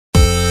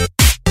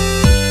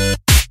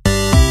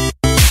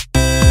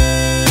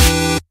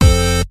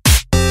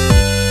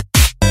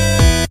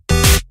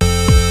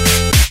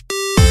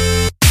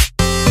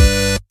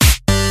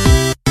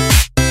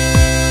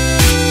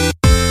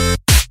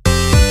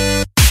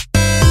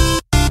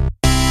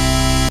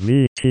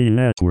VT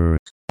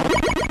Network.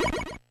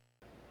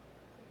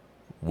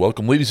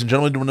 Welcome, ladies and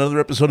gentlemen, to another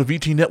episode of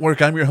VT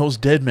Network. I'm your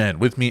host, Deadman.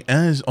 With me,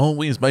 as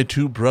always, my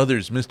two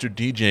brothers, Mr.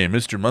 DJ and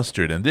Mr.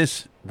 Mustard. And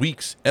this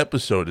week's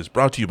episode is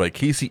brought to you by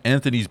Casey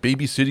Anthony's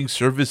Babysitting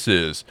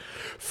Services.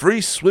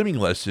 Free swimming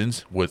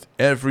lessons with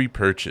every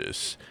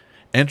purchase.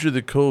 Enter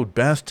the code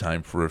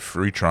BATHTIME for a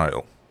free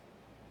trial.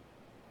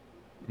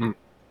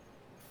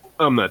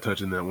 I'm not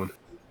touching that one.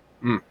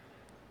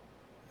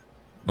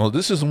 Well,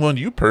 this is the one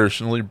you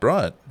personally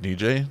brought,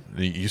 DJ.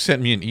 You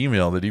sent me an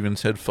email that even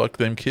said, fuck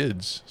them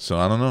kids. So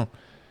I don't know.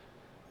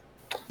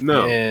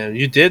 No. And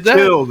you did that?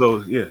 Kill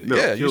those, Yeah,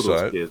 kill you saw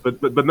those it. kids.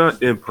 But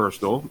not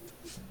impersonal.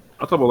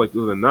 I'll talk about like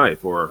with a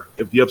knife, or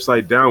if the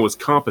upside down was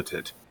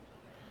competent.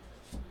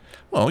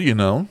 Well, you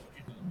know,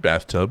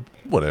 bathtub,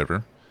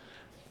 whatever.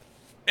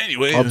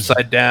 Anyway.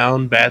 Upside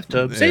down,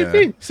 bathtub, same yeah,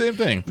 thing. Same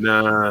thing.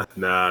 Nah.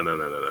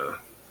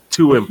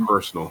 Too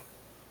impersonal.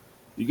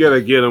 You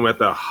gotta get them at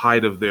the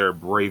height of their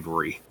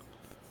bravery.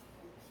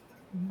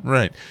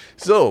 Right.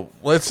 So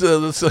let's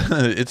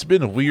it's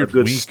been a A weird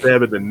good week.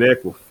 stab in the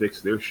neck will fix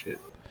their shit.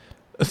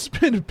 It's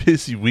been a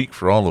busy week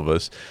for all of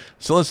us.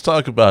 So let's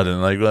talk about it.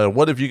 Like,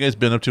 what have you guys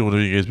been up to? What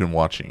have you guys been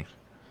watching?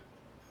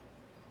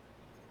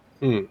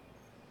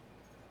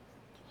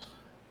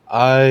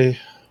 I've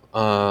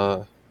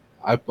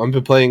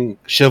been playing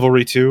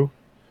Chivalry 2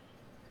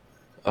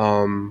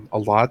 a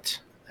lot,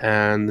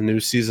 and the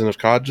new season of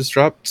COD just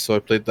dropped, so I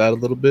played that a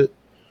little bit.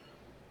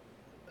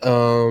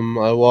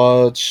 I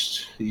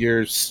watched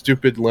your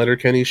stupid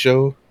Letterkenny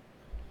show.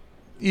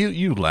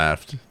 You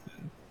laughed.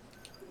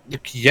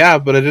 Yeah,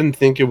 but I didn't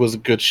think it was a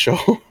good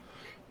show.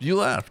 You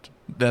laughed.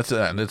 That's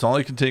all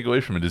I can take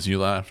away from it is you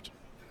laughed.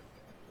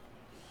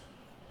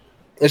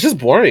 It's just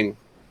boring.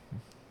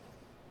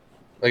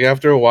 Like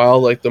after a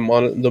while, like the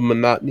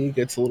monotony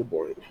gets a little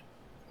boring.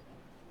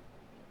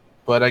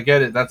 But I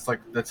get it. That's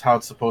how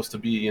it's supposed to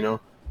be, you know.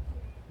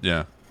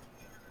 Yeah.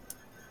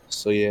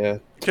 So yeah.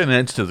 Kind of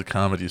adds to the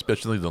comedy,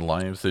 especially the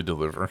lines they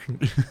deliver.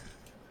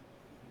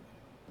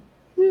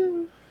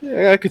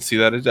 Yeah, I could see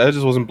that. I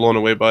just wasn't blown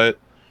away by it.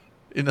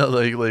 You know,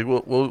 like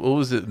what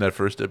was it in that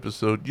first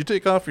episode? You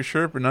take off your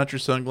shirt but not your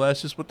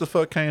sunglasses? What the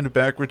fuck kind of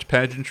backwards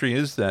pageantry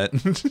is that?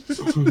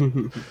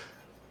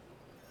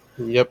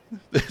 Yep.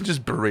 They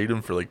just berate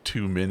him for like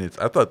 2 minutes.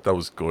 I thought that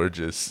was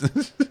gorgeous.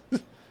 And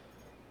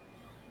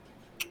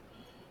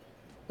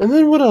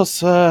then what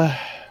else? I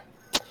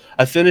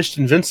finished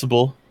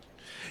Invincible.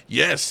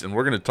 Yes, and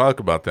we're going to talk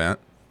about that.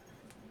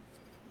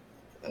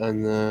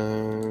 And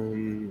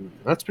then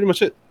that's pretty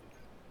much it.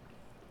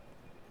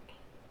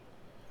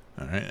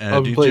 All right.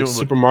 I've DJ, played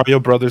Super Mario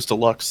Brothers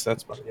Deluxe.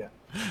 That's about it, yeah.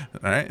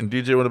 All right. And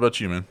DJ, what about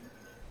you, man?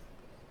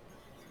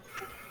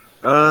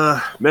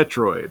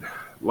 Metroid.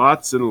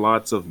 Lots and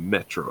lots of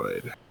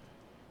Metroid.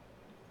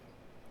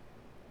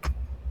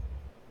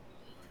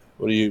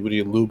 What are you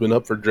lubing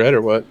up for Dread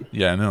or what?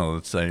 Yeah, I know.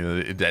 Let's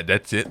say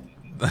that's it.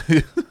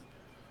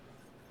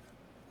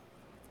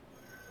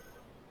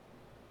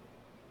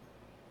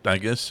 I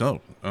guess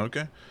so.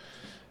 Okay.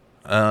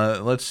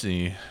 Let's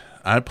see.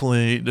 I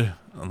played a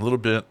little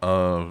bit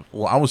of...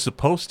 Well, I was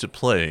supposed to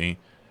play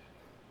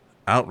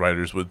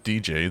Outriders with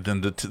DJ.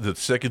 Then the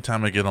second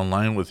time I get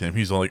online with him,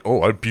 he's all like,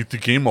 "Oh, I beat the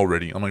game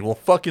already." I'm like, "Well,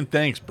 fucking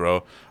thanks,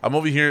 bro. I'm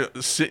over here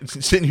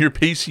sitting here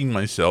pacing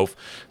myself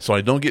so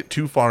I don't get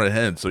too far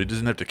ahead, so he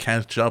doesn't have to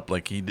catch up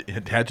like he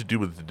had to do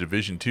with the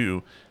Division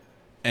 2.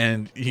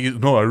 And he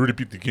goes, "No, I already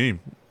beat the game."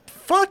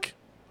 Fuck.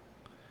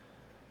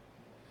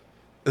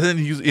 And then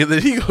he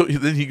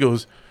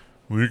goes,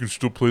 "Well, you can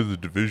still play the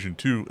Division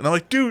 2." And I'm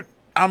like, "Dude,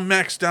 I'm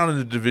maxed out in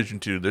the Division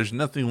 2. There's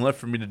nothing left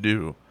for me to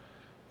do."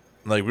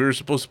 Like, we were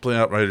supposed to play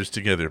Outriders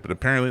together, but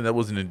apparently that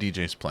wasn't in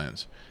DJ's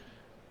plans.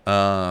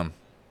 I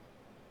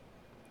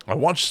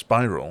watched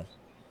Spiral,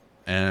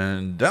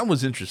 and that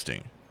was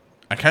interesting.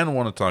 I kind of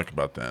want to talk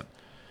about that.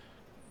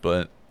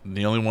 But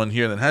the only one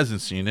here that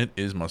hasn't seen it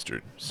is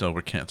Mustard, so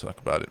we can't talk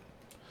about it.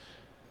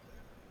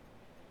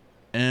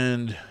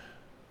 And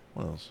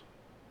what else?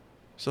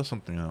 Saw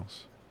something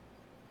else.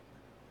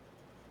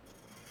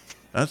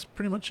 That's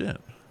pretty much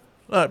it.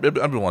 I've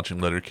been watching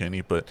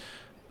Letterkenny, but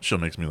the show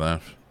makes me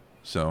laugh.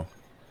 So,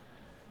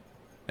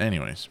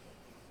 anyways.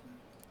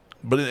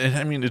 But,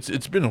 I mean,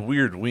 it's been a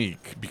weird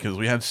week because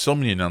we had so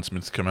many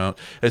announcements come out,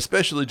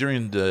 especially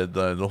during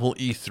the whole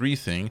E3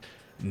 thing.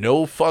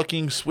 No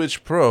fucking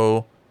Switch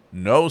Pro.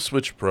 No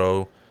Switch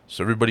Pro.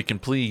 So everybody can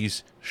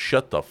please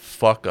shut the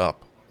fuck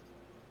up.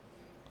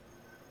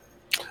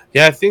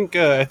 Yeah, I think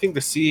the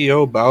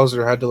CEO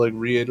Bowser had to like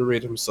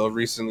reiterate himself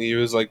recently. He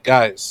was like,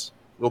 "Guys,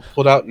 we'll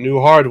put out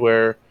new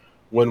hardware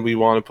when we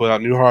want to put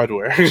out new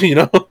hardware." You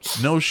know?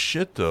 No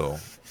shit though.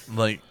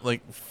 Like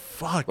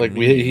fuck. Like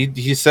me.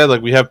 he said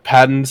like we have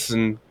patents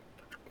and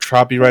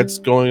copyrights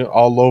going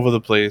all over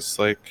the place.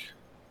 Like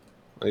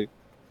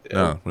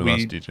No, we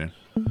lost DJ.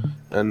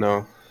 I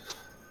know.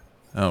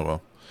 Oh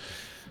well.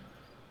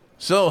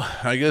 So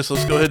I guess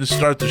let's go ahead and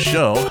start the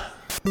show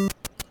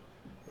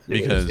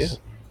because Yeah.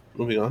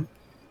 Moving on.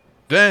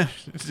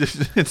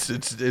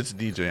 it's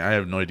DJ. I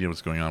have no idea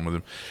what's going on with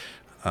him.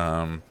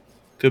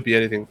 Could be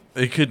anything.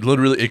 It could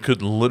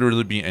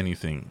literally be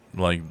anything.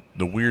 Like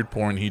the weird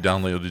porn he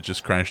downloaded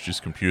just crashed his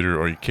computer,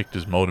 or he kicked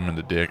his modem in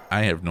the dick.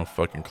 I have no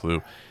fucking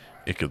clue.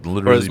 It could Or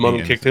literally his be mom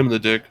anything. kicked him in the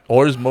dick.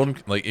 Or his modem,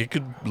 like it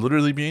could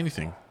literally be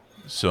anything.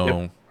 So,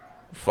 Yep.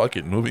 fuck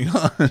it. Moving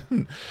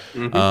on.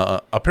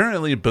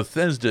 Apparently,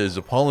 Bethesda is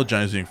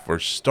apologizing for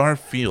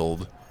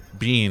Starfield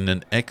being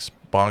an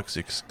Xbox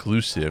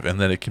exclusive, and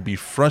that it can be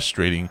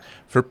frustrating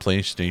for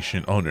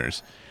PlayStation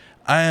owners.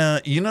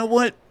 You know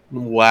what?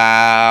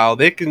 Wow,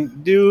 they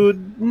can,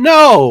 dude.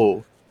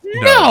 No,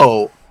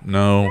 No.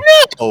 no,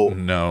 No.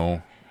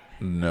 no.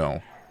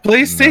 No.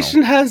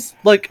 PlayStation has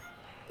like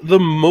the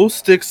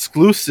most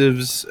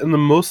exclusives and the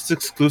most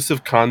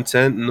exclusive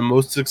content and the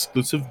most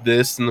exclusive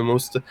this and the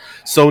most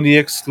Sony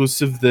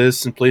exclusive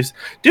this and place.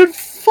 Dude,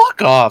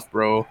 fuck off,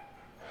 bro.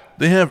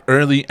 They have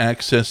early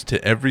access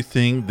to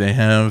everything. They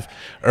have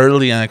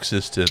early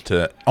access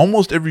to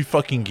almost every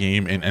fucking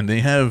game, and they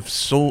have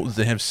such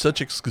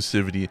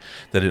exclusivity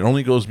that it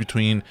only goes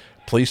between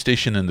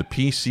PlayStation and the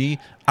PC.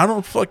 I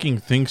don't fucking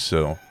think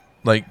so.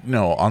 Like,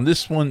 no, on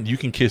this one you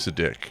can kiss a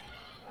dick.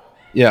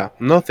 Yeah,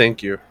 no,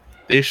 thank you.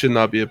 They should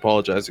not be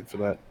apologizing for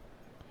that.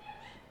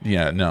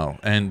 Yeah, no,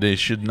 and they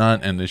should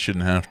not, and they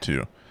shouldn't have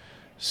to.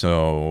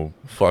 So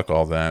fuck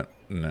all that.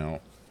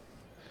 No.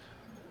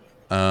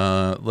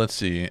 Let's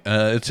see.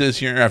 It says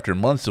here, after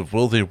months of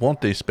will they,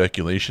 won't they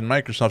speculation,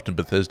 Microsoft and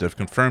Bethesda have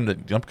confirmed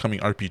that the upcoming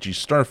RPG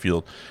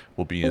Starfield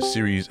will be a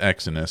Series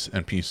X and S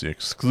and PC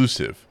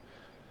exclusive.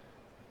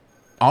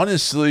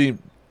 Honestly,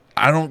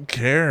 I don't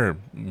care.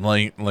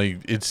 Like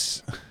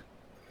it's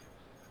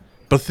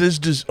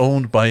Bethesda's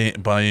owned by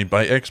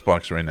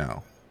Xbox right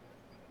now.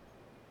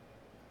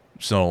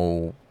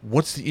 So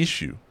what's the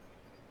issue?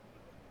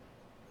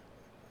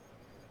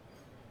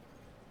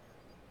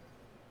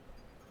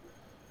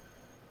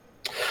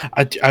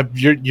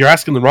 You're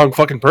asking the wrong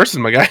fucking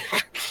person, my guy.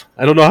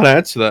 I don't know how to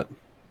answer that.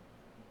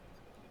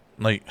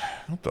 Like,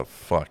 what the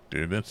fuck,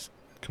 dude? That's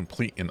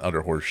complete and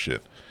utter horse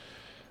shit.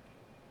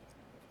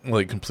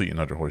 Like, complete and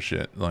utter horse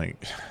shit.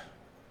 Like,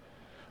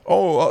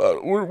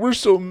 we're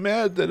so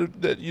mad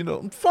that you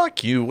know,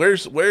 fuck you.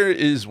 Where's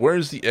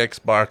the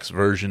Xbox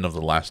version of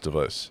The Last of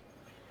Us,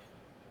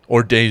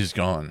 or Days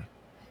Gone,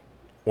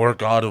 or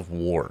God of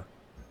War?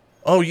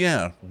 Oh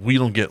yeah, we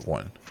don't get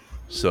one.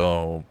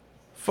 So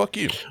fuck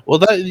you. Well,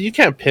 that you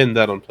can't pin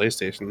that on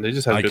PlayStation. They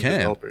just have I good can.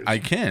 developers. I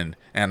can.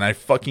 And I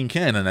fucking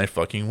can. And I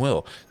fucking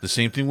will. The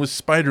same thing with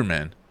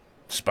Spider-Man.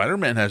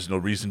 Spider-Man has no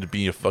reason to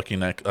be a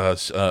fucking a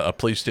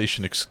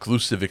PlayStation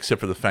exclusive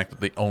except for the fact that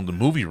they own the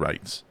movie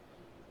rights.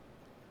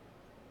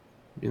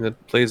 I mean,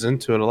 that plays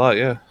into it a lot,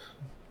 yeah.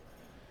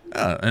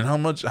 And how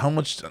much,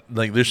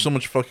 like, there's so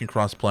much fucking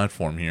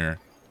cross-platform here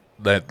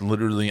that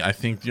literally I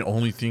think the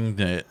only thing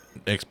that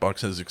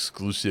Xbox has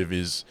exclusive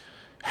is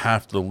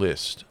half the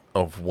list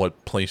of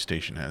what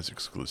PlayStation has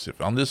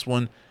exclusive. On this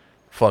one,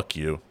 fuck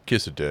you.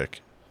 Kiss a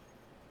dick.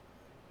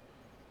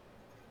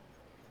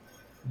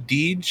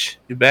 Deej,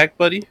 you back,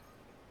 buddy?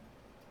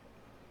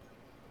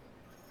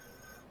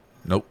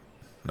 Nope.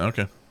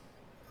 Okay.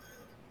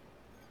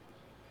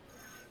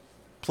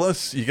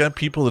 Plus, you got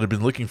people that have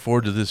been looking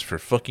forward to this for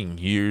fucking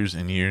years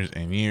and years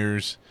and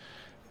years.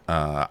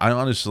 I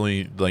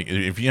honestly, like,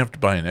 if you have to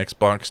buy an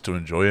Xbox to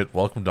enjoy it,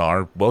 welcome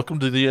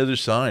to the other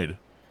side.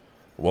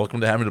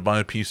 Welcome to having to buy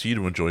a PC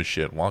to enjoy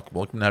shit.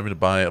 Welcome to having to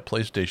buy a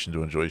PlayStation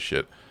to enjoy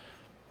shit.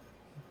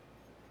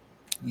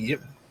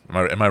 Yep.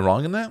 Am I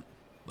wrong in that?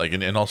 Like,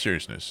 in all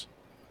seriousness.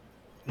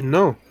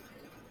 No.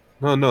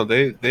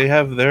 They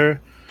have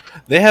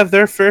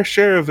their fair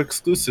share of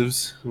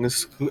exclusives and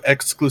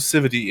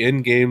exclusivity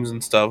in games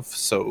and stuff.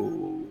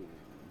 So,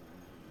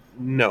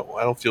 no,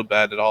 I don't feel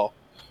bad at all.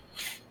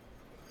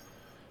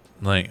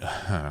 Like,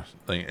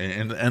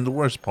 and the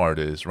worst part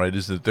is, right,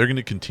 is that they're going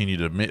to continue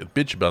to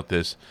bitch about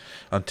this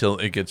until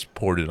it gets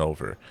ported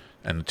over.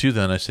 And to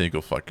that, I say, go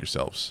fuck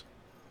yourselves.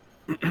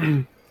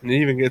 It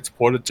even gets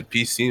ported to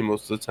PC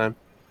most of the time.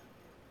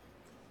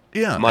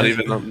 Yeah. Not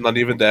even to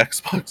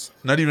Xbox.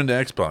 Not even to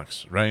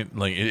Xbox, right?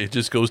 Like, it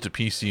just goes to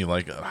PC.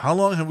 Like, how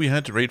long have we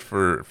had to wait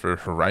for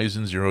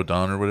Horizon Zero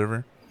Dawn or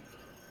whatever?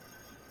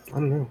 I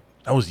don't know.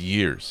 That was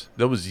years.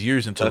 Until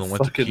That it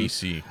went to fucking-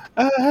 PC.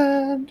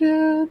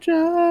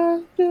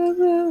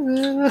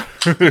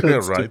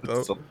 Right,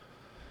 though. Song.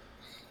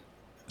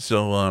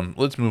 So,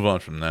 let's move on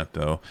from that,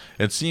 though.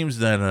 It seems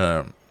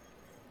that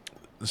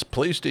this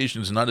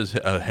PlayStation is not as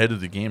ahead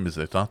of the game as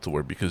they thought they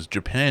were, because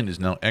Japan is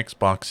now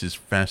Xbox's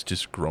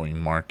fastest growing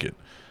market.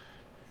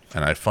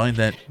 And I find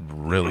that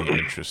really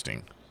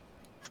interesting.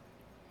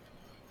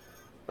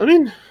 I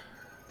mean,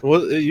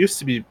 well, it used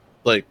to be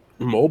like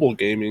mobile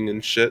gaming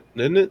and shit,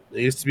 didn't it?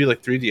 It used to be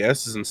like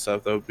 3DSs and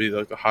stuff. That would be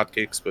like the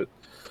hotcakes, but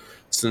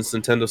since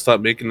Nintendo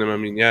stopped making them, I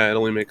mean, yeah, it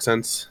only makes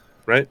sense,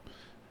 right?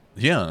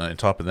 Yeah, on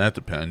top of that,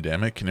 the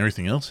pandemic and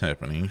everything else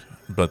happening.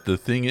 But the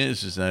thing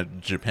is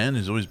that Japan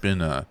has always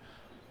been a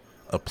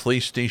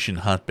PlayStation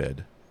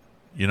hotbed.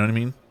 You know what I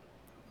mean?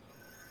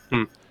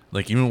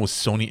 Like even with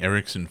Sony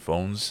Ericsson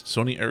phones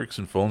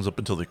up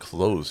until they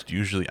closed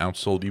usually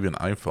outsold even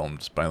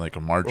iPhones by like a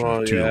margin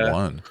Oh of 2 to yeah,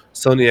 1.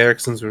 Sony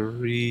Ericssons were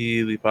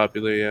really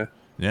popular. Yeah.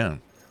 Yeah.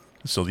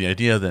 So the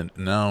idea that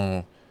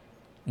now,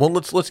 well,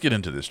 let's get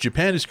into this.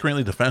 Japan is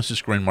currently the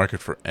fastest growing market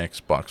for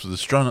Xbox,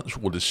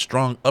 with a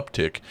strong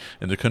uptick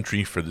in the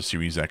country for the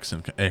Series X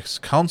and X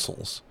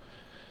consoles.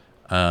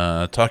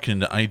 Talking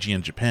to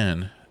IGN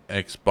Japan,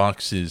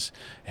 Xbox's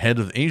head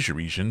of the Asia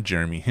region,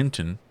 Jeremy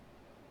Hinton,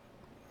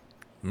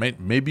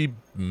 maybe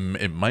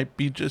it might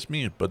be just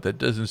me, but that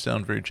doesn't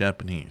sound very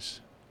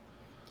Japanese.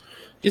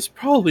 It's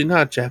probably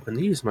not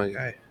Japanese, my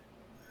guy.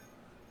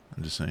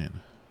 I'm just saying.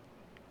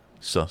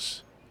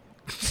 Sus.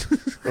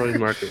 Growing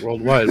market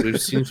worldwide.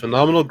 We've seen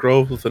phenomenal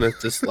growth within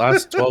this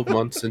last 12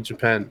 months in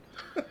Japan.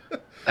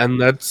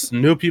 And that's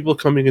new people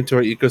coming into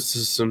our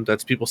ecosystem.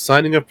 That's people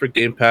signing up for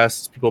Game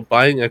Pass. People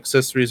buying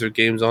accessories or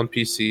games on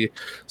PC.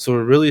 So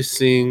we're really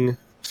seeing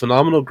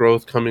phenomenal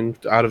growth coming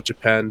out of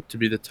Japan to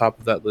be the top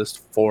of that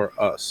list for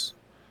us.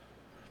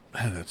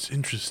 Man, that's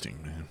interesting,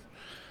 man.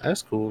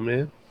 That's cool,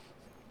 man.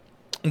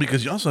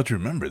 Because you also have to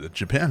remember that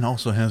Japan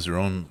also has their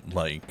own,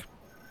 like,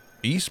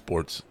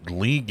 esports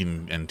league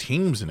and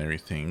teams and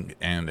everything,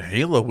 and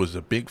Halo was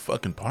a big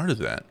fucking part of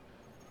that.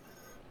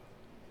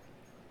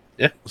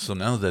 Yeah. So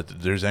now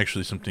that there's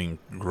actually something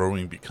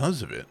growing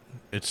because of it,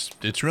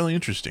 it's really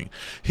interesting.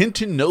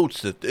 Hinton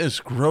notes that this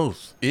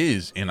growth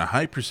is in a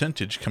high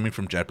percentage coming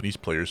from Japanese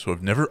players who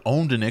have never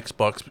owned an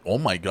Xbox. Oh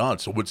my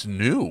god, so what's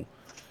new?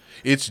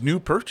 It's new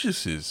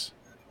purchases.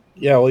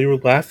 Yeah, while you were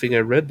laughing, I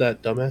read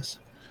that, dumbass.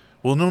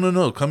 Well,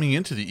 no. Coming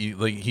into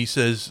like he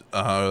says,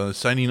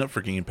 signing up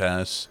for Game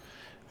Pass,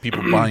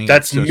 people buying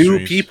That's new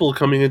accessories. people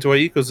coming into our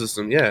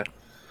ecosystem, yeah.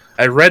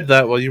 I read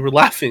that while you were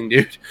laughing,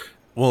 dude.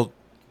 Well,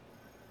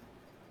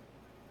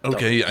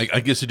 okay,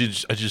 I guess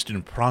I just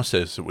didn't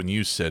process it when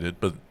you said it,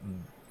 but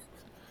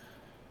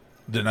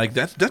then like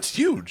that's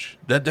huge.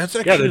 That's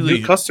Yeah, actually the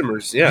new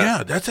customers, yeah.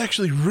 yeah, that's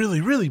actually really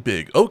really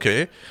big.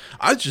 Okay,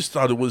 I just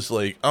thought it was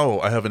like,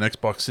 oh, I have an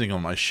Xbox sitting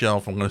on my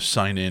shelf. I'm going to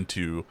sign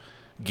into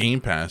Game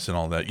Pass and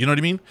all that. You know what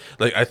I mean?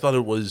 Like I thought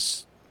it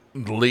was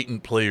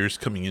latent players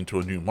coming into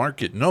a new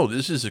market. No,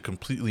 this is a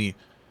completely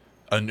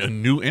a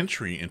new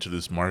entry into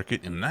this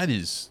market, and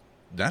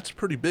that's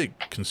pretty big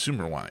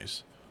consumer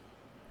wise.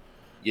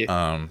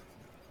 Yeah.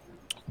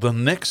 The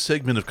next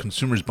segment of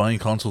consumers buying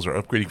consoles are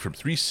upgrading from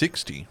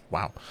 360,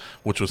 wow,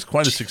 which was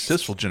quite a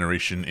successful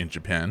generation in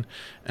Japan.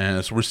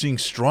 And so we're seeing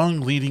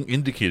strong leading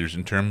indicators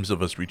in terms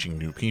of us reaching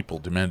new people.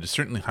 Demand is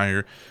certainly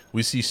higher.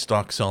 We see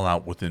stock sell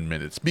out within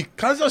minutes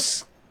because of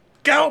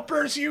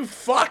scalpers, you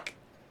fuck.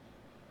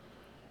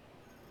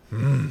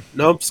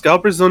 Nope,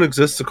 scalpers don't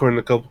exist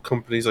according to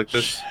companies like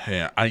this.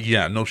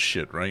 Yeah, no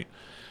shit, right?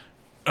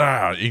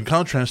 In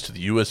contrast to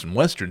the US and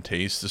Western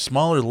tastes, the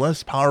smaller,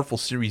 less powerful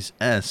Series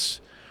S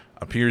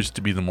appears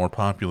to be the more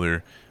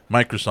popular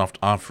Microsoft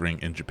offering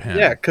in Japan.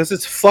 Yeah, because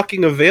it's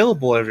fucking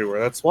available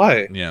everywhere. That's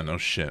why. Yeah, no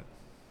shit.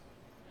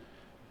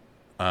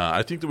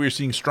 I think that we're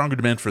seeing stronger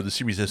demand for the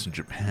Series S in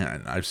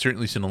Japan. I've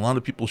certainly seen a lot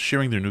of people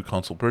sharing their new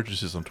console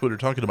purchases on Twitter,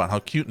 talking about how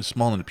cute and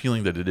small and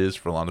appealing that it is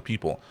for a lot of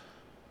people.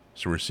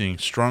 So we're seeing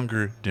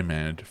stronger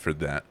demand for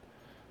that.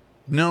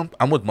 No,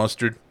 I'm with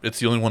Mustard. It's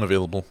the only one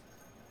available.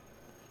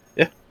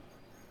 Yeah.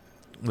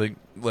 Like,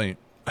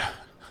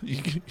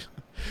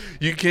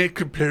 you can't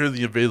compare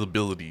the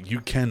availability.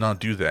 You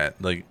cannot do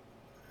that. Like,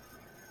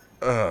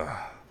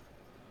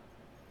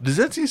 does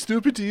that seem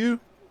stupid to you?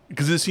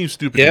 Because it seems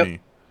stupid to me.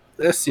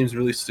 That seems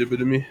really stupid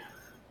to me.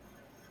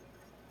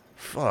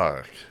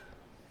 Fuck.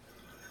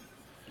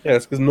 Yeah,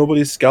 it's because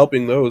nobody's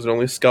scalping those. They're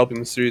only scalping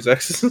the Series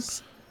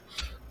X's.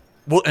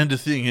 Well, and the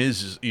thing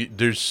is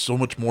there's so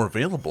much more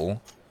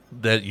available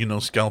that,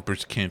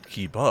 scalpers can't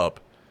keep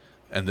up,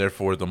 and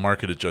therefore the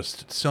market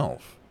adjusts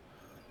itself.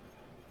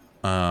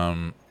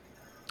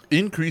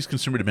 Increased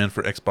consumer demand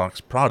for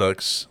Xbox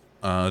products,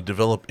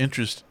 developer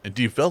interest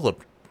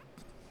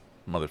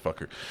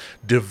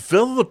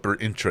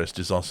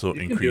is also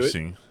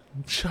increasing.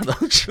 Shut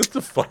up! Shut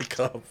the fuck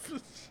up.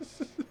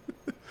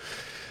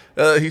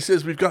 He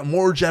says we've got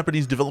more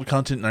Japanese developed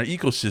content in our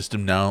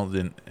ecosystem now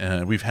than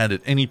we've had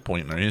at any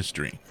point in our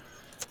history.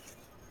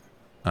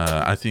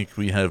 I think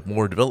we have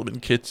more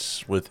development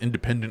kits with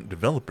independent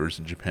developers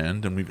in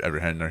Japan than we've ever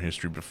had in our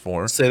history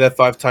before. Say that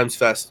 5 times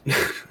fast.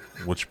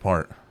 Which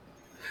part?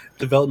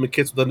 Development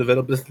kits with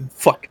undeveloped.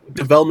 Fuck.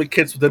 Development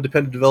kits with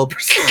independent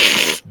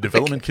developers.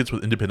 Development kits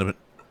with independent.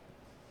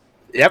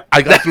 Yep.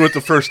 I got through it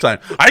the first time.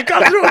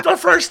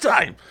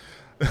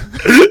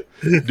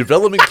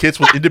 Development kits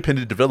with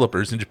independent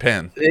developers in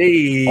Japan.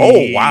 Hey,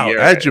 oh wow! right,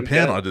 Add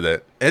Japan onto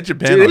that. Add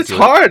Japan. Dude, it's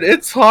hard.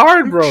 It's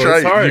hard, bro. Try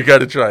it's hard. You got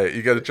to try it.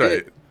 You got to try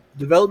it.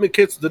 Development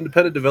kits with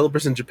independent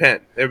developers in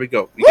Japan. There we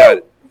go. We got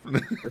it.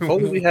 If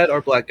only we had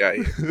our black guy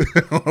here.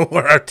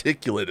 We're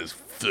articulate as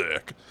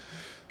fuck.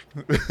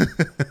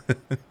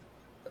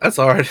 That's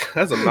hard.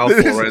 That's a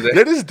mouthful right there.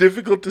 That is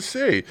difficult to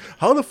say.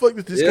 How the fuck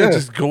did this guy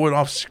just going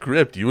off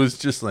script? He was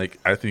just like,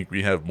 I think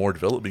we have more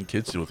development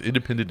kits with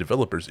independent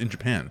developers in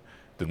Japan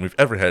than we've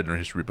ever had in our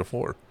history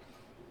before.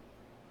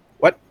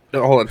 What?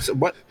 No, hold on.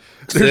 What?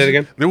 Say that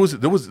again. There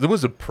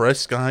was a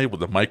press guy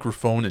with a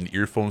microphone and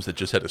earphones that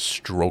just had a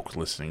stroke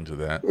listening to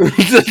that.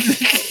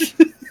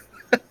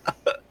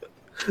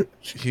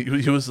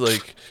 He was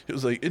like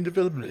in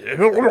development.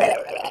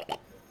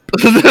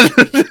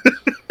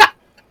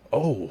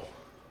 Oh.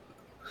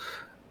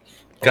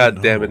 God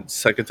no. damn it!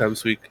 Second time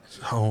this week.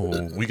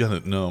 Oh, we gotta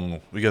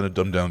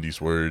dumb down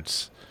these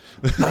words.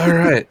 All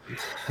right.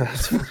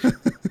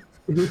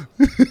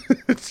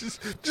 It's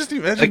just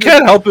imagine. I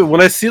can't help it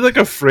when I see like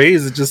a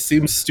phrase. It just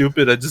seems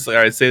stupid. I just like,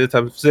 all right, say it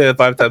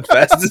 5 times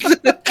fast.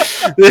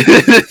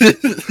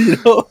 You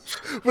know.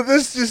 But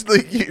that's just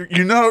like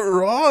you're not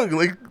wrong.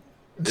 Like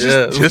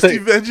just like,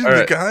 imagine all the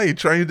right. guy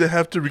trying to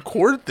have to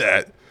record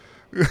that.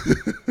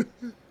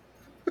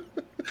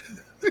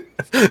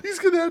 He's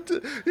gonna have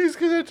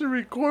to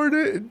record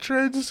it and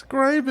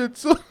transcribe it.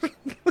 So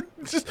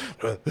just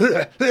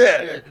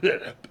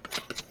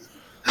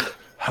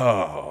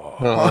Oh,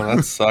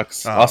 that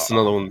sucks. Lost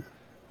another one.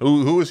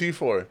 Who was he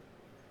for?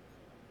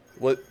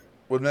 What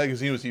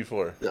magazine was he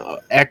for?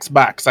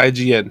 Xbox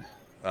IGN.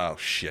 Oh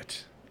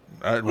shit!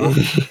 All right, well,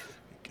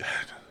 God.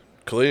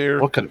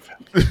 Clear. What could have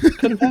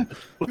happened?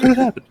 What could have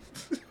happened?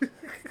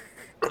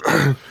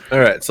 All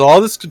right, so all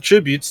this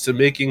contributes to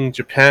making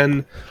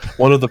Japan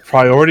one of the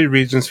priority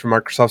regions for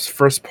Microsoft's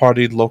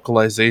first-party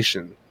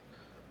localization.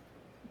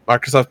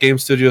 Microsoft Game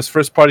Studios'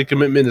 first-party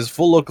commitment is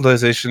full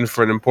localization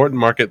for an important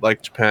market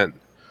like Japan.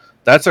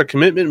 That's our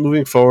commitment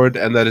moving forward,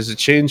 and that is a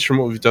change from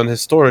what we've done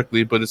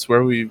historically, but it's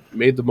where we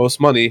made the most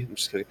money. I'm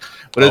just kidding.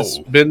 But it's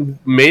been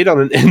made on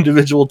an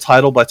individual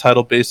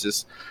title-by-title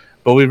basis.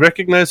 But we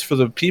recognize for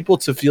the people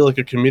to feel like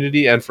a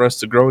community and for us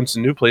to grow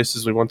into new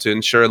places, we want to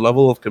ensure a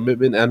level of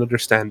commitment and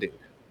understanding.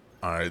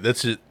 All right,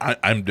 that's it.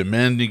 I'm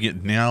demanding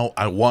it now.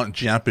 I want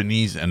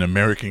Japanese and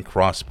American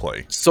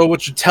crossplay. So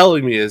what you're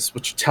telling me is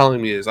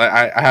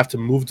I have to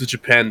move to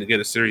Japan to get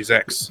a Series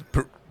X.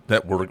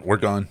 That we're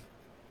gone.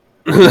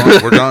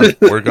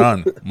 We're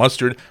gone.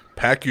 Mustard,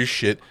 pack your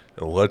shit.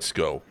 Let's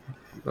go.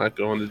 Not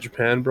going to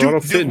Japan, bro. I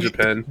don't fit in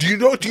Japan. Do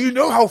you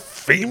know how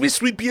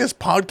famous we'd be as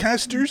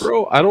podcasters?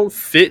 Bro, I don't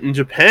fit in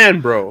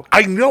Japan, bro.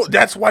 I know.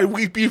 That's why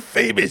we'd be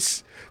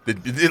famous.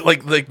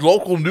 Like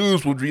local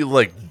news would be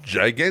like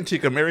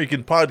gigantic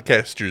American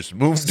podcasters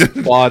moved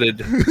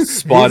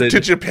Spotted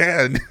to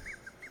Japan.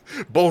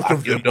 Both Lock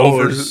of your them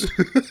over doors.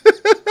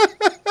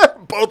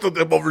 both of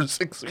them over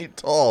 6 feet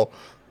tall.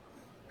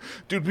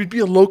 Dude, we'd be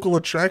a local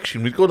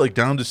attraction. We'd go like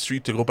down the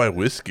street to go buy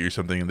whiskey or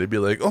something, and they'd be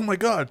like, "Oh my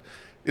god,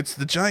 it's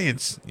the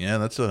Giants." Yeah,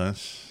 that's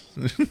us.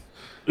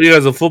 You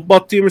guys a football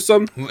team or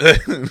something?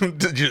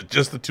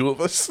 Just the two of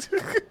us.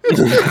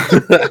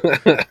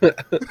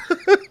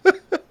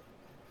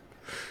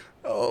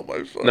 Oh my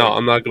god. No,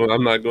 I'm not going.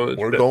 I'm not going.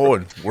 To We're Japan,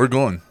 going. We're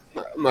going.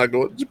 bro. I'm not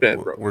going to Japan,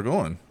 bro. We're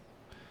going.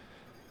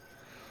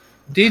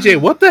 DJ,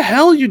 what the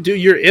hell you do?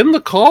 You're in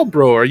the call,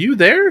 bro. Are you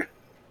there?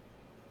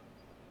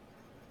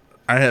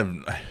 I have.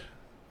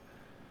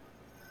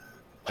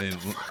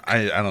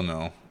 I don't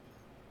know.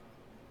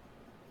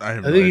 I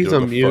have I no think idea he's what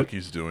on the mute. fuck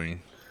he's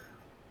doing.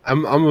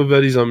 I'm gonna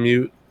bet he's on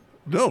mute.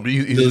 No, but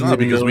he's Doesn't not,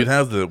 even because know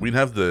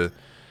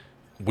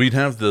we'd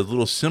have the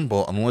little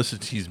symbol unless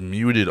he's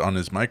muted on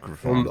his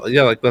microphone.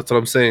 Yeah, like that's what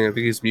I'm saying. I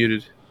think he's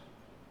muted.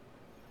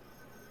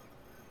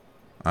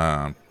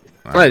 I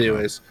don't know.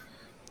 Anyways,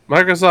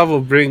 Microsoft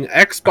will bring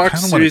Xbox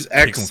kinda wanna Series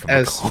take him X from the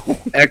as call.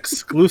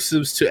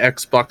 exclusives to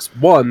Xbox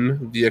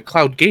One via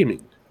cloud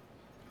gaming.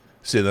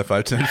 Say that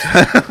 5 times.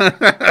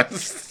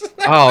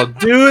 Oh,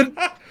 dude.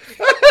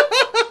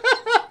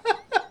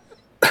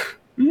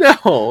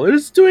 No,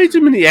 there's way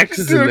too many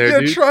X's in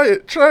there, dude. Try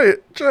it. Right.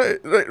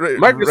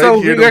 Microsoft right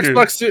will here, bring no, here.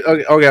 Xbox Series.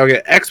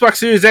 Okay. Xbox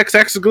Series X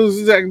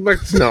exclusives.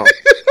 Xbox, no.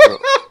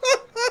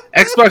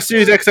 Xbox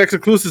Series X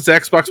exclusives to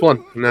Xbox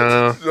One.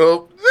 No,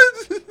 Nope.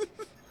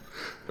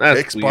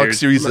 that's Xbox weird.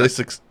 Series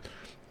X.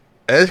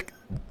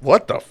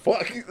 What the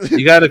fuck?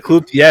 You gotta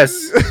include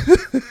yes.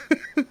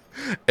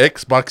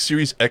 Xbox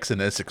Series X and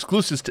S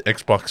exclusives to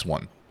Xbox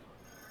One.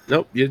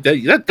 Nope.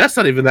 That's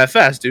not even that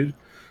fast, dude.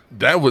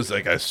 That was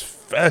like as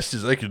fast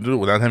as I could do it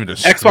without having to.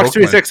 Xbox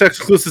Series X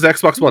exclusives to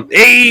Xbox One.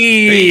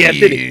 Hey, I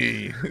did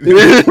it.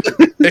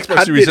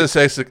 Xbox Series S.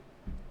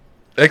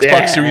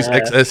 Xbox Series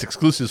XS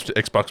exclusives to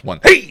Xbox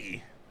One.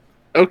 Hey.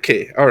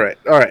 Okay. All right.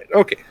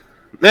 Okay.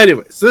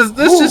 Anyways,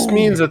 this just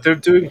means that they're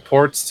doing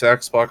ports to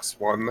Xbox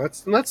One.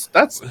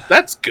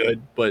 That's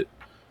good, but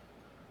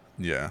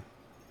Yeah.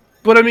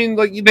 I mean,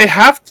 like they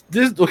have to,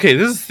 this. Okay,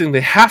 this is the thing.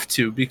 They have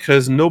to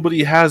because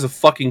nobody has a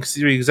fucking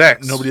Series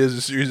X. Nobody has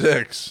a Series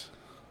X.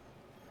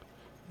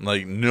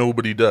 Like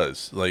nobody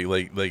does. Like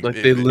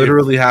they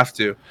literally have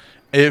to.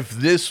 If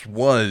this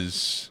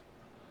was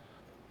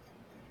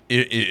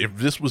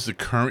the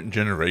current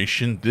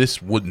generation,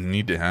 this wouldn't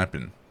need to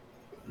happen.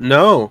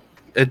 No,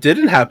 it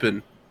didn't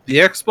happen. The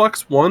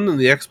Xbox One and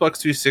the Xbox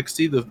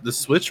 360, the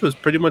Switch was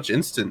pretty much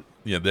instant.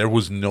 Yeah, there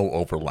was no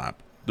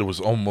overlap. There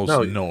was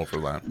almost no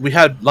overlap. We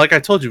had, like I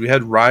told you, we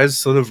had Rise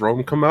Son of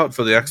Rome come out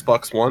for the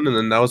Xbox One, and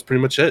then that was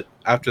pretty much it.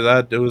 After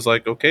that, it was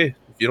like, okay,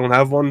 if you don't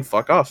have one,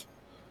 fuck off.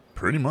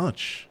 Pretty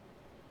much.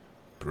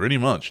 Pretty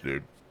much,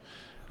 dude.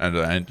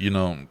 And you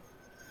know,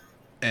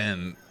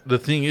 and the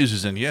thing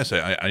is, and yes,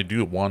 I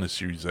do want a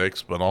Series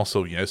X, but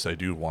also yes, I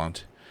do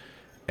want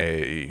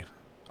a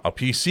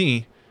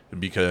PC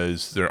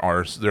because there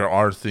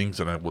are things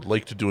that I would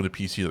like to do on a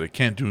PC that I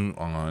can't do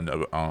on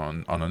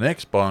an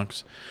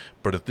Xbox.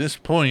 But at this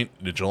point,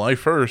 the July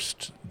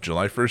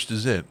 1st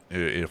is it.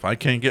 If I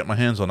can't get my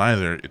hands on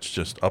either, it's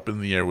just up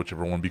in the air,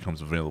 whichever one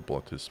becomes available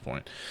at this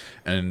point.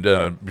 And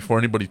before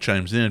anybody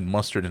chimes in,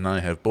 Mustard and I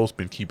have both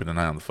been keeping an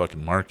eye on the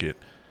fucking market.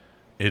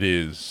 It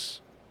is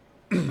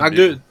Not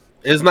good.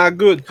 It's not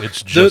good.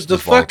 It's just the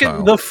as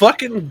volatile.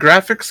 fucking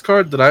graphics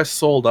card that I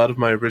sold out of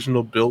my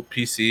original built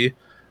PC.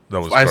 That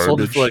was I garbage.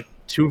 sold it for like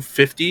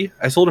 $250.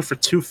 I sold it for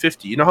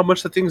 $250. You know how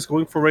much that thing is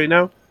going for right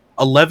now?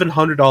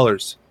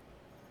 $1,100.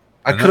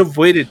 I And could have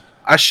waited.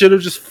 I should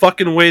have just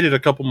fucking waited a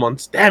couple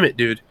months. Damn it,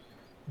 dude.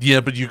 Yeah,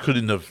 but you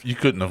couldn't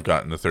have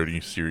gotten the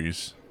 30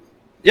 series.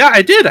 Yeah,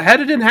 I did. I had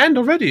it in hand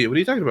already. What are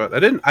you talking about?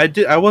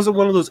 I wasn't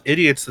one of those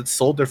idiots that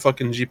sold their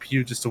fucking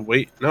GPU just to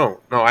wait.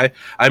 No. I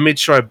made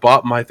sure I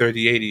bought my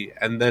 3080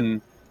 and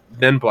then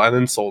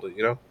sold it,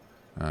 you know?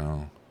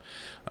 Oh,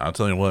 I'll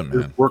tell you what, Did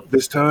man. it work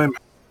this time?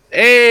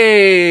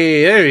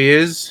 Hey, there he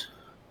is.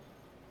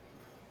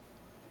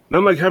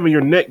 Not like having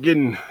your neck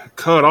getting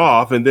cut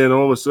off and then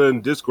all of a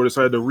sudden Discord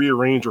decided to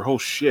rearrange your whole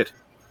shit.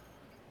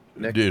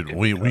 Dude,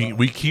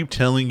 we keep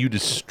telling you to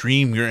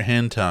stream your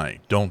hentai.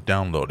 Don't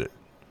download it.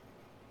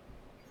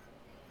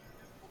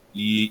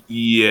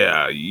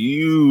 Yeah,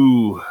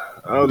 you.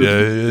 I'll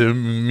just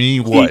Me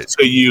what?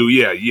 to you,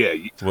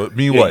 yeah. What?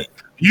 Me Yeah, what?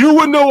 You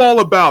would know all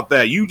about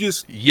that. You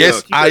just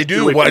Yes, keep I that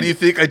do. away Why from do you me.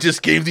 think I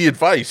just gave the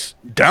advice?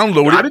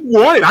 Download I it. didn't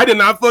want it. I did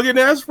not fucking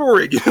ask for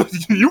it.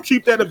 You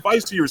keep that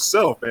advice to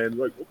yourself, man.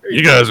 Like,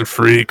 okay. guys are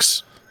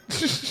freaks.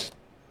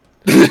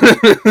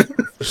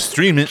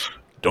 Stream it.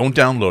 Don't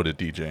download it,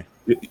 DJ.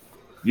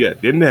 Yeah,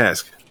 didn't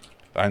ask.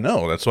 I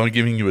know. That's why I'm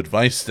giving you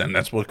advice. Then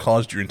that's what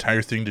caused your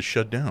entire thing to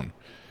shut down.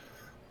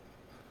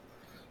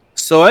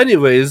 So,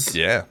 anyways,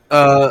 Yeah.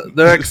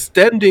 they're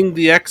extending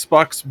the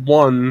Xbox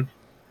One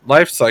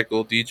life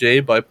cycle,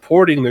 DJ, by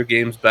porting their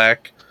games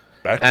back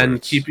and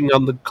Backwards. keeping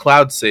on the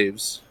cloud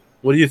saves.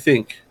 What do you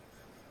think?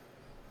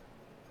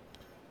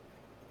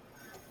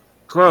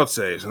 Cloud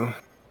saves, huh?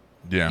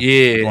 Yeah.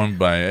 Yeah. Going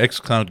by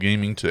xCloud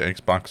Gaming to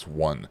Xbox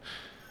One,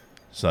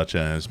 such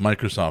as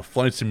Microsoft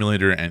Flight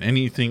Simulator and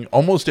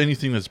almost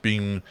anything that's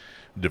being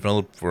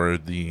developed for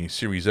the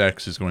Series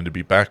X is going to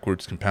be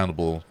backwards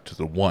compatible to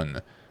the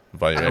One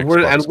via And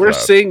Xbox we're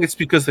Cloud. saying it's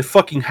because they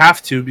fucking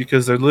have to,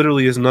 because there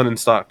literally is none in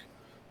stock.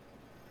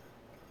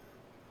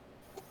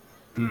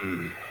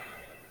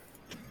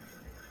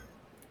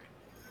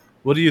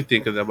 What do you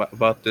think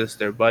about this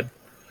there, bud?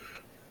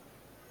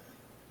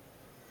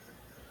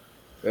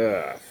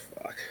 Ah,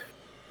 fuck.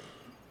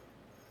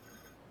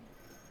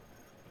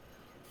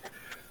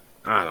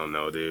 I don't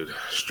know, dude.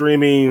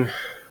 Streaming.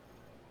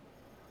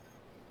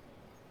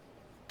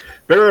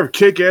 Better have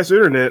kick-ass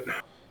internet.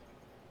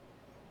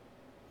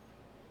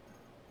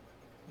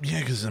 Yeah,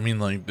 because I mean,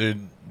 like DJ's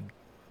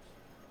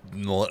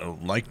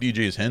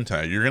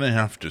hentai, you're gonna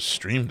have to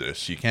stream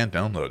this. You can't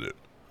download it.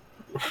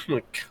 Oh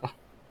my god.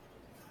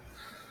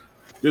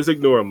 Just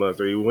ignore him,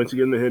 Luther. Once you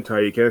get in the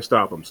hentai, you can't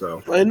stop him,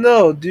 so. I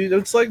know, dude.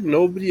 It's like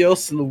nobody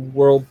else in the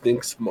world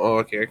thinks. Oh,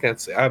 okay, I can't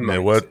say. I'm not. Man,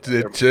 gonna what?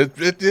 say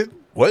that.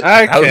 What?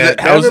 I How's can't.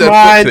 how's Never that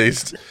mind. foot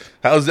taste?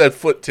 How's that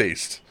foot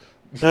taste?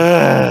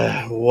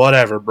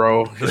 Whatever,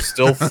 bro. You're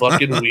still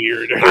fucking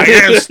weird.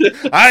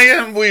 I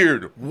am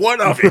weird.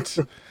 What of it?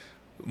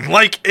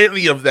 Like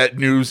any of that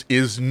news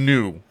is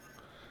new.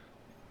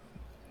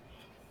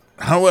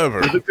 However,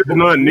 It's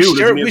not new.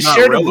 doesn't mean we it's not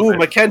shared a relevant.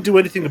 room. I can't do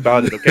anything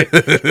about it. Okay.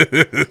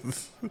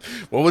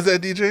 what was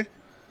that, DJ?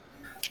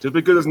 Just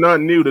because it's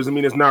not new doesn't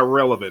mean it's not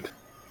relevant.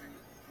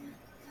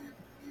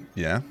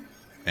 Yeah,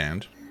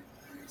 and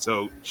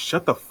So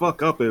shut the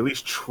fuck up and at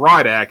least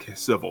try to act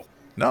civil.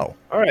 no.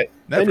 All right.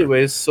 Never.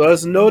 Anyways, so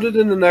as noted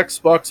in an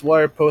Xbox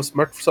Wire post,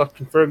 Microsoft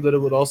confirmed that it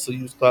would also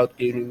use cloud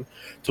gaming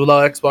to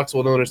allow Xbox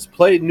One owners to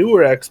play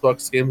newer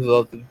Xbox games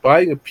without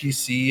buying a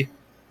PC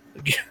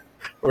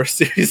or a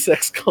Series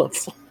X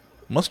console.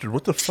 Mustard,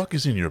 what the fuck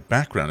is in your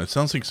background? It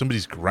sounds like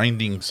somebody's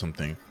grinding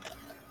something.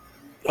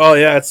 Oh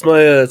yeah, it's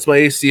my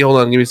AC. Hold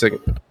on, give me a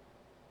second.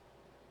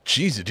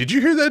 Jesus, did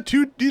you hear that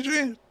too,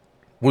 DJ?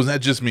 Was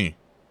that just me?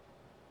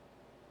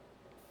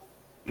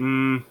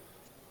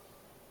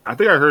 I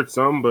think I heard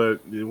some,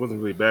 but it wasn't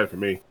really bad for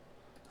me.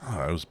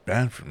 Oh, it was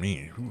bad for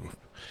me. Ooh.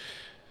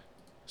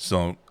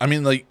 So, I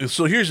mean, like,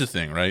 so here's the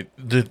thing, right?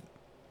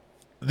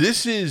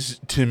 This is,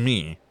 to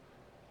me,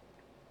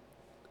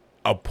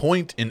 a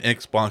point in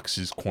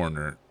Xbox's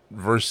corner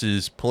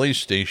versus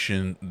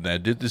PlayStation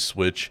that did the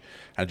Switch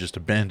and just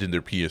abandoned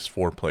their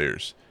PS4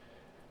 players.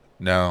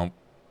 Now,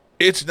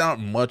 it's not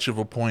much of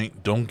a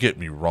point, don't get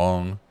me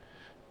wrong.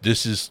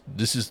 This is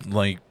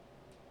like,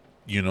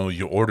 you know,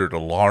 you ordered a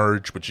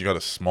large, but you got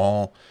a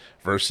small,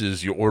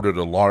 versus you ordered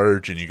a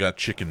large and you got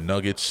chicken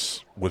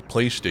nuggets with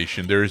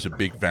PlayStation. There is a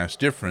big, vast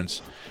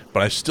difference,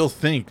 but I still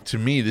think, to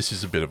me, this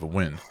is a bit of a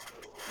win.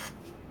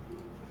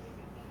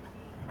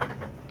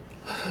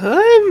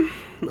 I'm,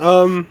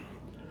 um,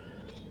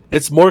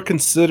 it's more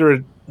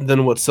considerate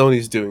than what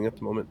Sony's doing at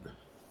the moment.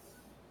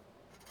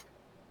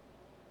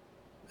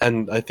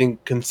 And I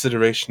think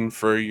consideration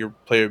for your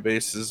player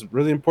base is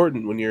really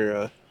important when you're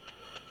a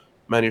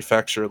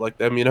manufacturer like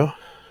them, you know?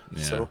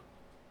 Yeah. So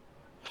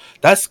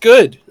that's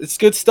good. It's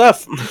good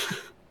stuff.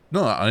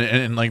 No,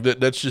 and like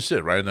that's just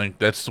it, right? Like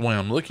that's the way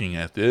I'm looking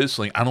at this.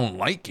 Like I don't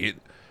like it.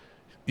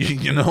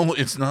 You know,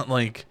 it's not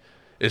like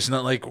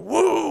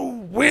whoa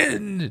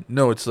win.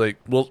 No, it's like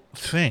well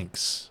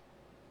thanks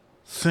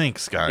Yeah.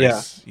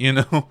 guys. You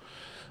know,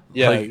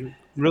 Yeah, like you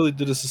really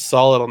did us a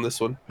solid on this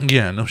one.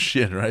 yeah, no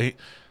shit, right?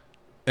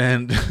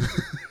 And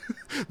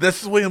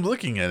that's the way I'm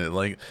looking at it.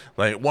 Like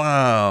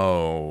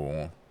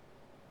wow,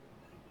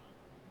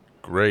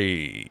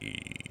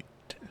 great.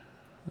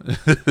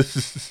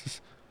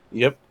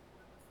 Yep.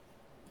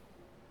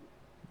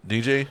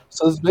 DJ,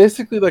 So it's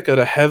basically like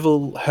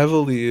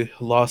heavily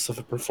loss of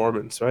a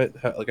performance, right?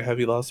 Like a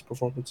heavy loss of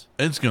performance.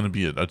 it's gonna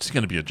be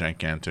a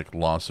gigantic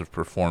loss of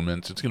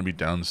performance. It's gonna be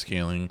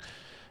downscaling.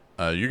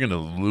 You're gonna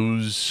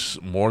lose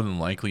more than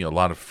likely a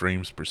lot of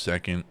frames per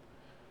second.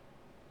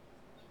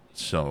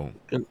 So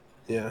And,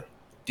 yeah.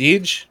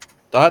 Deej,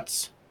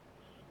 thoughts?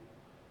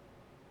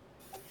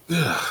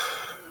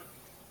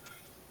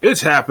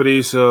 It's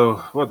happening, so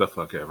what the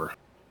fuck ever.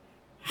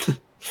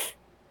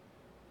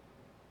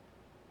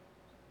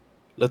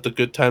 Let the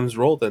good times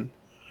roll then.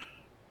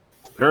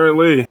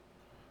 Apparently.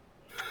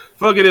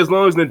 Fuck it, as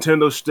long as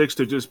Nintendo sticks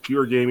to just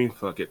pure gaming,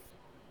 fuck it.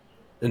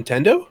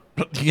 Nintendo?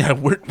 yeah,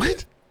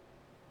 what?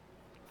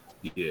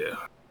 Yeah.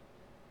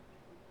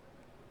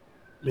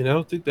 I mean, I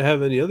don't think they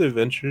have any other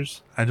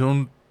ventures. I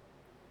don't.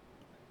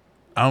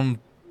 I'm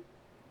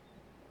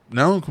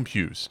now I'm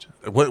confused.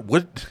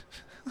 What?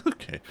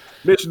 Okay,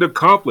 Mission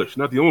accomplished.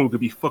 Not the only one who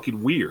could be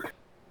fucking weird.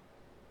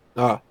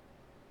 Ah,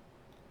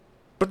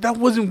 but that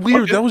wasn't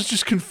weird. Okay. That was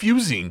just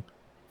confusing.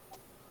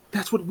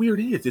 That's what weird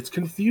is. It's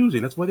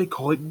confusing. That's why they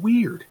call it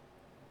weird.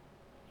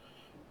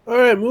 all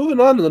right.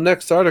 Moving on to the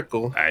next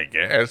article. I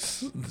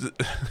guess.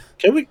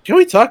 Can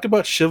we talk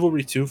about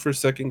Chivalry 2 for a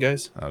second,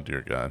 guys? Oh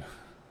dear God.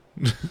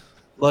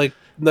 Like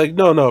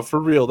no, for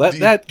real.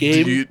 That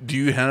game. Do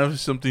you have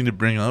something to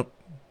bring up?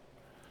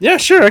 Yeah,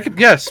 sure. I could.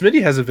 Yeah,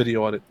 Smitty has a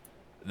video on it.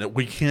 That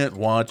we can't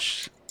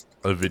watch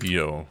a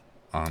video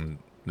on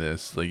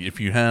this. Like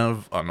if you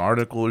have an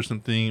article or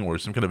something or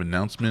some kind of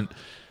announcement,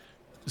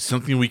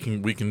 something we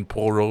can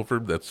pour over,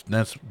 that's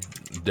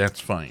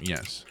fine.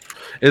 Yes.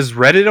 Is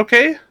Reddit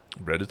okay?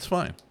 Reddit's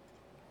fine.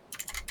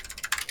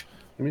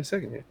 Give me a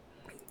second here.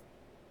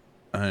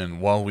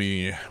 And while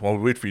we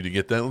wait for you to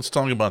get that, let's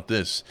talk about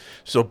this.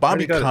 So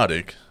Bobby Already got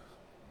Kotick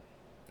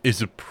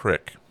is a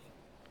prick.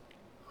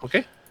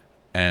 Okay.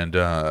 And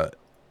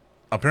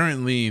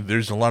apparently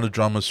there's a lot of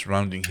drama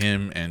surrounding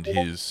him and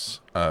his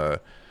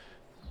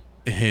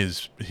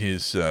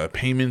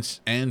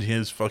payments and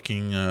his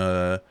fucking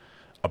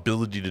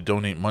ability to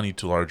donate money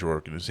to larger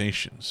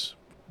organizations.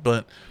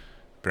 But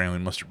apparently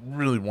Mustard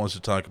really wants to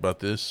talk about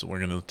this, so we're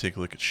going to take a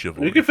look at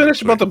Chivalry. We can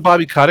finish about the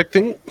Bobby Kotick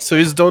thing. So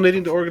he's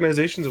donating to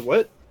organizations of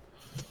what?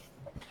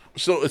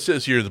 So it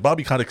says here, the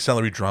Bobby Kotick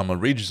salary drama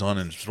rages on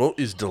and his vote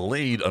is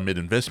delayed amid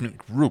investment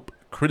group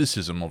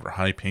criticism over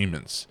high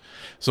payments.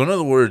 So in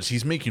other words,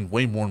 he's making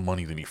way more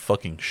money than he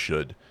fucking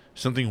should.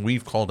 Something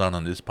we've called out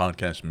on this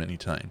podcast many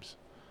times.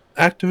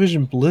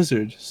 Activision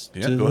Blizzard.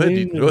 Yeah, go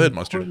ahead,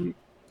 Mustard.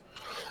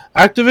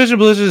 Activision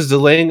Blizzard is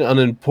delaying an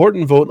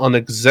important vote on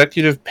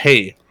executive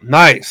pay.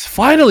 Nice.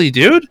 Finally,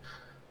 dude.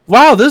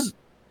 Wow, this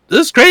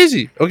is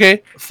crazy.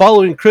 Okay.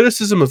 Following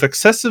criticism of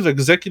excessive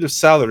executive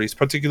salaries,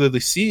 particularly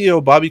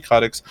CEO Bobby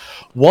Kotick's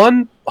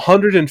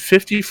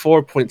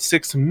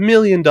 $154.6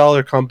 million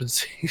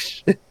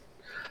compensation.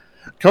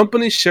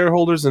 Company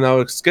shareholders are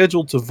now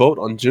scheduled to vote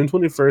on June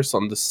 21st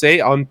on the Say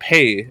on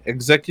Pay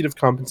executive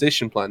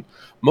compensation plan.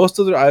 Most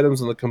other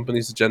items on the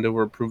company's agenda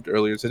were approved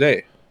earlier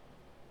today.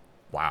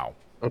 Wow.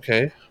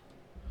 Okay.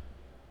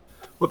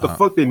 What the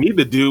fuck they need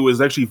to do is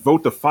actually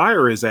vote to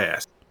fire his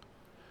ass.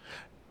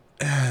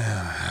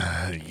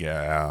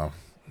 Yeah.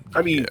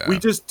 I mean, Yeah. we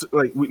just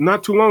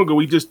not too long ago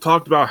we just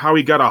talked about how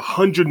he got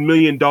 $100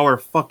 million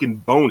fucking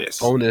bonus.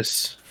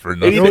 Bonus. For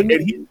And nothing.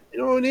 You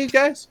know what we need,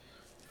 guys?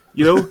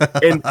 You know,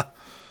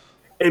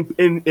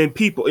 and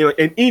people, you know,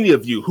 and any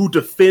of you who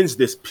defends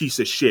this piece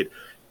of shit,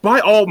 by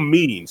all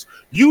means,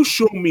 you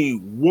show me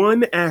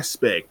one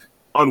aspect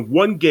on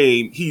one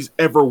game he's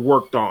ever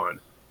worked on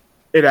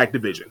at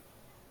Activision.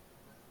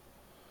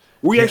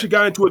 We actually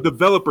got into a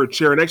developer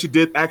chair and actually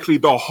did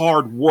the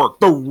hard work,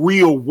 the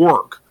real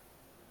work.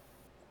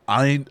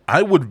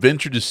 I would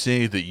venture to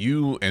say that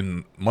you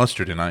and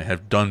Mustard and I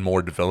have done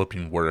more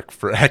developing work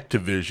for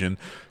Activision,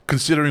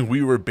 considering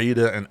we were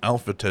beta and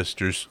alpha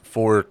testers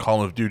for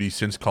Call of Duty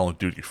since Call of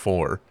Duty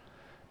 4.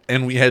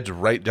 And we had to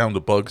write down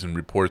the bugs and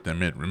report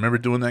them in. Remember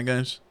doing that,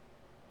 guys?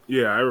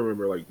 Yeah, I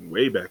remember like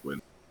way back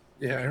when.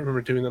 Yeah, I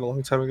remember doing that a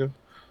long time ago.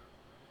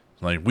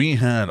 Like we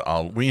had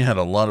a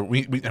lot of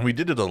we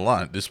did it a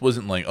lot. This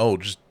wasn't like, oh,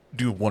 just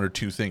do one or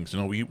two things.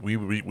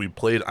 We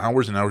played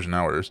hours and hours and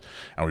hours,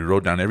 and we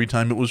wrote down every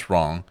time it was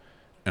wrong,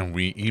 and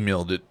we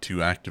emailed it to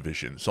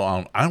Activision.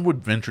 So I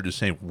would venture to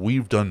say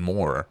we've done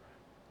more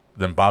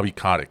than Bobby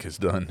Kotick has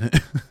done.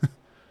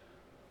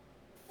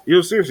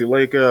 Seriously,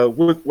 like,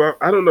 well,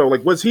 I don't know,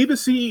 like, was he the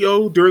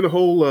CEO during the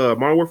whole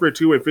Modern Warfare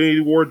 2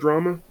 Infinity War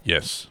drama?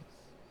 Yes.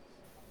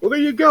 Well, there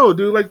you go,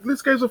 dude. Like,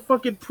 this guy's a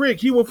fucking prick.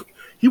 He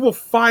will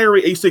fire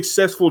a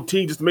successful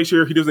team just to make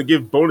sure he doesn't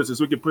give bonuses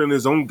so he can put it in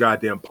his own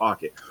goddamn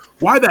pocket.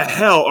 Why the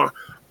hell are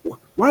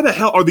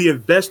the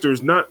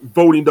investors not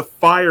voting to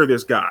fire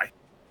this guy?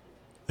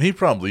 He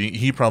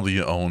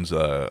probably owns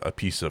a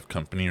piece of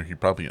company, or he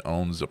probably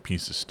owns a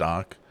piece of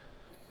stock.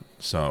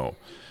 So,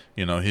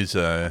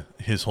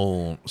 his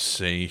whole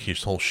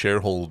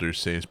shareholders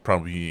say is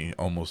probably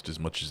almost as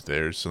much as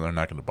theirs, so they're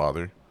not going to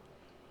bother.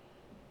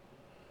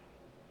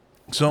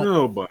 So,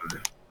 Nobody.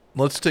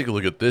 Let's take a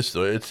look at this,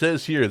 though. It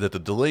says here that the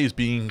delay is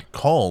being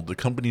called the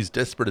company's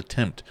desperate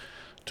attempt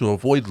to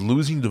avoid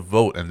losing the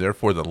vote and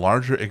therefore the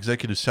larger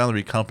executive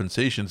salary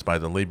compensations by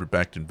the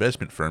labor-backed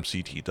investment firm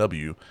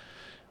CTW.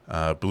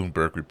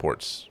 Bloomberg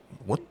reports.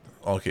 What?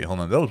 Okay, hold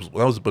on. That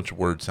was a bunch of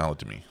word salad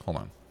to me.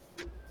 Hold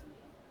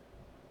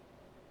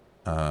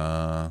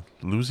on.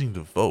 Losing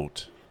the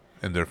vote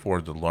and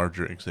therefore the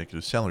larger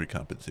executive salary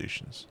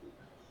compensations.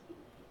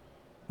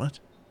 What?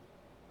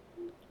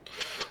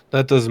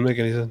 That doesn't make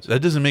any sense.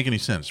 That doesn't make any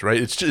sense, right?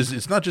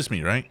 It's not just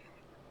me, right?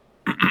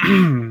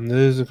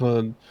 This is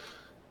called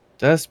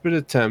desperate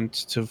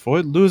attempt to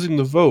avoid losing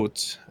the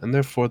vote and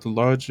therefore the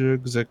larger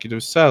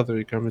executive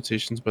salary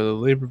compensations by the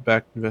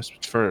labor-backed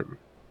investment firm.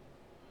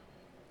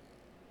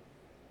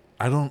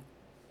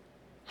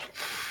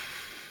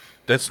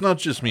 That's not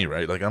just me,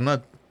 right? Like, I'm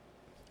not.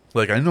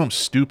 Like, I know I'm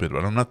stupid,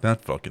 but I'm not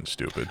that fucking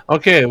stupid.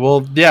 Okay,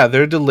 well, yeah,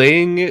 they're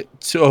delaying it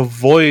to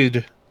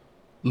avoid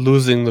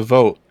losing the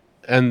vote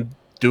and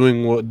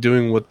doing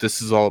what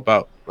this is all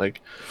about. Like,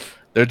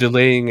 they're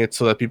delaying it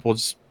so that people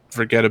just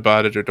forget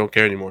about it or don't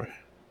care anymore.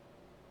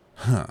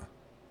 Huh.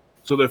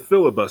 So they're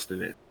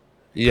filibustering it.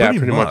 Yeah,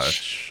 pretty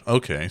much.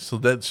 Okay, so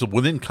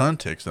within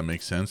context that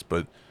makes sense,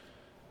 but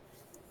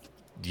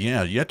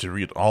yeah, you have to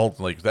read all,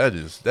 like, that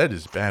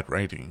is bad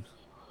writing.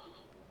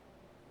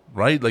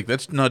 Right? Like,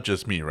 that's not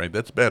just me, right?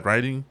 That's bad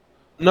writing.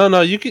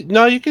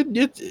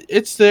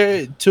 It's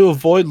there to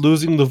avoid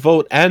losing the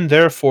vote and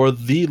therefore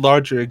the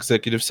larger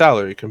executive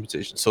salary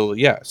compensation. So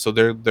yeah, so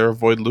they're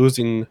avoid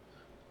losing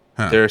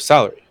their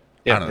salary.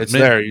 Yeah, it's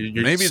maybe, there.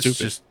 You're maybe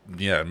stupid. It's just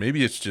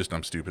maybe it's just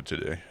I'm stupid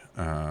today.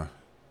 All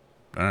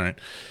right.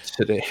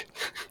 Today.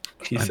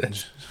 He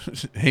said.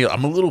 Hey,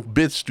 I'm a little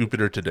bit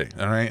stupider today.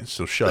 All right,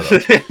 so shut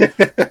up.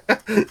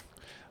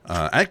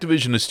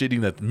 Activision is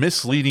stating that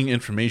misleading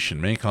information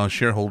may cause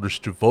shareholders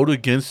to vote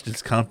against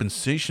its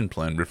compensation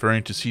plan,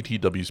 referring to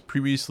CTW's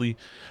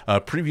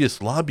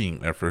previous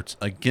lobbying efforts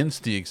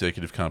against the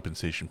executive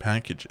compensation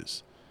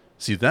packages.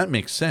 See, that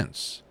makes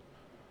sense.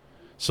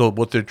 So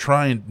what they're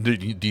trying,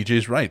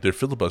 DJ's right, they're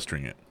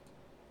filibustering it.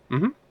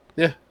 Mm-hmm.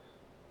 Yeah.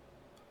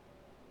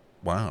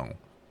 Wow,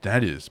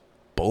 that is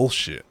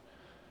bullshit.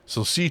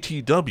 So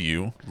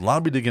CTW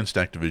lobbied against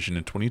Activision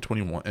in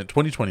 2020 and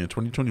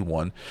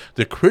 2021.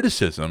 The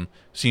criticism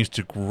seems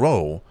to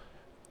grow,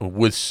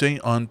 with Say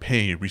on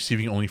Pay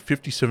receiving only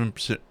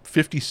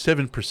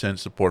 57%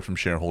 support from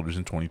shareholders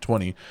in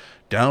 2020,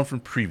 down from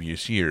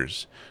previous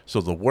years. So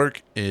the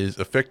work is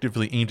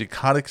effectively aimed at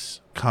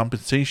Kotick's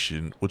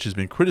compensation, which has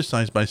been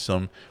criticized by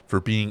some for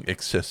being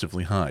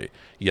excessively high.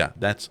 Yeah,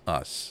 that's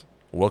us.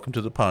 Welcome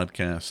to the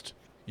podcast.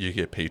 You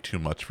get paid too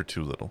much for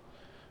too little.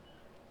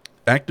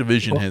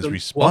 Activision has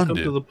responded.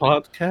 Welcome to the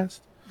podcast.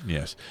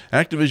 Yes.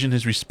 Activision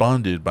has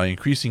responded by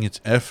increasing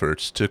its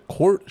efforts to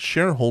court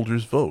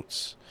shareholders'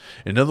 votes.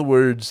 In other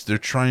words, they're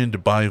trying to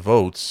buy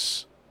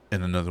votes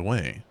in another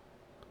way.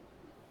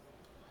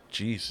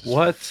 Jesus.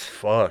 What?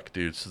 Fuck,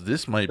 dude. So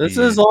this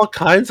is all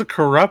kinds of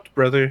corrupt,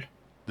 brother.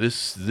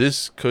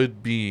 This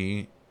could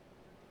be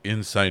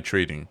inside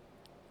trading.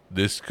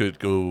 This could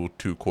go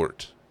to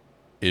court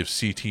if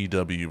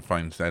CTW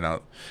finds that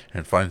out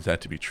and finds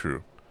that to be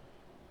true.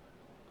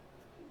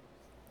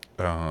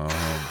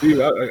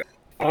 Dude,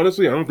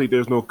 honestly, I don't think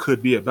there's no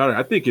could be about it.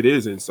 I think it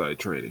is inside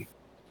trading.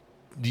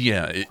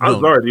 Yeah, I'm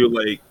sorry,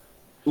 dude.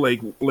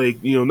 Like,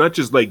 not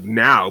just like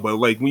now, but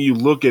like when you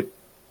look at,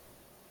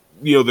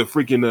 the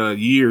freaking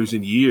years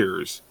and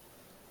years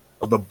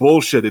of the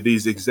bullshit that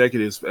these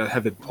executives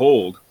have been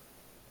pulled.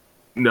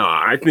 No,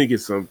 I think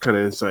it's some kind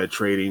of inside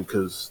trading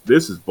because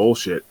this is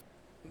bullshit.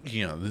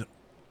 Yeah,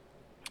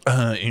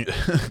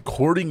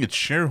 courting its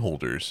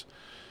shareholders.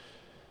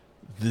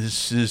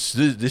 This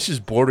is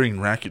bordering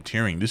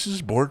racketeering. This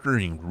is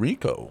bordering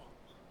RICO.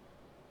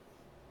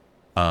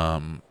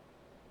 So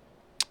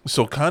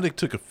Kotick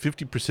took a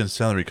 50%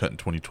 salary cut in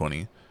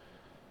 2020.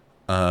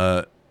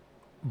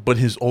 But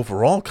his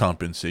overall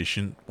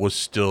compensation was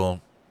still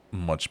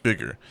much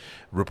bigger.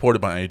 Reported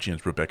by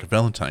IGN's Rebecca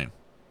Valentine.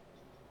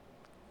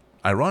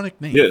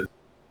 Ironic name. Yeah.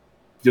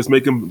 Just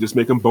make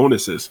them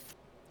bonuses.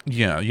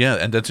 Yeah,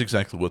 and that's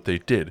exactly what they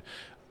did.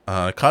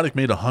 Kotick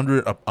made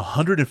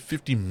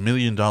 $150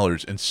 million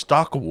in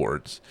stock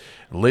awards.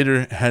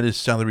 Later had his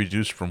salary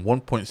reduced from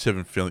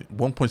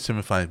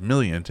 1.75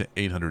 million to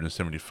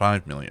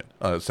 875 million.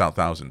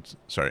 Thousands.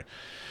 Sorry.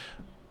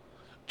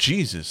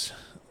 Jesus.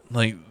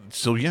 Like,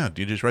 so yeah,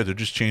 DJ's right. They're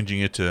just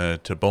changing it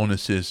to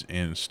bonuses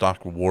and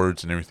stock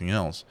rewards and everything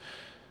else.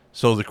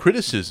 So the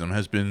criticism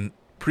has been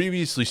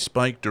previously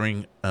spiked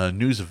during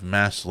news of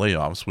mass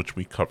layoffs, which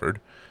we covered.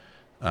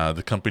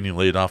 The company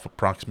laid off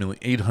approximately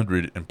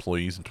 800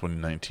 employees in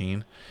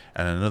 2019,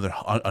 and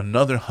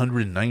another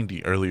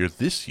 190 earlier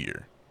this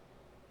year.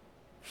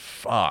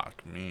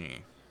 Fuck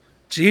me.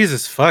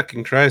 Jesus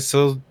fucking Christ!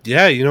 So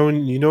yeah, you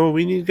know what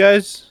we need,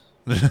 guys.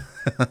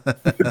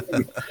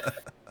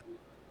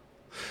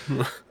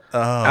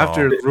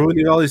 After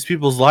ruining all these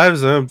people's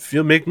lives,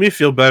 make me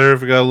feel better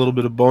if we got a little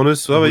bit of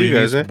bonus. So how about you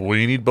guys?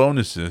 We need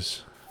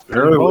bonuses.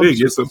 Apparently,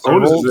 get some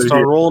bonuses.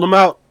 Start rolling them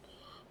out.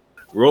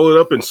 Roll it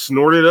up and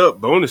snort it up.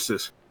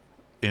 Bonuses.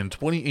 In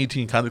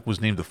 2018, Kotick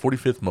was named the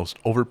 45th most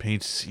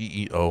overpaid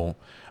CEO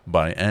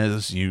by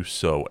As You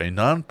Sow, a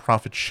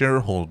non-profit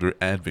shareholder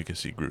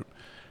advocacy group.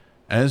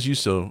 As You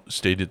Sow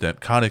stated that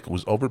Kotick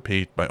was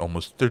overpaid by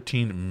almost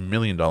 $13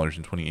 million in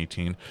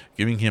 2018,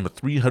 giving him a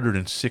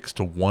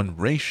 306-to-1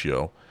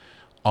 ratio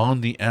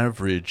on the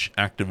average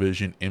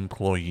Activision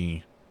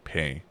employee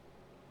pay.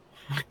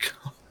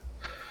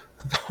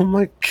 Oh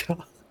my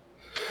god.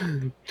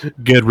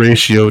 Get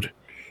ratioed.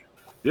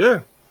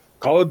 Yeah.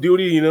 Call of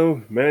Duty,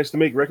 managed to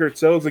make record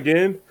sales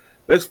again.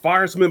 Let's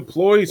fire some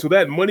employees so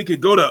that money could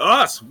go to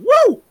us.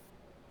 Woo!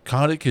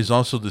 Kotick is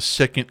also the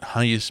second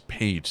highest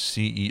paid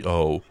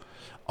CEO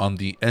on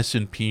the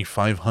S&P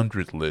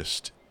 500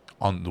 list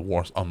on the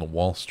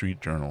Wall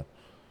Street Journal.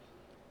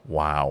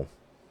 Wow.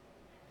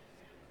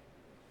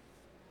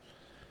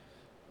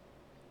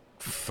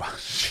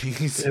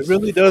 Jesus, it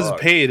really does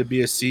pay to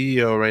be a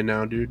CEO right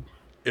now, dude.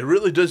 It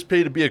really does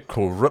pay to be a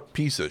corrupt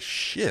piece of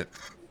shit.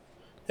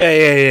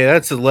 Hey,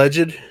 that's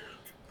alleged.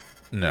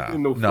 No.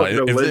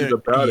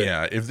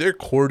 If they're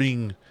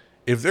courting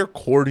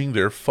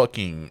their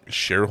fucking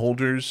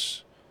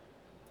shareholders,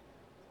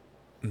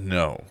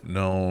 no.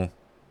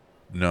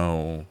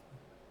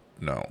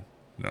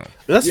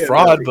 That's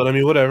fraud, but I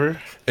mean, whatever.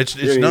 It's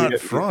not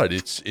fraud.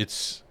 It's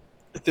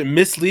if they're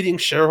misleading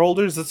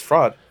shareholders, that's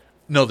fraud.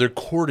 No, they're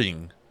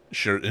courting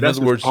share. In that's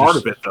other words, part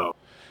of it, though.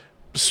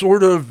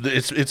 Sort of.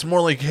 It's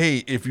more like,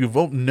 hey, if you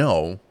vote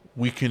no,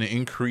 we can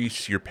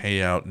increase your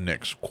payout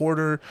next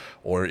quarter,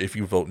 or if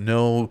you vote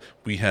no,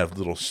 we have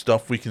little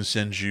stuff we can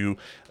send you.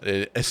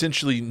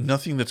 Essentially,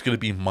 nothing that's going to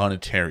be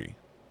monetary,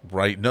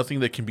 right? Nothing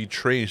that can be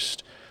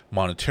traced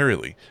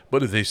monetarily.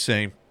 But if they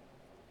say,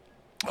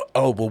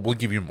 oh, well, we'll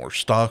give you more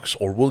stocks,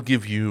 or we'll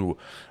give you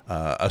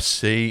a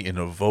say in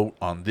a vote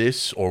on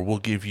this, or we'll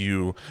give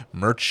you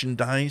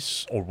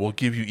merchandise, or we'll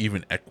give you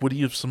even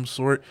equity of some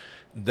sort,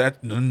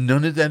 that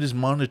none of that is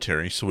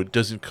monetary, so it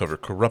doesn't cover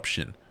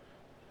corruption.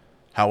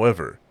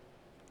 However,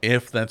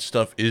 if that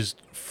stuff is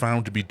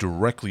found to be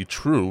directly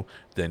true,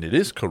 then it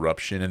is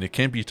corruption, and it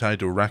can be tied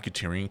to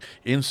racketeering,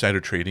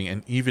 insider trading,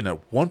 and even at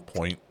one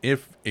point,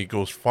 if it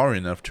goes far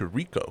enough, to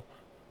RICO.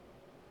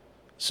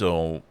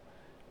 So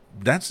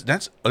that's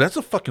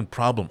a fucking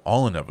problem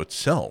all in of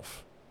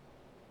itself.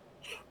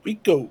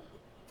 RICO.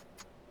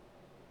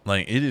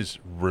 Like, it is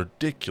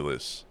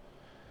ridiculous.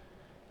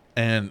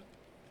 And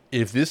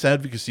if this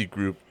advocacy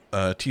group,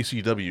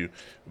 TCW,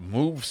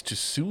 moves to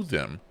sue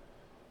them,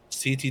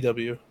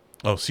 CTW.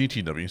 Oh,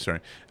 CTW, sorry.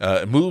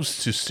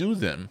 Moves to sue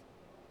them,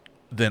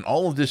 then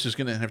all of this is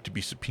going to have to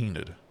be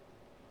subpoenaed.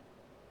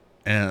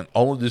 And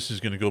all of this is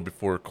going to go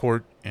before a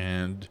court,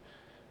 and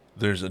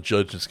there's a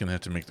judge that's going to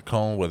have to make the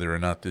call whether or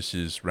not this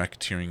is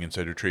racketeering,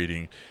 insider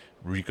trading,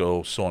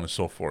 RICO, so on and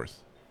so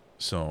forth.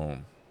 So,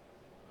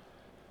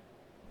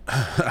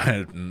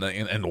 and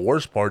the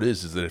worst part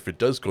is that if it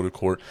does go to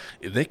court,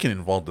 they can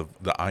involve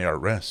the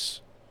IRS.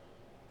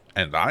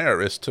 And the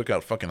IRS took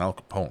out fucking Al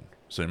Capone.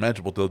 So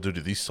imagine what they'll do to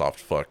these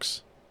soft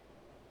fucks.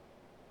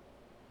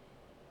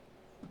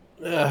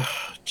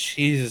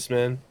 Jesus,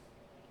 man.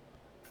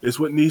 It's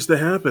what needs to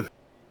happen.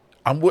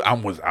 I'm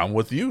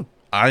with you.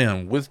 I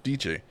am with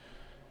DJ.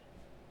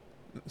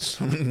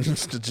 Someone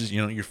needs to just,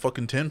 your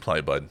fucking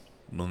 10-ply, bud.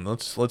 Well,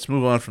 let's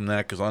move on from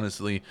that, because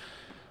honestly,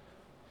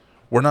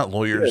 we're not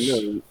lawyers.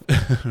 Yeah,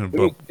 no.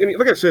 But,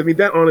 like I said,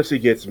 that honestly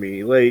gets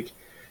me. Like,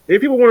 if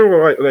people wonder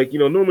why,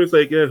 normally it's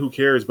like, yeah, who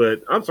cares?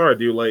 But I'm sorry,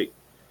 dude. Like,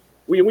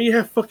 when you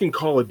have fucking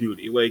Call of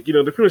Duty,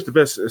 they're pretty much the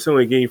best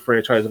selling game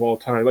franchise of all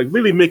time,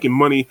 really making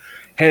money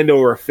hand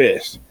over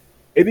fist.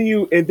 And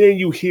then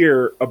you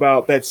hear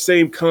about that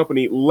same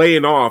company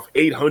laying off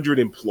 800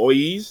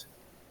 employees.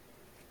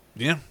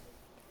 Yeah.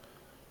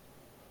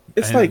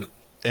 It's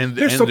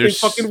there's something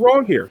fucking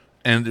wrong here.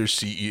 And their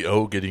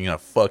CEO getting a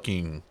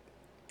fucking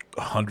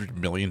 $100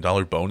 million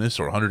bonus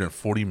or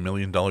 $140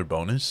 million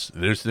bonus.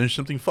 There's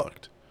something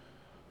fucked.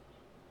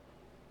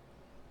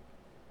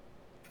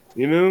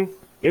 And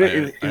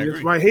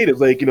that's why I hate it.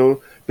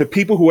 The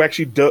people who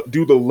actually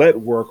do the lead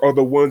work are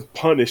the ones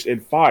punished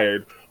and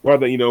fired, while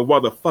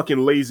the fucking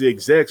lazy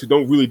execs who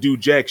don't really do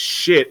jack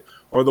shit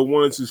are the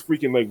ones who's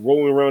freaking like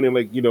rolling around in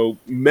like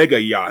mega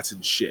yachts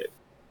and shit.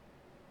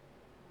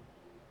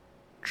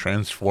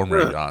 Transformer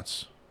Yeah.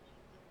 yachts.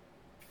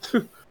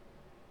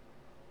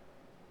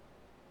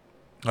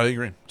 I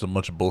agree. It's a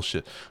bunch of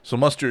bullshit. So,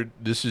 Mustard,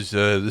 this is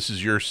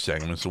your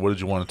segment. So, what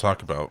did you want to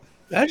talk about?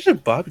 Imagine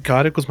if Bobby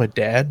Kotick was my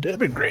dad. That'd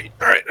be great.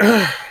 All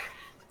right.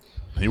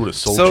 He would have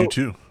sold So- you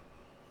too.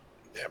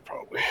 Yeah,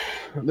 probably.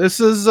 This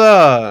is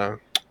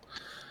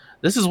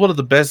one of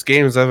the best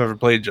games I've ever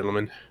played,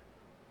 gentlemen.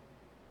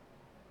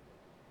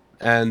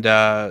 And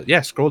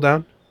yeah, scroll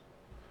down.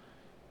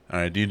 All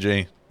right,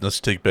 DJ, let's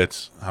take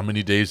bets. How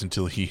many days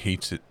until he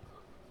hates it?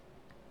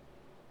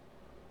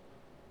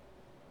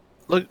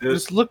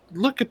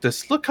 Look at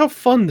this. Look how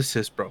fun this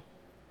is, bro.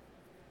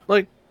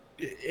 Like,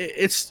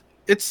 it's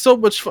so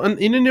much fun.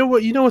 You know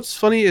what? You know what's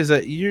funny is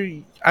that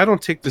I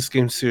don't take this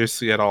game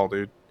seriously at all,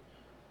 dude.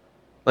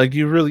 Like,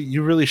 you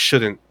really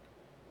shouldn't.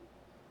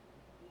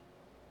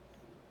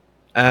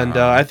 And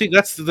I think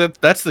that's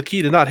the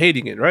key to not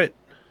hating it, right?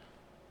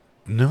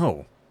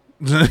 No.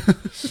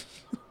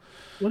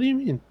 What do you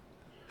mean?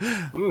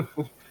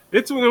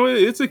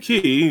 It's a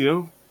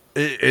key.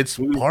 It's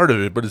part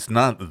of it, but it's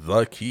not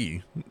the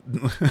key.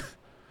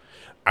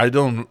 I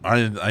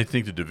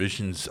think the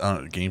Division's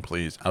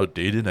gameplay is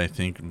outdated. I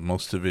think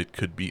most of it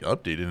could be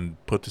updated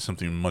and put to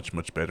something much,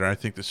 much better. I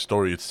think the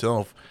story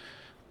itself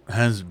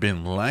has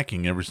been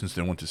lacking ever since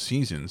they went to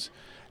Seasons.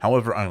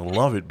 However, I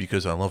love it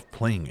because I love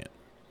playing it.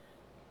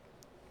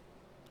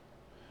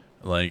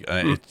 Like,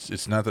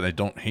 it's not that I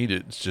don't hate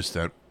it. It's just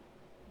that,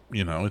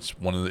 it's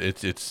one of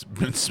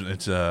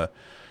the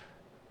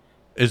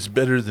it's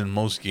better than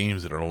most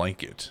games that are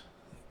like it.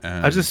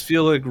 And I just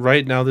feel like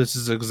right now this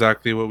is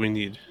exactly what we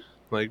need.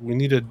 Like, we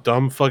need a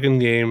dumb fucking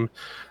game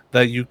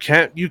that you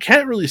can't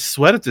really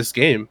sweat at this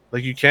game.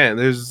 Like, you can't.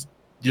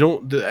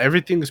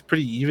 Everything is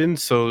pretty even,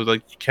 so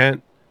like you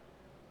can't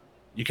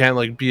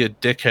like be a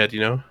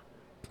dickhead,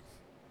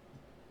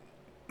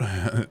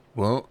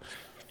 well,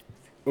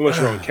 Unless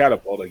you're on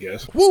catapult, I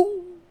guess.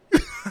 woo.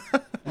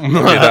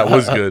 Okay, that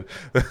was good.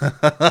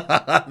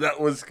 That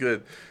was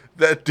good.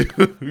 That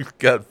dude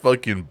got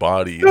fucking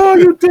bodied. Oh,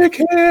 you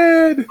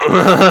dickhead!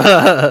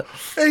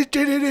 It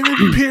didn't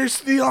even pierce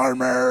the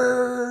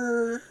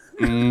armor.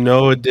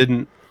 No, it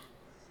didn't.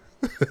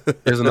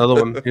 Here's another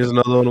one. Here's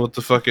another one with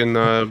the fucking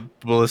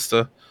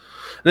ballista.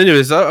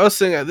 Anyways, I was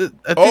saying, I think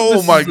Oh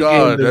this my is the game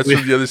god, that that's we-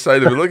 from the other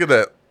side of it. Look at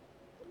that.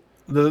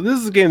 this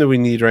is the game that we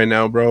need right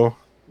now, bro.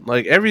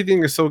 Like,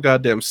 everything is so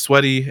goddamn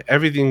sweaty.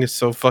 Everything is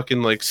so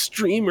fucking like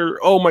streamer.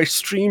 Oh, my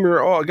streamer.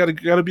 Oh, I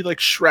gotta be like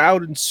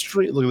Shroud and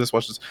stream. Look at this.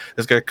 Watch this.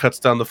 This guy cuts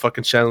down the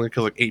fucking channel and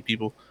kills like 8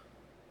 people.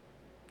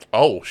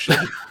 Oh shit.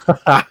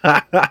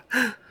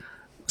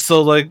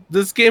 So like,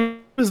 this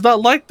game is not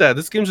like that.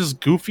 This game's just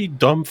goofy,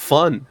 dumb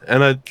fun,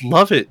 and I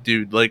love it,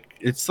 dude. Like,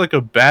 it's like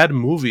a bad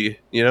movie,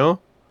 Yeah,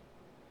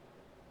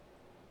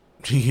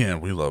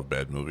 we love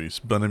bad movies,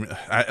 but I mean,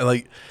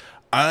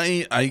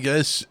 I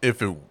guess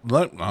if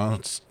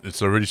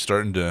it's already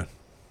starting to.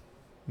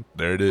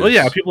 There it is. Well,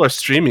 yeah, people are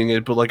streaming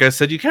it, but like I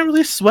said, you can't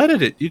really sweat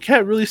at it. You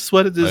can't really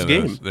sweat at this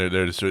game.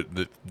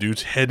 The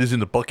dude's head is in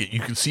the bucket.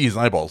 You can see his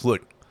eyeballs.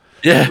 Look,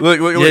 Yeah, look.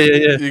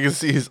 Yeah. You can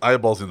see his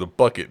eyeballs in the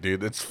bucket,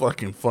 dude. It's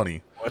fucking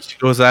funny. Watch, he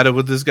goes at it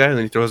with this guy, and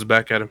then he throws it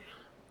back at him.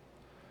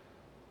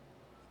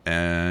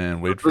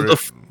 And wait for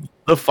it.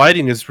 The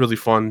fighting is really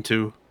fun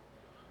too.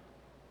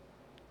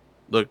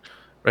 Look,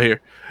 right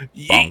here.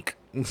 Bonk.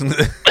 He's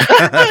dead.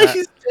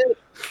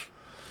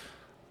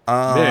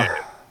 Man,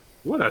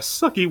 what a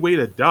sucky way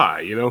to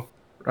die,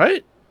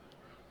 Right?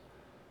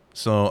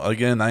 So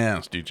again, I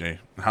asked DJ,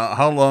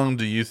 how long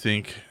do you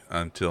think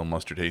until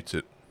Mustard hates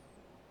it?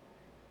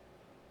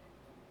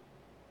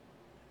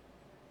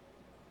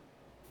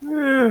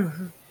 I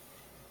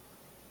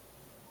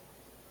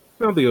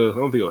don't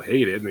think he'll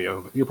hate it.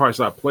 He'll probably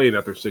stop playing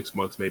after 6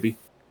 months, maybe.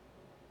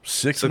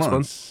 6 6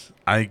 months.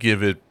 I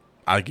give it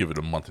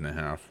a month and a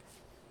half.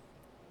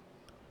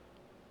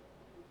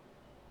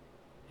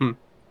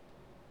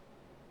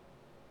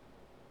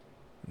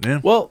 Yeah.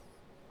 Well,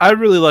 I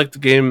really like the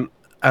game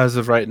as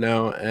of right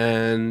now,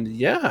 and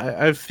yeah,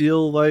 I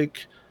feel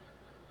like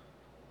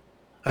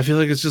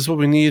it's just what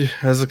we need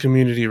as a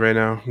community right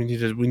now. We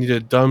need a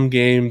dumb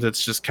game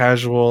that's just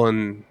casual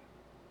and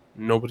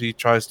nobody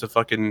tries to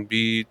fucking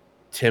be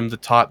Tim the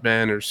Tot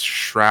Man or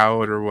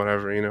Shroud or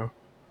whatever,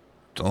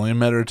 It's only a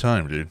matter of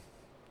time, dude.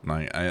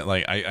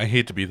 I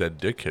hate to be that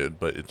dickhead,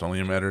 but it's only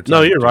a matter of time.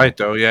 No, you're right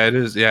though. Yeah, it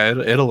is. Yeah,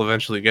 it'll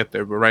eventually get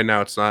there, but right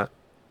now it's not.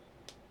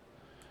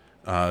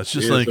 It's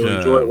just Yeah, like so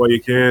enjoy it while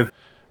you can.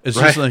 it's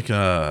Right. just like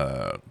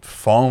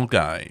Fall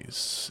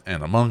Guys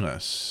and Among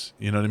Us.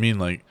 You know what I mean?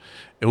 Like,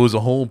 it was a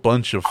whole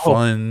bunch of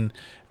fun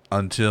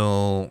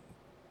until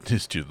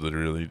this dude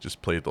literally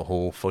just played the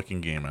whole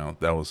fucking game out.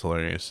 That was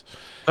hilarious.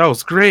 That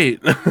was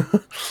great.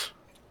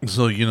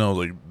 So like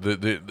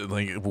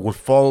like with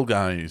Fall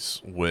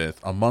Guys, with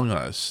Among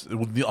Us,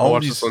 all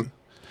watch these this one.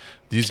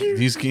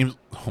 these games.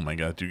 Oh my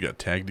god, dude got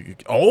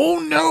tagged. Oh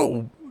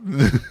no!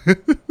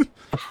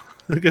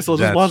 I guess I'll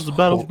just watch the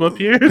battle from up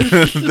here.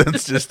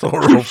 That's just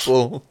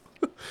horrible.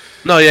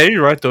 No, yeah,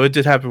 you're right though. It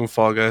did happen with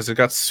Fall Guys. It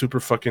got super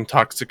fucking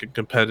toxic and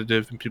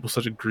competitive, and people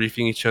started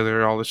griefing each other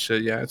and all this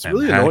shit. Yeah, it's And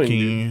really annoying,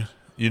 dude. hacking,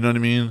 you know what I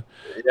mean?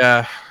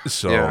 Yeah,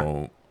 So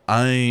yeah.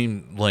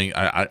 I'm like,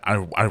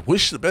 I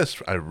wish the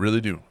best. I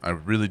really do. I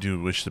really do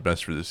wish the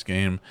best for this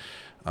game.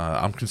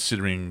 I'm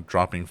considering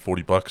dropping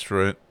 $40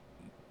 for it,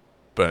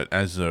 but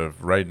as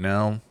of right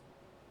now,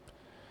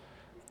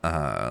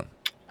 uh,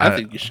 I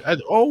think you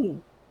should.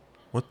 Oh,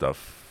 what the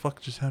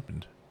fuck just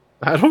happened?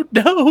 I don't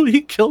know.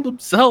 He killed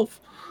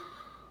himself.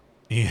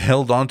 He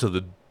held on to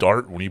the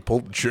dart when he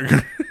pulled the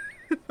trigger.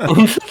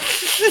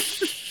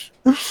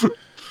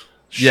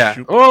 Yeah.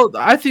 Shoot. Well,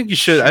 I think you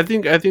should. I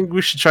think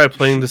we should try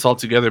playing this all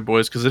together,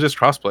 boys, because it is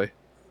crossplay.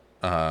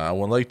 I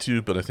would like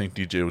to, but I think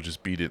DJ will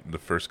just beat it in the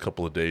first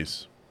couple of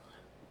days.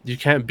 You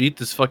can't beat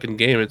this fucking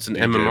game. It's an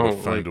DJ will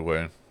MMO. find Like, a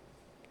way.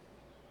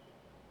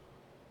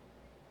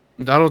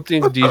 I don't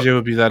think DJ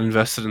would be that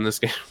invested in this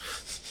game.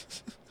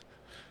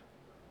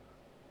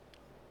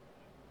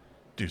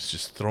 Dude's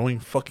just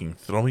throwing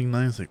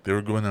knives like they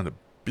were going out of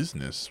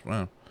business.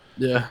 Wow.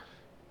 Yeah.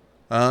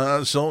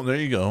 So there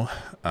you go.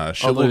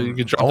 Although you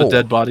could drop the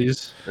dead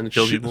bodies and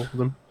kill Shit. people with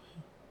them.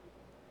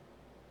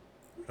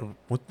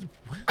 What?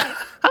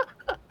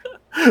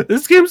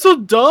 This game's so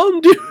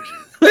dumb, dude.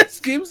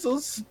 This game's so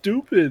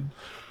stupid.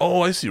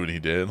 Oh, I see what he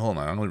did. Hold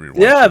on, I'm gonna rewatch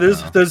Yeah, it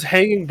now. there's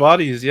hanging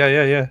bodies.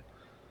 Yeah.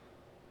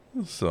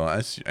 So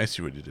I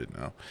see what he did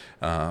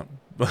now.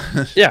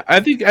 But Yeah, I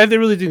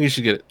really think you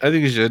should get it. I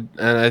think you should,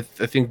 and I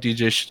think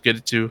DJ should get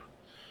it too.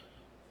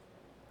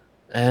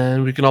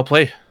 And we can all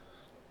play.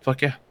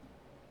 Fuck yeah.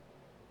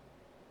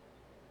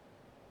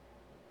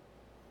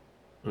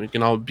 We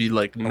can all be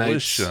like I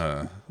knights. wish.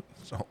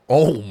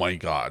 Oh my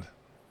god,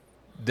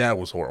 that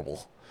was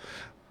horrible.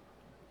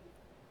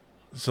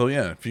 So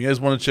yeah, if you guys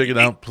want to check it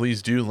out,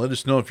 please do. Let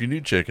us know if you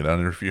do check it out,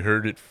 or if you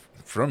heard it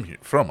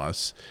from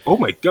us. Oh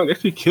my god, they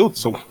actually killed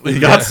someone. We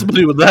got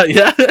somebody with that,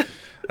 yeah.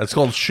 It's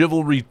called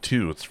Chivalry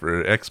 2. It's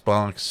for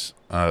Xbox,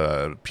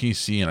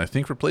 PC, and I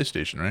think for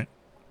PlayStation, right?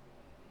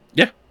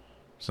 Yeah.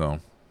 So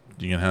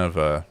you can have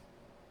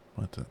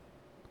what the?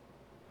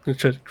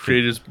 Try to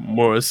create his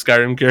more a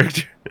Skyrim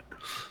character.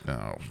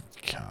 Oh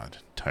God,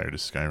 tired of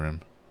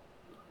Skyrim.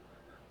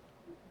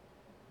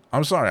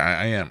 I'm sorry,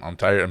 I am. I'm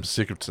tired. I'm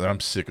sick of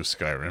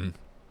Skyrim.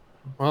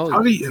 Well,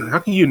 How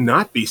can you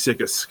not be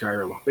sick of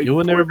Skyrim? They you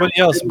and poured everybody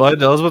that else, thing-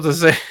 bud. I was about to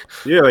say.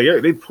 Yeah,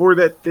 they poured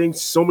that thing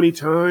so many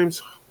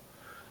times.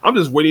 I'm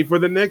just waiting for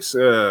the next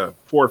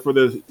port for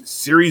the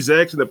Series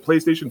X and the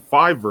PlayStation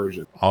 5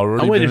 version.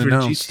 Already I'm waiting been for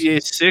announced.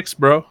 GTA 6,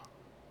 bro.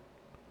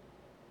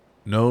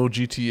 No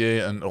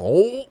GTA and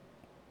oh,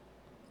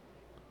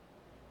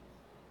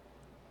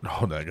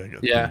 that guy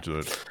got Yeah. into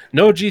it.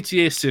 No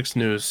GTA 6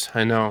 news,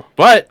 I know.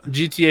 But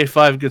GTA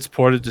 5 gets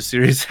ported to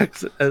Series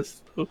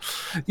XS.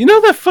 You know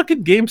that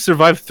fucking game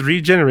survived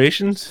 3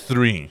 generations?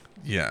 3,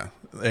 yeah.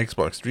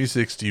 Xbox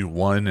 360,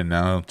 1, and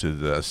now to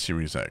the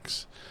Series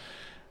X.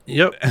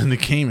 Yep. And the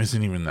game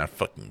isn't even that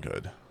fucking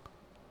good.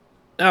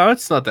 No,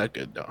 it's not that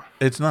good, though.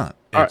 It's not.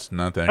 All It's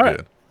not that All good.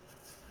 right.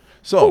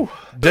 So,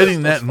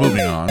 getting that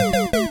moving on,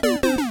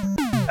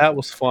 That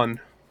was fun.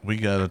 we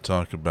gotta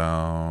talk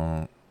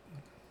about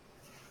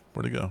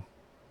where'd it go?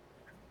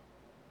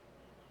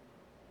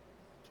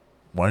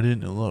 Why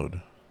didn't it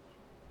load?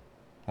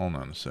 Hold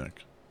on a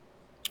sec.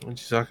 What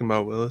you talking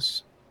about,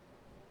 Willis?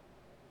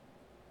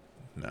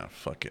 Nah,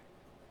 fuck it.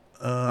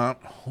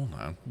 Hold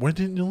on. Why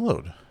didn't it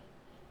load?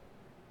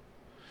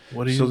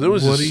 What are you? So there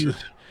was what this, are you?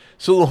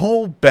 so the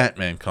whole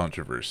Batman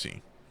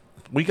controversy.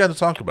 We got to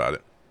talk about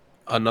it.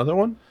 Another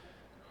one?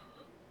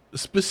 A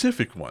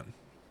specific one.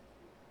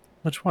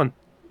 Which one?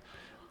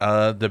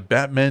 The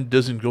Batman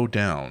doesn't go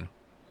down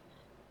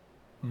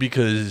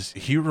because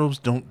heroes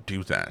don't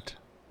do that,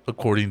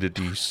 according to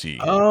DC.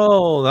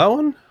 Oh, that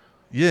one?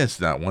 Yes,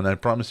 that one. I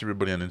promised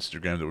everybody on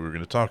Instagram that we were going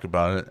to talk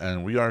about it,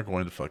 and we are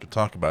going to fucking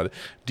talk about it.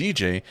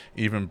 DJ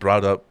even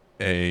brought up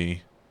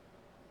a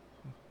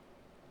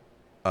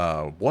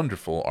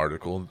wonderful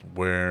article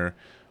where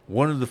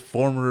one of the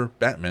former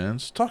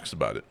Batmans talks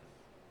about it.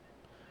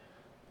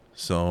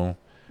 So,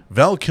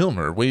 Val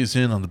Kilmer weighs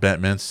in on the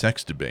Batman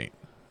sex debate.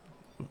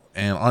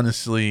 And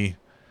honestly,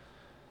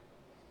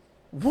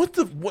 what?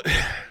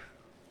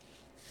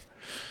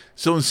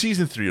 So in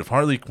season 3 of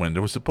Harley Quinn,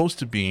 there was supposed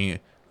to be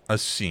a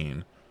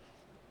scene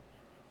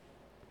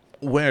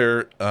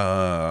where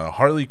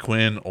Harley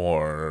Quinn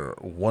or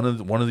one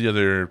of the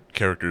other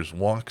characters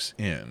walks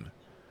in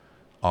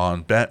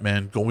on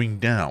Batman going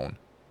down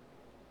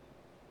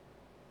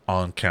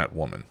on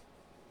Catwoman.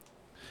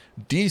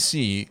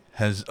 DC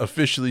has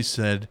officially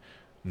said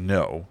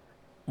no.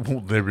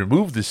 They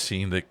removed the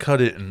scene, they cut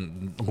it,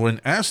 and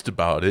when asked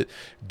about it,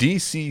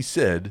 DC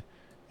said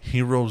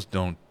heroes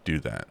don't do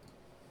that.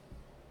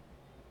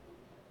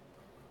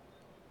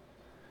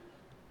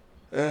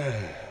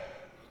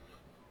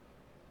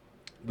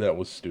 That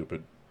was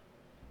stupid.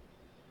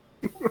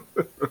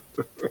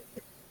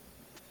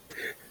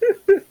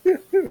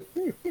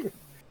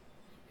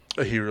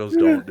 Heroes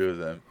don't do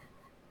that.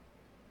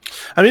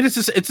 I mean, it's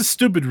a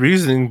stupid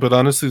reasoning, but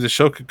honestly, the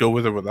show could go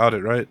with or without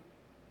it, right?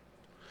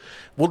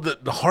 Well, the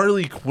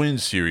Harley Quinn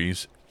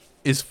series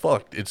is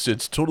fucked. It's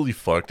totally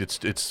fucked.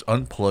 It's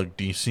unplugged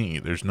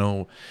DC. There's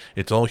no.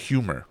 It's all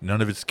humor.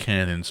 None of it's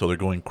canon, so they're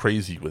going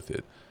crazy with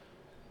it.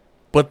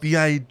 But the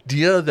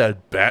idea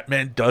that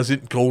Batman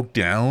doesn't go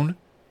down,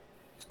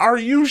 are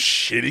you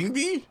shitting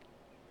me?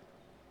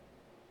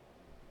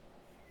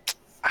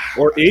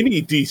 Or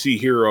any DC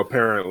hero,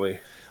 apparently.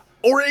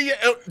 Or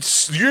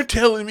you're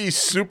telling me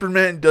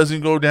Superman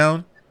doesn't go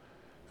down?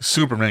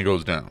 Superman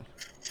goes down.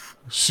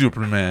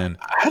 Superman.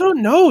 I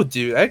don't know,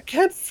 dude. I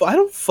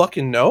don't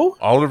fucking know.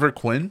 Oliver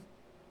Queen,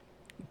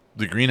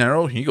 the Green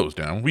Arrow, he goes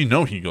down. We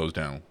know he goes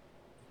down.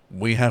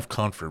 We have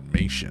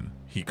confirmation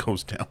he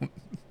goes down.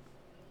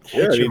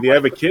 Yeah, I mean, they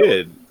have a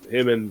kid.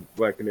 Him and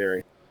Black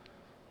Canary.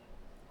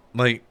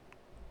 Like,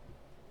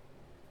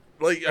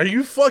 are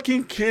you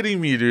fucking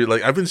kidding me, dude?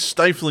 Like, I've been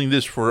stifling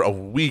this for a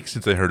week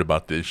since I heard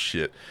about this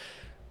shit.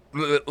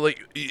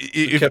 Like,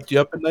 It kept you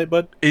up at night,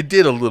 bud? it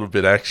did a little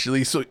bit,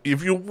 actually. So,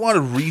 if you want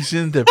a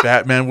reason that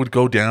Batman would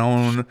go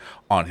down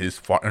on his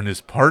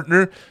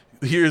partner,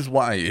 here's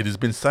why. It has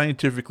been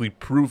scientifically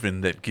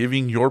proven that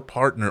giving your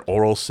partner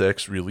oral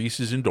sex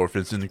releases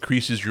endorphins and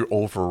increases your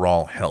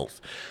overall health.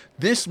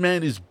 This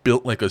man is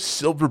built like a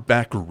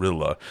silverback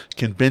gorilla,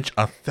 can bench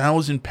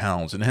 1,000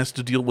 pounds, and has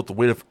to deal with the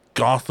weight of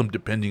Gotham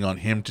depending on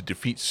him to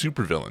defeat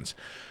supervillains.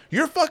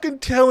 You're fucking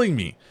telling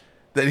me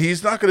that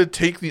he's not going to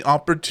take the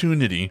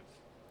opportunity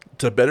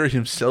to better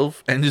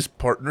himself and his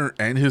partner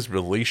and his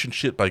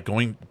relationship by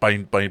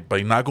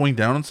not going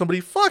down on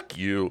somebody? Fuck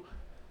you.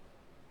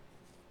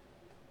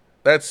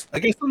 I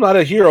guess I'm not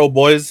a hero,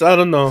 boys. I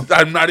don't know.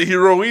 I'm not a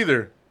hero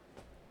either.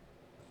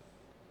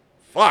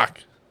 Fuck.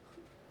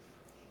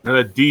 Not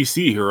a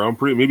DC hero. I'm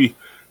pretty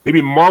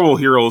maybe Marvel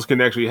heroes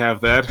can actually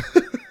have that.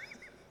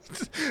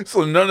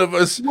 So none of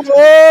us.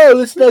 Whoa,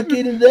 let's not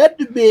get in that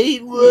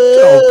debate. Whoa.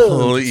 Oh,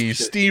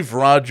 please. Steve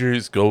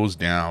Rogers goes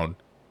down.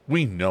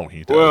 We know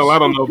he does. Well, I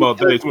don't know about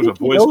that. He's much a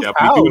Boy Scout.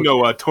 We do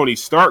know Tony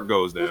Stark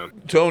goes down.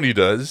 Tony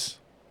does.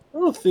 I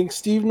don't think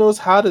Steve knows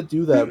how to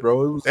do that,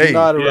 bro. It was Hey,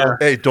 not yeah. around.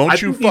 Hey, don't I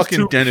you think he's fucking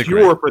too denigrate.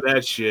 pure for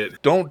that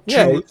shit. Don't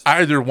Yeah, you, it's-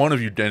 either one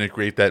of you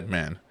denigrate that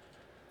man.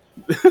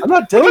 I'm not I'm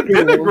not denigrating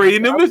him.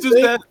 denigrating him. It's just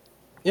that.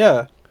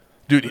 Yeah.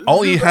 Dude,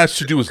 all he has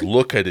to do is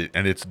look at it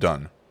and it's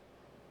done.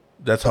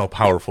 That's how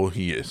powerful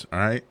he is,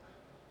 alright?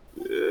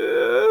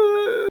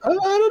 I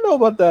don't know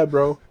about that,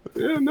 bro.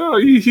 Yeah, no,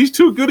 he's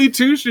too goody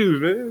two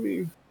shoes, man. I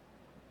mean,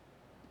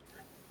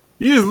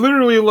 he is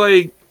literally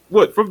like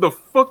what from the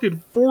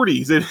fucking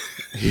 40s. And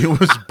He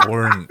was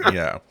born,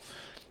 yeah.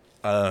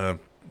 I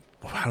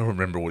don't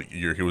remember what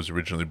year he was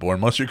originally born.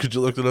 Mustard, could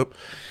you look it up?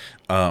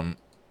 But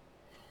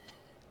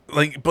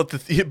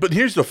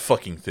here's the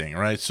fucking thing,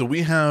 right? So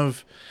we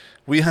have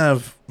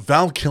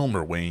Val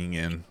Kilmer weighing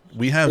in.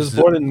 We He have was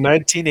born in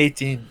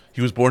 1918.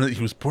 He was born in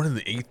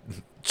the eighth.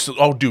 So,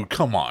 oh, dude,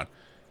 come on.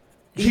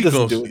 He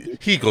doesn't do it, dude.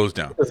 He goes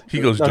down. He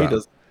No, goes down. He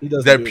doesn't. He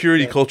doesn't That do it,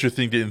 purity yeah. culture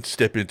thing didn't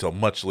step in until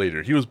much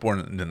later. He was born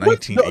in the What?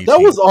 1918. No, that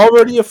was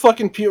already a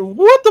fucking pure.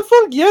 What the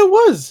fuck? Yeah, it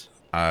was.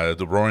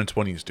 The Roaring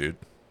 '20s, dude.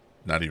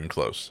 Not even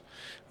close.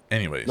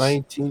 Anyways,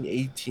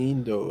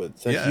 1918, though.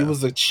 It's like Yeah. he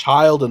was a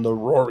child in the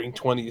Roaring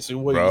 20s. So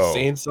what are bro. you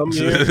saying?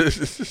 Something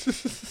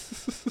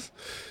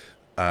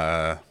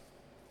here?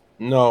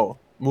 No.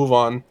 Move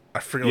on. I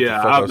forgot yeah, what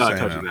the fuck I I'm was not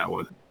saying. touching now. that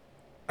one.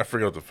 I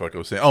forgot what the fuck I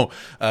was saying. Oh,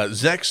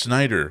 Zack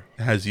Snyder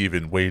has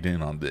even weighed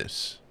in on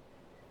this,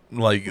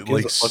 like Gives a fuck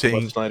about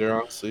saying Snyder,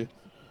 honestly.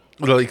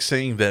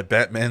 that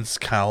Batman's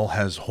cowl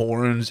has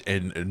horns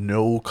and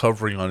no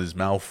covering on his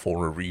mouth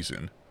for a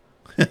reason.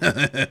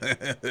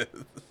 I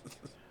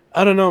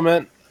don't know,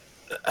 man.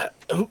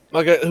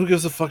 Who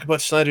gives a fuck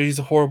about Snyder? He's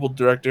a horrible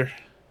director.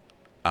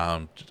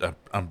 I'm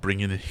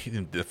bringing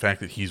in the fact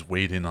that he's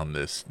weighed in on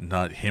this,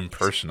 not him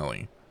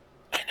personally.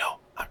 I know.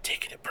 I'm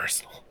taking it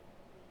personal.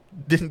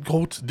 Didn't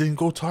go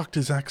talk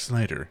to Zack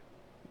Snyder.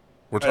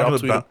 We're All right, I'll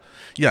talking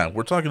tweet about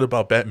we're talking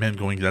about Batman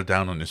going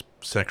down on his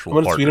sexual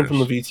I'm gonna tweet him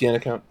partners. from the VTN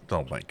account.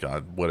 Oh my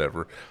god,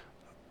 whatever.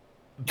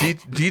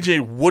 DJ,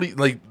 what do you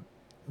like?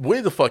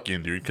 Way the fuck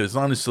in, dude. Because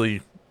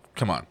honestly,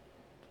 come on.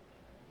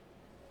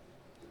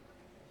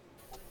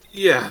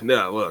 Yeah,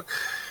 no, look,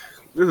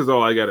 this is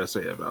all I gotta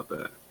say about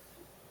that.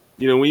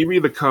 You know, when you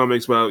read the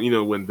comics about,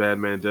 when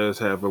Batman does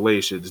have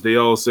relations, they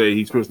all say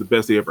he's pretty much the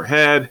best they ever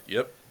had,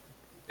 Yep.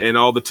 and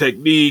all the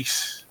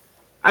techniques.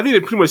 I think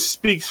it pretty much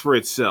speaks for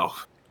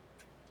itself.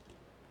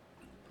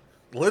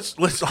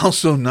 Let's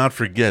also not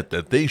forget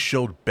that they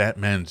showed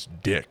Batman's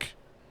dick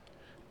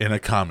in a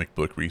comic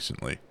book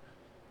recently.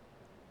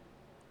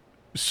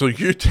 So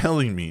you're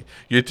telling me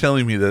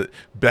that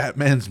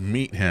Batman's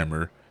meat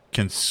hammer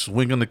can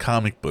swing on the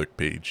comic book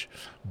page,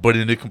 but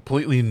in a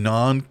completely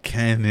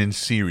non-canon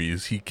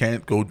series, he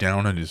can't go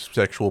down on his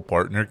sexual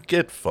partner?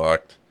 Get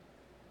fucked.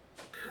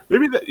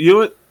 Maybe that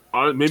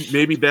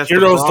maybe that's the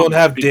Heroes problem, don't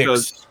have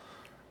because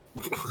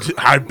dicks.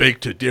 I beg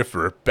to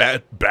differ.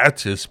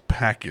 Bats is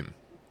packing.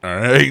 All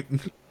right.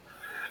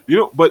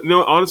 But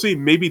no, honestly,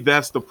 maybe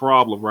that's the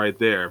problem right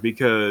there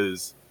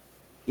because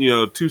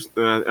two.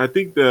 I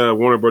think the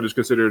Warner Brothers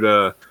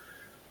considered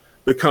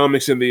the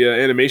comics and the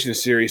animation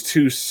series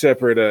two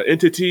separate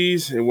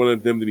entities, and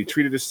wanted them to be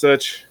treated as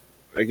such,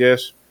 I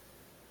guess.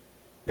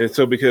 And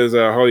so, because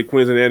Harley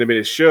Quinn's an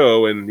animated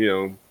show, and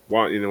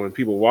when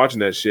people watching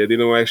that shit, they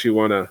don't actually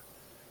want to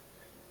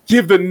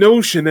give the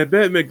notion that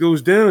Batman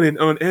goes down in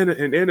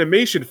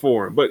animation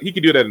form, but he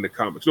can do that in the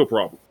comics, no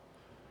problem.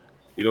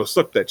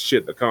 Suck that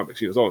shit in the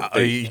comics. It's all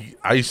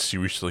I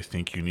seriously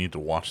think you need to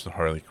watch the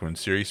Harley Quinn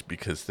series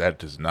because that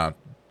does not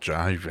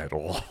jive at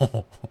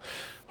all.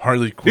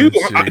 Harley Quinn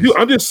series.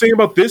 I'm just saying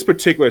about this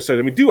particular set.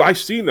 I mean, I've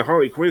seen the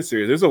Harley Quinn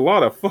series. There's a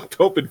lot of fucked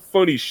up and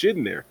funny shit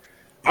in there.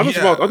 I'm just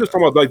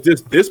talking about like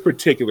this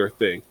particular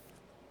thing.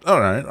 All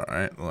right.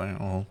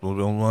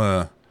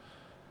 We'll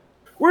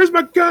Where's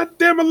my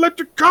goddamn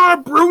electric car,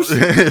 Bruce?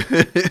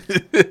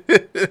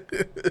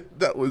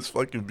 That was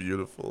fucking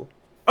beautiful.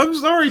 I'm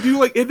sorry, dude.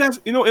 Like, and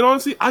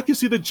honestly, I can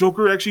see the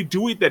Joker actually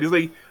doing that. He's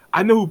like,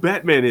 I know who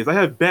Batman is. I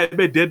have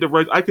Batman dead to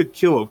rights. I could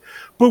kill him.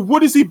 But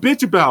what does he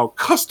bitch about?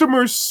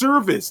 Customer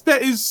service.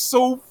 That is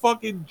so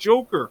fucking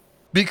Joker.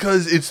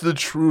 Because it's the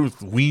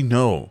truth. We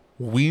know.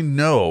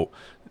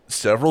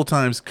 Several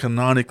times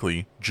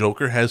canonically,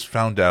 Joker has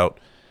found out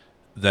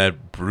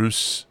that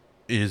Bruce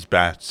is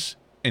Bats,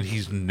 and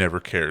he's never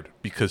cared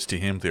because to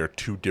him they are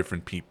two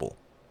different people.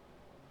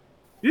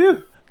 Yeah.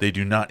 They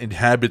do not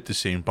inhabit the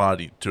same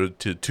body. To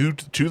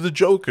the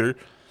Joker,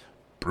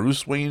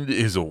 Bruce Wayne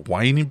is a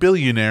whiny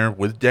billionaire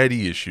with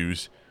daddy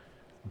issues.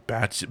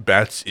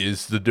 Bats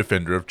is the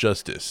defender of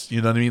justice.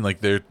 You know what I mean? Like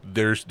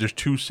there's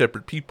two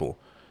separate people.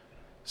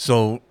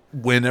 So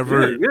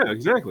whenever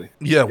exactly.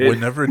 Yeah,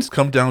 whenever it's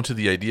come down to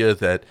the idea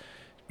that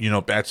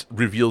Bats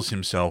reveals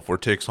himself or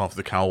takes off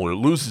the cowl or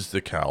loses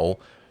the cowl,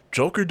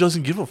 Joker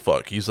doesn't give a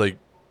fuck. He's like,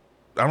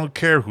 I don't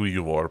care who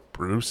you are,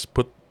 Bruce.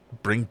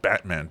 Bring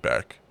Batman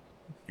back.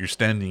 You're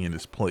standing in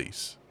his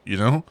place,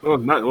 Well,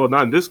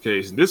 not in this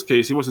case. In this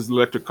case, he wants his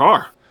electric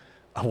car.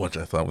 I thought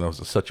that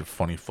was such a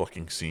funny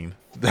fucking scene.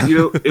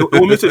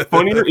 What makes it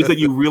funnier is that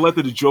you realize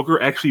that the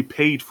Joker actually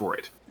paid for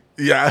it.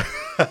 Yeah.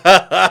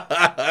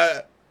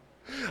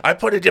 I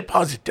put a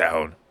deposit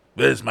down.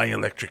 Where's my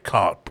electric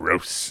car,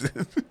 Bruce?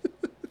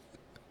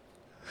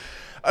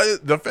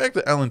 The fact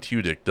that Alan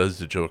Tudyk does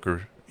the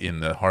Joker in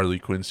the Harley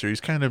Quinn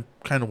series kind of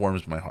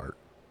warms my heart.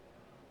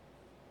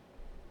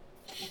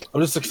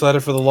 I'm just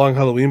excited for the Long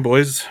Halloween,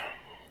 boys.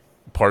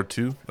 Part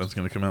 2? That's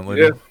going to come out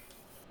later? Yeah.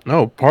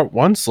 No, Part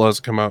 1 still has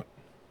to come out.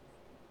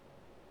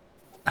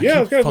 I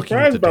was kind of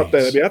surprised about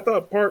that. I mean, I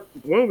thought Part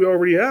 1 we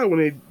already had when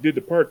they did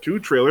the Part 2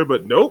 trailer,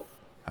 but nope.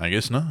 I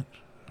guess not.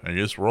 I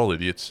guess we're all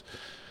idiots.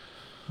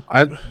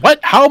 What?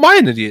 How am I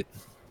an idiot?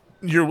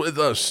 You're with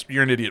us.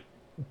 You're an idiot.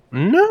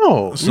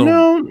 No.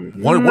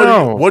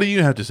 What do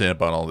you have to say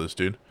about all this,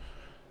 dude?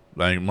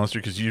 Like,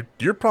 Mustard, because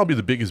you're probably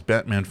the biggest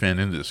Batman fan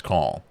in this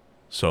call.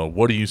 So,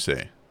 what do you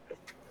say?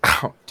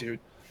 Oh, dude.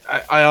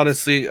 I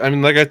honestly, I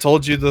mean, like I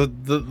told you,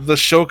 the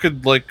show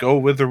could, like, go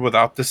with or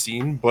without the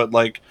scene, but,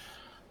 like,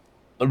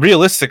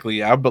 realistically,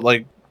 yeah, but,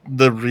 like,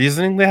 the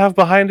reasoning they have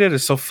behind it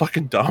is so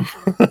fucking dumb.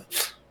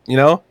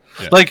 Yeah.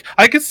 Like,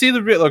 I could see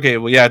okay,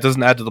 well, yeah, it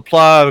doesn't add to the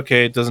plot,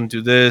 okay, it doesn't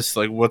do this,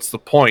 like, what's the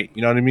point?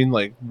 You know what I mean?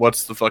 Like,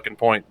 what's the fucking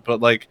point?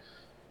 But, like,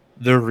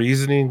 the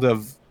reasoning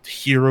of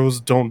heroes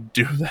don't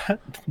do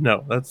that?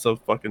 No, that's so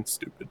fucking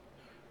stupid.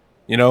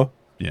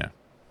 Yeah.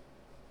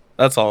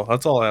 That's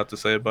all I have to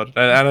say about it.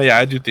 And yeah,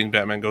 I do think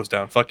Batman goes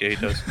down. Fuck yeah, he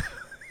does.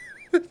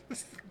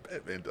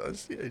 Batman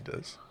does. Yeah, he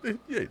does. Yeah,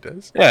 he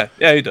does. Yeah,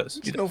 he does.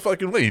 There's no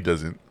fucking way he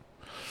doesn't.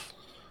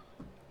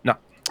 No.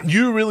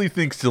 You really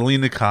think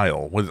Selena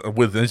Kyle,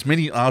 with as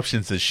many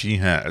options as she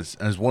has,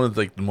 as one of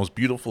like the most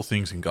beautiful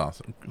things in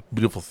Gotham,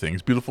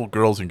 beautiful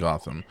girls in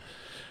Gotham,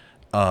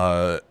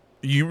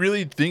 you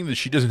really think that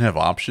she doesn't have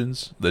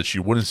options, that she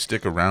wouldn't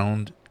stick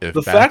around if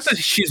the fact that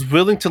she's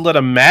willing to let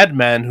a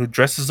madman who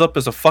dresses up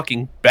as a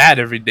fucking bat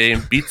every day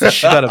and beats the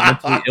shit out of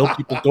mentally ill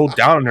people go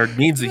down on her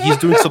means that he's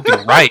doing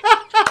something right.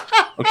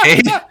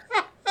 Okay?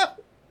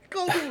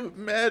 Call him a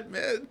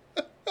madman.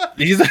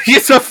 He's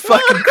a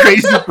fucking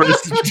crazy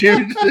person,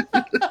 dude.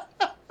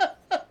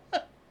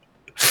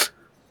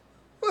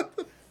 What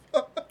the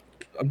fuck?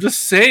 I'm just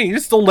saying, you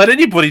just don't let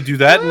anybody do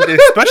that, and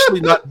especially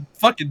not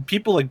fucking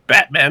people like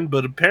Batman,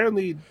 but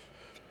apparently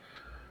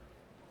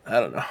I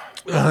don't know.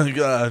 Oh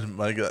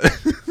my god.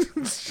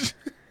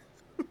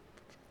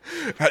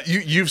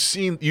 You've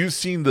seen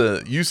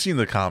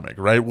the comic,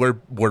 right?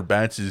 Where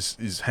Bats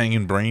is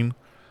hanging brain.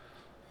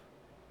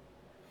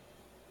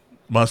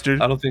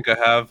 Mustard? I don't think I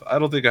have,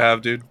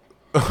 dude.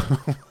 Oh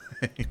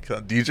my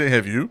god. DJ,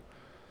 have you?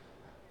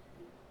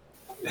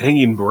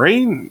 Hanging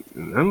brain?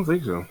 I don't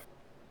think so.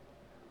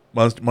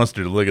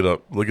 Mustard, look it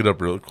up. Look it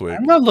up real quick.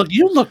 I'm not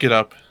you look it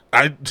up.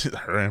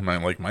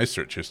 My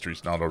search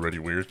history's not already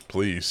weird.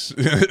 Please.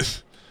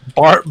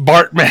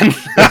 Bartman.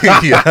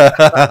 Yeah.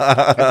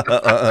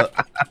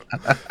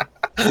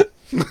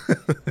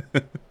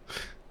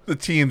 The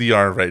T and the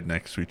R right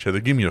next to each other.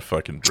 Give me a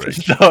fucking break.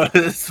 No,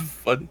 it's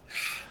funny.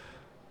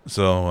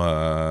 So,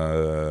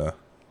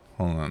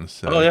 hold on a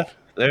sec. Oh yeah,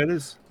 there it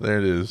is. There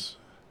it is.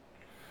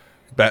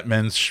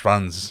 Batman's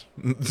Schwanz.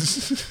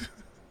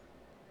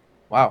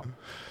 Wow.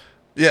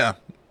 Yeah.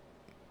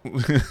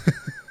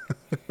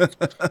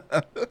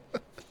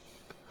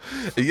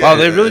 Yeah, Wow,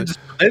 they really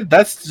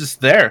that's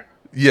just there.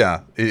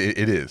 Yeah,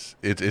 it is.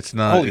 It's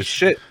not. Holy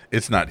shit.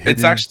 It's not hidden.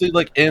 It's actually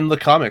like in the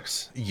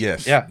comics.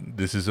 Yes. Yeah.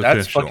 This is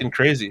That's official. fucking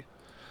crazy.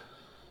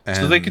 And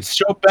So they could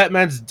show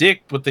Batman's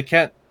dick, but they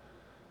can't.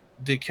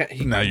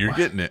 now you're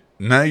getting it.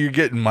 Now you're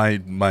getting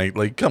my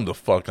like. Come the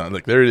fuck on.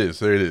 Like there it is.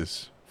 There it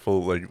is.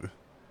 Full like.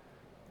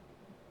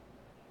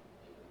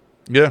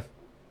 Yeah.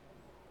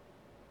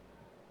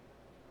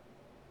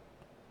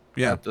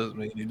 Yeah. That doesn't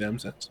make any damn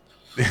sense.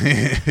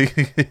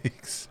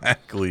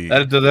 Exactly.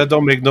 That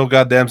don't make no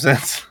goddamn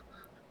sense.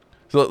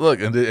 So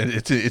look, and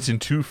it's in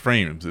two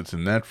frames. It's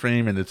in that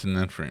frame and it's in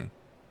that frame.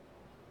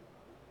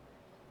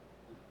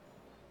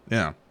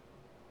 Yeah.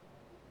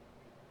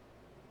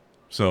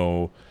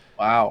 So.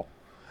 Wow.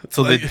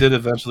 So they did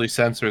eventually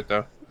censor it,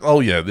 though.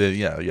 Oh yeah,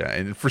 yeah.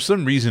 And for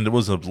some reason, there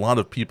was a lot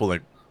of people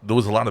like there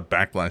was a lot of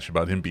backlash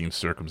about him being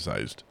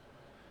circumcised.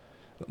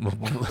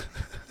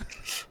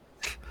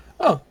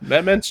 Oh,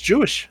 Batman's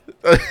Jewish.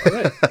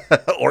 Right.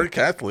 Or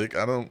Catholic.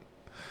 I don't.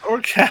 Or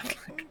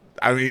Catholic.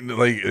 I mean,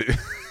 like,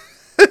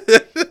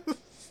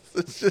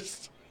 it's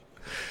just,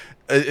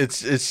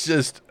 it's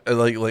just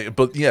like,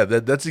 but yeah,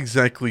 that's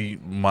exactly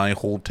my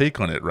whole take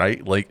on it,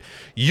 right? Like,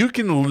 you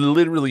can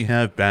literally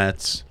have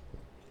bats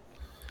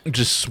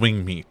just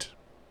swing meat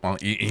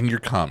in your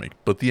comic,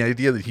 but the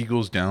idea that he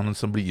goes down on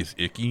somebody is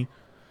icky.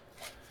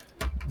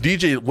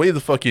 DJ, way the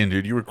fuck in,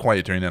 dude. You were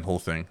quiet during that whole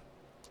thing.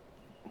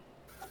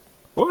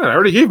 Well, I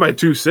already gave my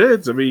 2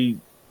 cents. I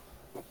mean,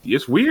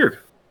 it's weird.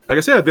 Like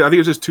I said, I think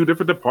it's just 2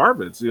 different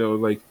departments.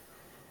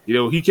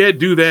 He can't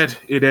do that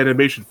in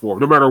animation form,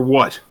 no matter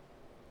what.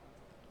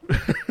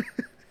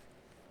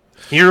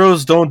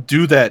 Heroes don't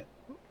do that.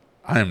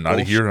 I am not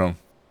a hero.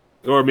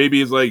 Or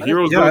maybe it's like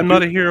heroes. Yeah, I'm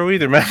not a hero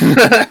either, man.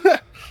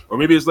 Or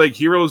maybe it's like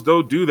heroes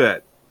don't do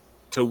that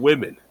to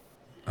women.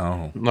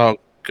 Oh. Oh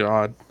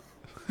God.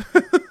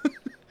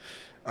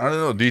 I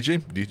don't know,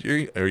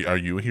 DJ, are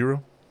you a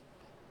hero?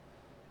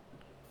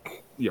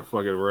 Yeah,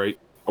 fucking right.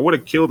 I want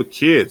to kill the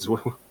kids.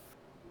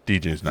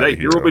 DJ's Is not a that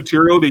hero. hero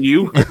material to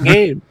you?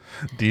 Game.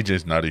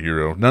 DJ's not a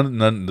hero. None.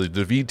 The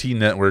VT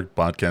Network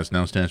podcast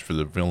now stands for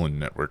the Villain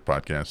Network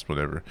podcast.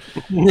 Whatever.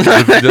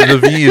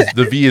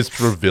 The V is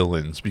for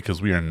villains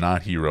because we are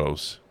not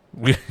heroes.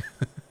 We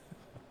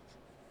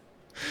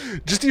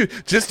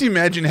just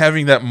imagine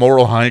having that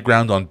moral high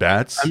ground on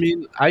bats. I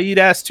mean, I eat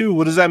ass too.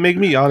 What does that make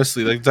me?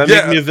 Honestly, like, does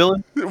that make me a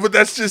villain? But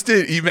that's just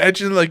it.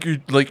 Imagine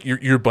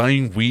you're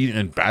buying weed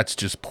and bats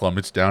just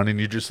plummets down and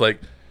you're just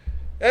like,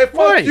 hey,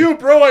 fuck you,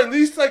 bro. At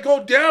least I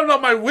go down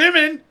on my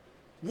women.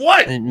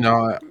 What?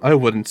 No, I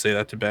wouldn't say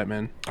that to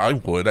Batman. I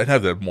would. I'd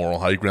have that moral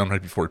high ground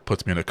right before it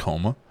puts me in a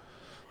coma.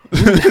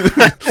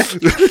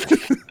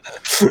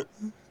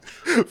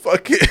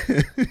 Fuck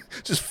it.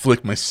 Just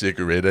flick my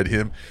cigarette at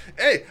him.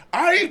 Hey,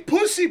 I ain't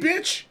pussy,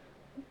 bitch.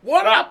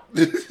 What up?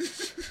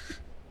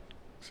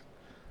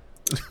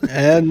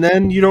 And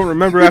then you don't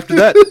remember after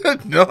that.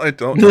 No, I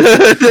don't.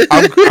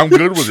 I'm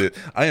good with it.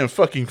 I am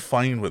fucking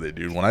fine with it,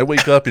 dude. When I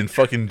wake up in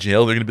fucking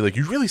jail, they're gonna be like,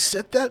 "You really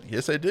said that?"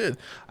 Yes, I did.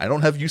 I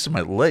don't have use of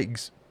my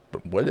legs,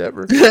 but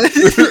whatever.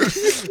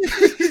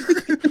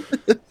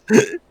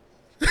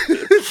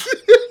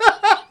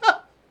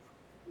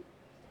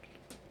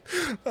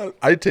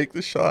 I take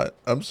the shot.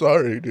 I'm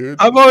sorry, dude.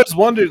 I've always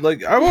wondered, like,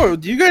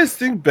 do you guys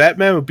think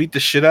Batman would beat the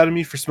shit out of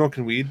me for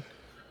smoking weed?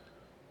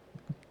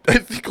 I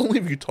think only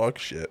if you talk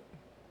shit.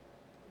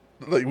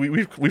 Like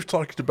we've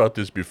talked about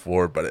this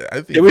before, but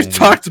I think We've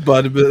talked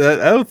about it,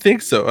 but I don't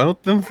think so. I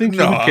don't think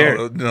you would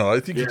care. No, I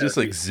think you just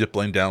like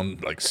zipline down,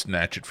 like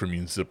snatch it from you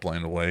and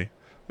zipline away.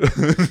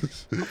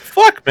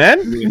 Fuck, man.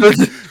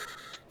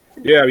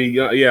 Yeah, I mean,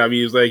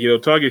 it's like,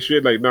 talking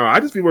shit. Like, no, I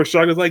just be more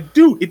shocked. It's like,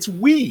 dude, it's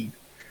weed.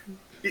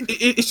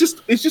 It's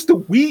just a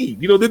weed.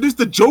 There's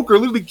the Joker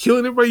literally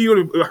killing everybody. You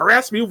want to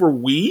harass me over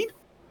weed?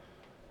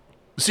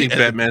 See,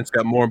 Batman's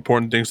got more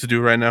important things to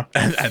do right now.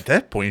 At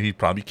that point, he'd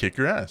probably kick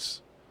your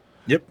ass.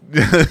 Yep.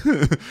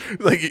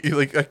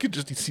 like I could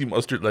just see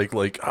Mustard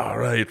like, all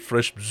right,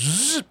 fresh.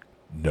 Zip.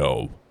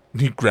 No,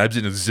 he grabs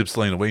it and zips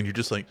line away, and you're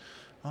just like,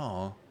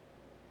 oh.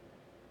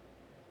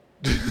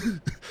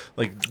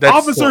 Like that's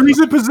officer, he's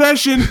in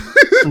possession.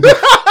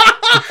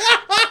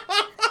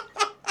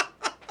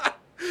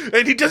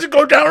 And he doesn't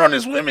go down on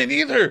his women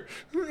either.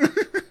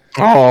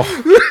 Oh.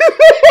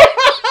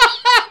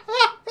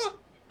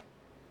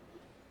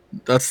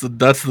 That's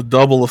the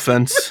double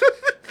offense.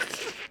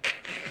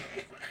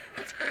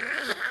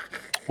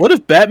 What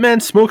if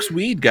Batman smokes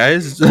weed,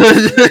 guys? Ew,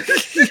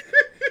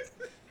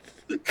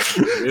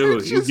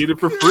 you get it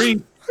for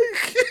free. I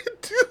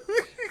can't do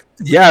it.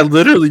 Yeah,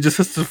 literally just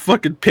has to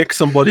fucking pick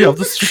somebody off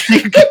the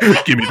street.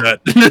 Give me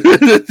that.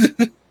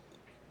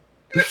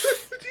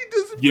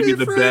 Give me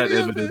the bad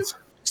evidence.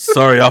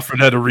 Sorry,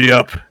 Alfred had to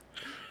re-up.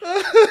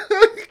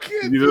 I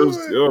can't do it.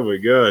 Oh my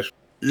gosh.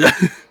 Yeah.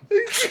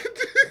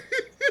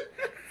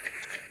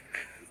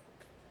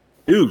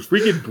 Dude,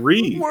 freaking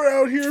breathe. We're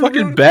out here.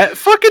 Fucking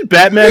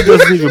Batman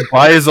doesn't even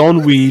buy his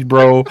own weed,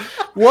 bro.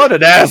 What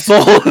an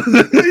asshole!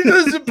 He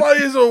doesn't buy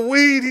his own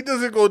weed. He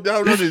doesn't go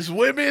down on his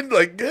women.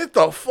 Like, get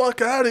the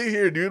fuck out of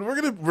here, dude.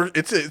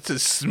 It's a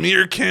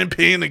smear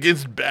campaign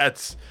against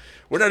bats.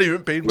 We're not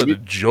even paid by the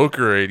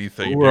Joker or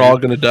anything. We're all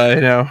gonna die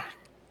now.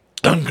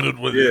 I'm good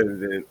with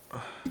it.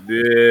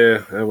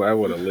 I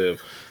want to live.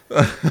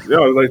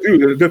 Like,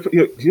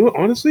 dude,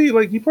 honestly,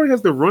 like, he probably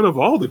has the run of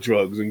all the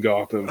drugs in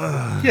Gotham.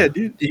 Yeah,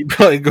 dude. He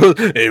probably goes,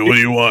 "Hey, what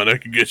do you want? I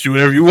can get you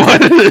whatever you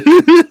want."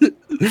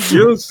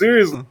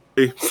 Seriously.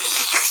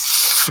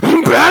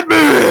 I'm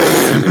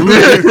Batman!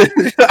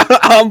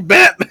 I'm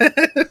Batman.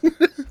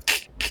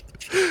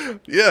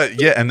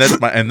 Yeah, and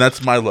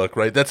that's my luck,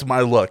 right? That's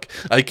my luck.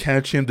 I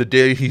catch him the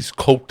day he's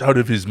coked out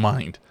of his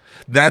mind.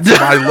 That's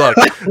my luck.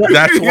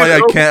 That's why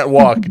I can't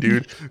walk,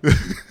 dude.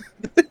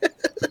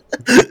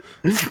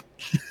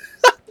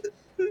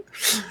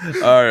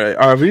 All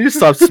right. We need to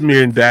stop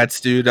smearing bats,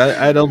 dude.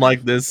 I don't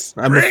like this.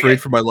 I'm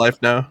afraid for my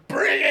life now.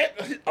 Bring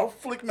it! I'll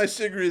flick my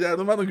cigarette at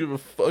him. I don't give a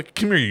fuck.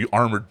 Come here, you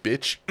armored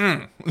bitch.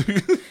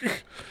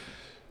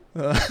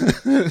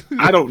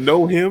 I don't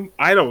know him.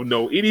 I don't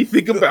know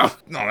anything about him.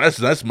 No,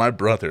 that's my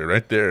brother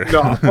right there.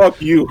 No,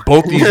 fuck you.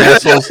 Both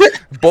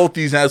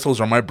these assholes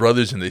are my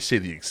brothers, and they say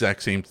the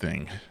exact same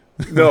thing.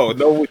 No,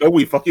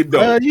 we fucking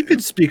don't. You can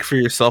speak for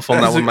yourself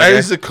on that one, my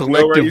as guy. a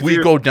collective, right we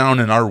here. go down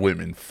in our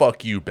women.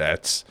 Fuck you,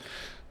 bats.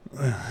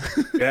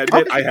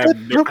 Admit, I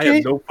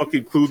have no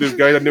fucking clue. This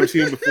guy, I've never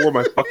seen him before in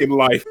my fucking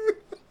life.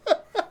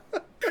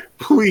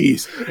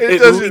 Please, It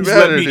doesn't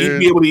matter, let me dude.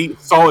 be able to eat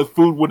solid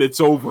food when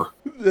it's over.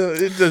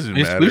 It doesn't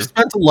matter. We've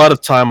spent a lot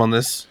of time on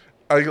this.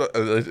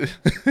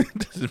 It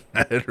doesn't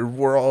matter.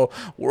 We're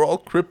all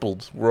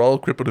crippled. We're all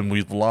crippled, and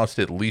we've lost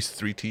at least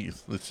 3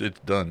 teeth. It's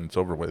done. It's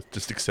over with.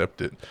 Just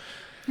accept it.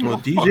 Well,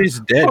 DJ's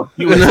dead.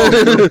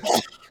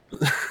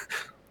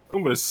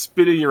 I'm gonna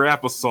spit in your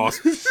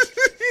applesauce.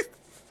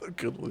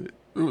 It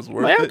was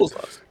worth My it.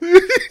 applesauce.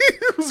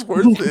 It was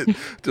worth it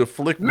to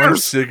flick my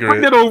Nurse, bring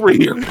cigarette. it over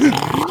here.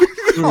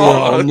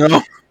 Oh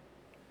no!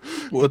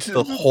 What's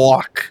the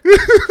hawk?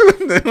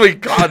 Oh my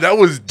god, that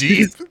was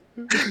deep.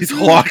 He's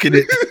hawking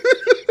it.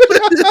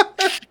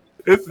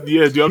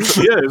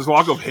 It's a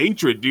lot of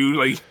hatred, dude.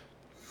 Like,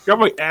 got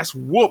my ass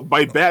whooped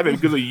by Batman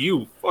because of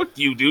you. Fuck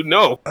you, dude.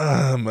 No,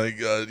 Oh my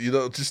god,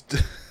 just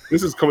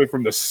this is coming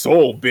from the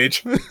soul,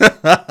 bitch.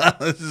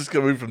 this is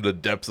coming from the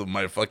depths of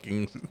my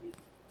fucking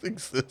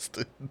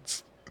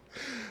existence.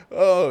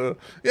 Oh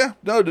yeah,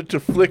 no, to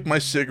flick my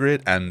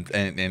cigarette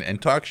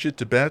and talk shit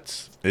to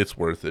bats, it's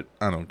worth it.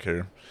 I don't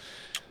care.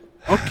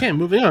 Okay,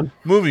 moving on.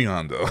 Moving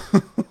on though.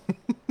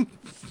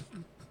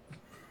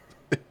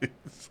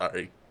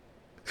 Sorry.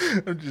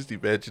 I'm just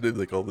imagining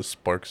like all the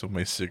sparks of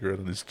my cigarette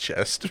on his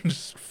chest.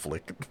 Just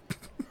flick.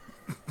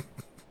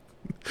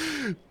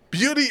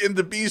 Beauty and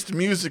the Beast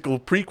musical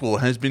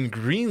prequel has been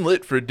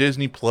greenlit for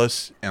Disney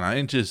Plus, and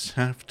I just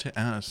have to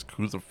ask,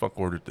 who the fuck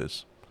ordered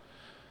this?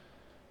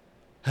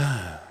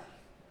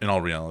 In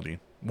all reality,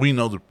 we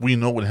know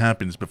what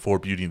happens before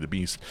Beauty and the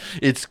Beast.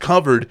 It's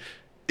covered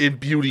in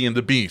Beauty and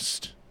the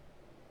Beast.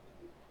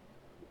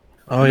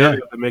 Oh yeah,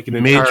 To make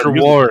an major entire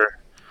war,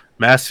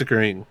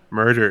 massacring,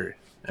 murder,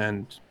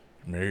 and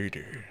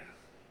Murder.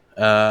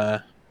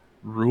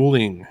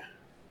 ruling,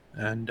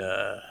 and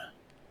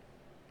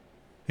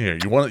Here,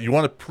 you want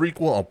a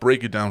prequel? I'll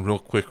break it down real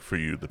quick for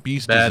you. The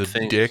Beast Bad is a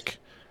things. dick.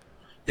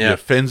 He Yeah.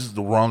 offends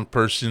the wrong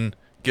person,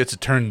 gets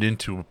it turned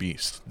into a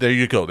beast. There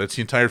you go. That's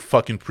the entire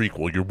fucking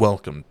prequel. You're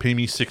welcome. Pay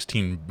me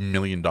 $16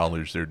 million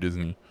there,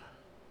 Disney.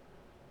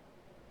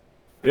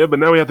 Yeah, but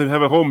now we have to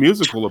have a whole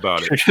musical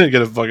about you're it. gonna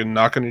get a fucking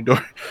knock on your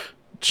door.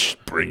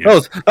 Bring it.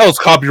 That was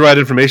copyright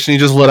information you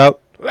just let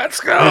out. Let's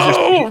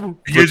go.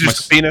 Here's your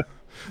subpoena.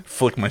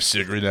 Flick my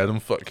cigarette at him.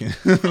 Fucking.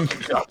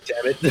 God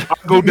damn it!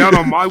 I'll go down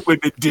on my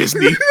wicked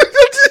Disney.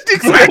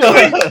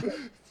 Exactly.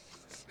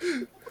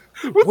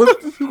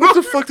 what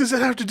the fuck does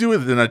that have to do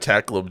with it? Then I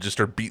tackle him, just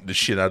start beating the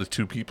shit out of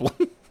 2 people.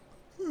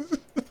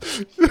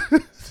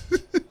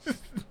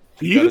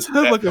 You just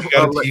have like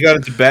You got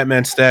into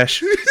Batman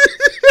stash.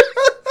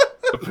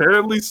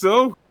 apparently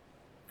so.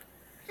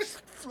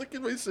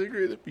 Flicking my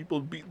cigarette at people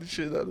and beating the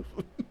shit out of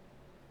them.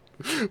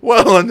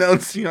 While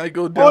announcing I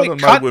go down Oi,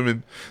 on my cunt.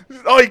 women.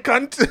 Oh,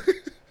 cunt.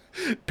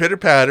 Pitter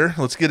patter.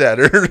 Let's get at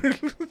her.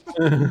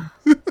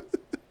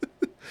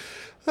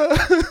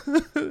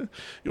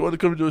 You want to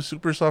come to a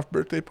super soft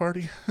birthday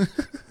party?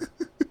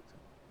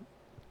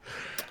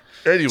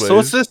 Anyways. So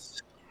what's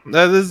this?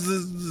 This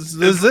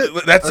is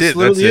it. That's it.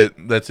 That's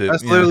it. That's Yeah.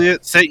 literally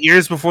it. Set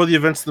years before the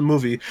events of the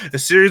movie. The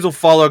series will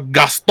follow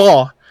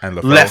Gaston And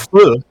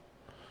Lefeu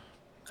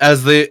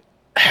as they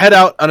head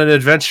out on an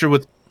adventure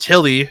with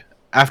Tilly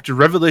after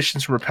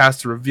revelations from her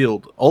past are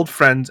revealed. Old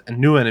friends and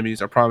new enemies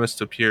are promised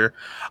to appear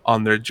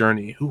on their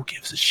journey. Who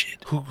gives a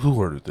shit? Who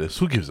ordered this?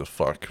 Who gives a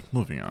fuck?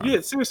 Moving on. Yeah,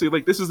 seriously,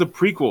 like, this is the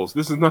prequels.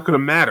 This is not going to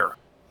matter.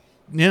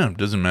 Yeah,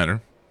 doesn't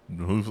matter.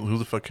 Who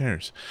the fuck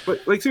cares? But,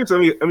 like,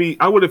 seriously, I mean,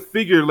 I would have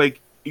figured, like,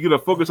 you're going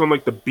to focus on,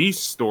 like, the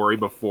Beast story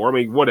before. I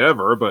mean,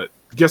 whatever, but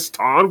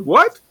Gaston,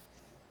 what?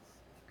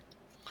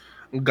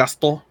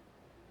 Gaston.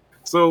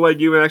 So, like,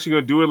 you were actually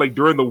gonna do it like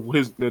during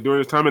his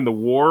time in the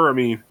war? I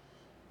mean,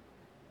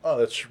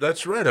 Oh,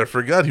 that's right. I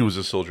forgot he was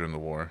a soldier in the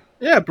war.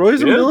 Yeah, bro,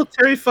 he's a Yeah.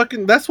 military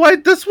fucking. That's what I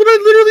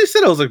literally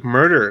said. I was like,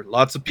 murder.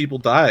 Lots of people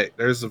die.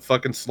 There's a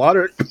fucking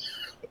slaughter,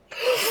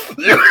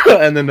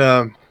 and then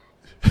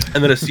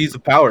a seize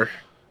of power.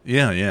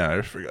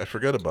 Yeah. I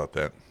forgot about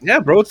that. Yeah,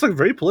 bro, it's like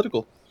very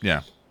political.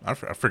 Yeah, I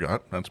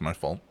forgot. That's my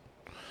fault.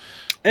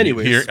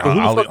 Anyways, Here, so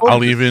who the fuck I'll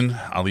was this?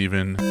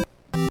 even.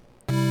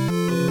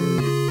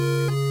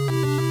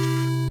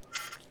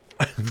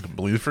 I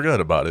completely forgot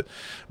about it.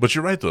 But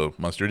you're right, though,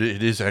 Mustard.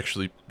 It is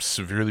actually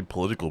severely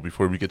political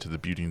before we get to the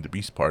Beauty and the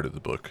Beast part of the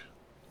book,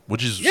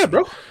 which is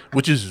bro.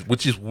 which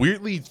is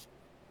weirdly.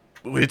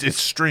 It's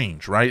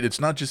strange, right? It's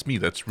not just me.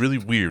 That's really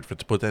weird to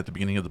put that at the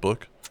beginning of the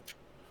book.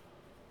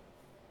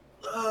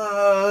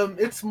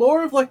 It's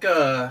more of like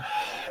an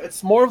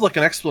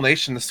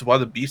explanation as to why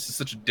the Beast is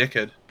such a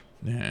dickhead.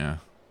 Yeah.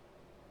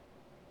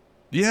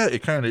 Yeah,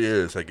 it kind of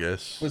is, I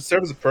guess. It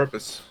serves a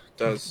purpose. It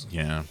does.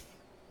 Yeah.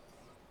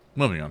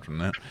 Moving on from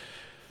that.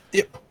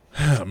 Yep.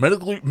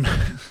 Medical.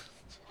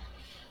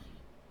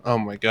 Oh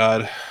my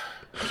god.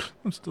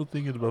 I'm still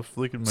thinking about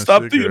flicking my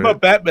Stop cigarette. thinking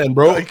about Batman,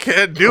 bro. I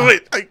can't do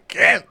it. I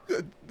can't.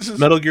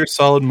 Metal Gear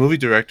Solid movie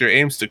director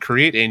aims to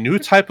create a new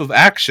type of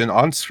action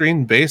on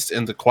screen based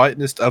in the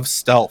quietness of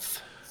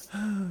stealth.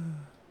 All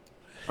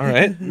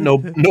right. No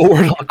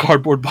word on the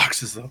cardboard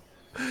boxes though.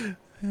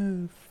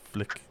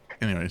 Flick.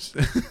 Anyways.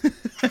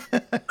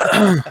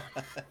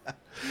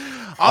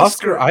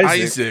 Oscar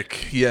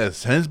Isaac,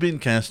 yes, has been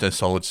cast as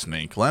Solid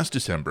Snake last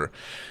December.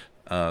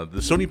 The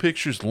Sony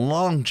Pictures'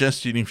 long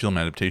gestating film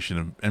adaptation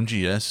of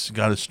MGS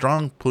got a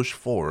strong push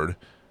forward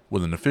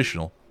with an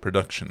official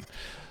production.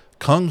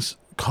 Kong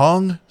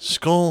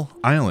Skull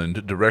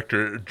Island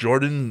director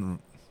Jordan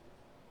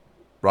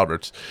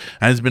Roberts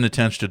has been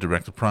attached to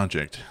direct the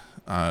project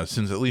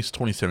since at least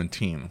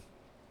 2017.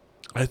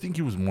 I think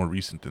he was more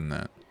recent than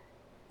that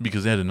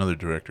because they had another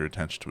director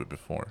attached to it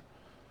before.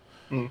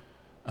 In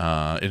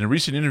a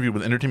recent interview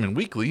with Entertainment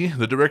Weekly,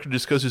 the director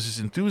discusses his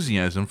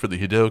enthusiasm for the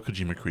Hideo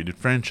Kojima created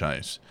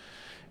franchise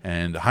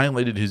and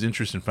highlighted his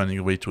interest in finding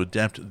a way to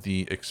adapt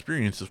the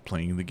experience of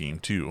playing the game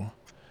too.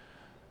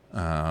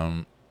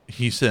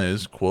 He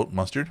says, quote,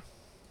 Mustard,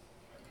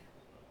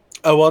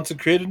 I want to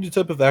create a new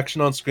type of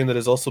action on screen that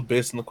is also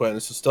based on the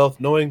quietness of stealth,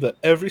 knowing that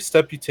every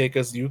step you take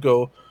as you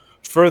go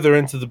further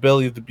into the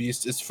belly of the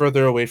beast is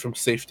further away from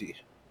safety.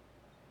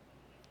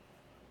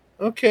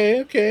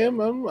 Okay, I'm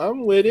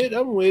with it.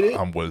 I'm with it.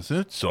 I'm with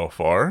it so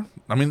far.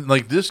 I mean,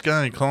 like, this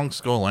guy, Kong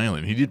Skull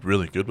Island, he did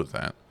really good with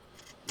that.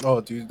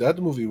 Oh, dude, that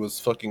movie was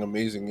fucking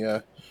amazing, yeah.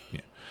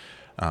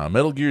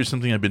 Metal Gear is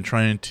something I've been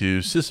trying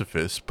to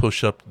Sisyphus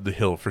push up the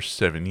hill for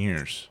 7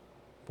 years.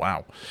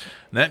 Wow.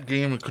 That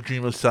game of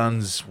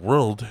Kojima-san's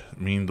world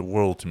mean the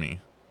world to me.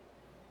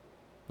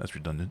 That's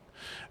redundant.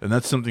 And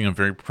that's something I'm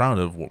very proud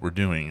of what we're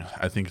doing.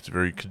 I think it's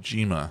very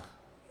Kojima.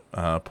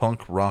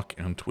 Punk, rock,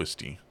 and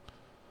twisty.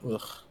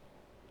 Ugh.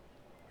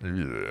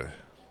 Ugh.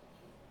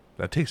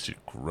 That tasted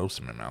gross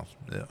in my mouth.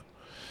 Yeah.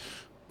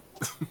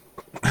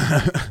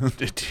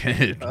 It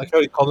did. I like how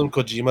he called him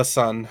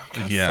Kojima-san.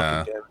 God, Yeah.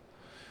 fucking damn it.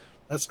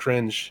 That's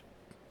cringe.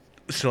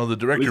 So the at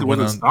least director it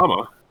went wasn't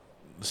on.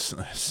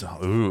 Sama.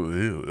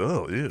 Ew,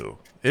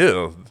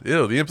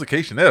 the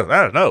implication there,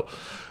 I don't know.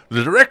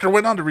 The director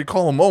went on to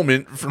recall a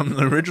moment from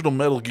the original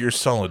Metal Gear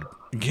Solid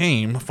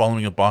game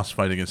following a boss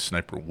fight against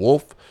Sniper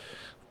Wolf.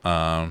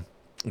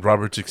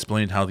 Roberts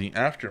explained how the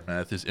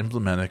aftermath is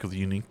emblematic of the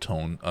unique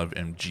tone of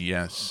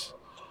MGS.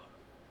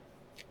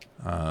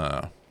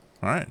 All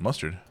right,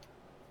 Mustard.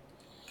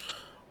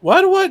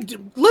 Why do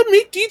let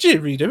me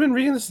DJ read? I've been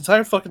reading this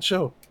entire fucking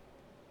show.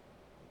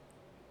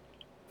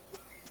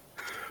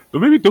 But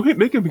maybe don't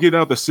make him get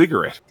out the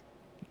cigarette.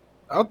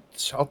 I'll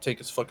take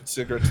his fucking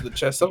cigarette to the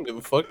chest. I don't give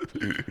a fuck.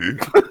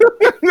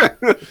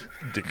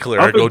 Declare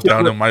I go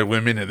down on my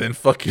women and then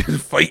fucking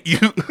fight you.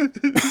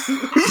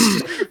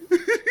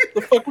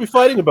 The fuck are we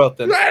fighting about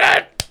then?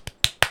 Yeah.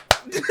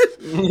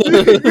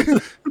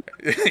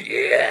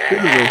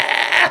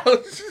 I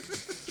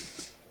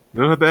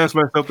don't have to ask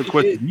myself the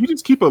question: do you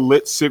just keep a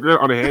lit cigarette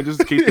on hand just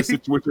in case the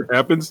situation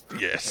happens?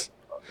 Yes.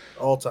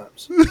 All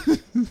times.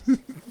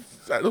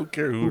 I don't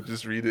care who,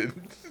 just read it.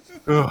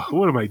 Ugh,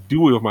 what am I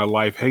doing with my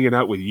life hanging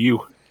out with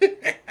you?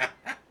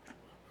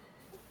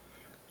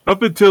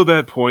 Up until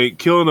that point,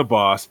 killing a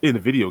boss in a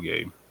video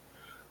game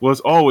was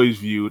always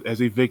viewed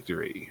as a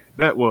victory.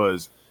 That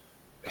was,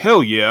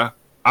 hell yeah,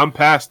 I'm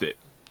past it,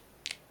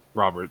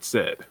 Robert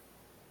said.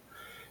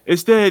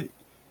 Instead,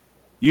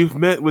 you've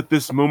met with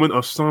this moment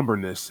of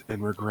somberness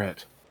and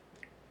regret.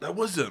 That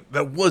was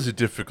a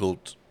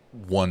difficult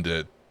one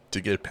to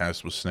get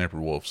past with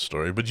Sniper Wolf's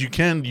story, but you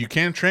can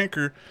trank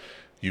her.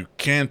 You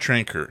can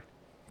trank her.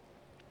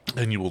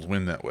 And you will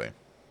win that way.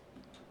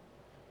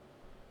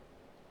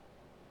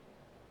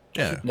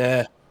 Yeah.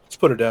 Nah, let's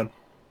put her down.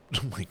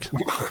 Oh my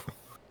god.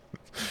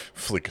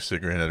 Flick a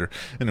cigarette at her.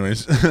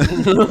 Anyways.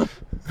 I'm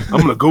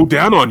gonna go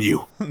down on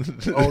you.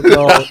 Oh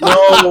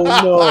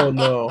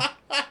no.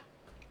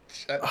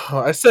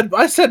 I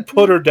said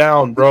put her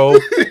down, bro.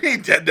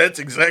 That's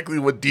exactly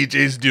what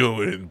DJ's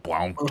doing.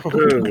 Blank, Oh,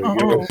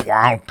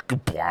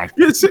 blank, blank.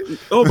 yes.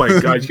 Oh my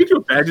god! Could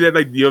you imagine that?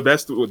 Like,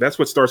 that's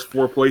what starts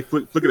foreplay.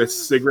 Flick at a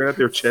cigarette at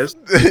their chest.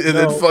 And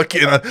then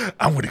fucking,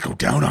 I'm gonna go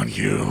down on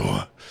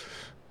you.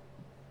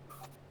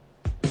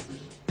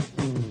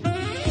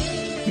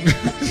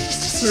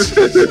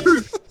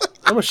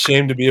 I'm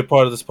ashamed to be a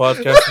part of this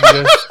podcast, you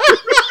guys.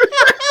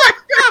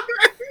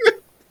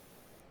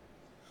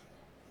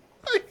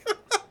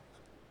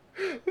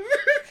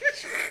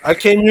 I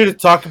came here to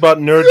talk about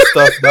nerd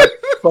stuff, not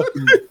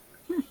fucking.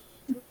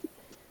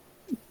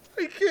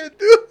 I can't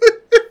do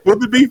it. Well,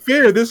 to be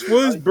fair, this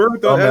was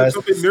birthed out as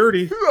something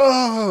nerdy.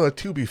 Oh,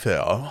 to be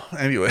fair.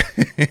 Anyway.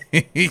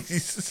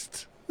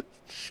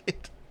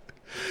 Shit.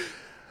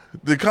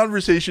 The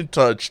conversation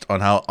touched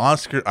on how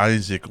Oscar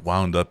Isaac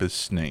wound up as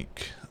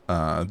Snake.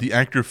 The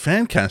actor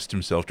fan cast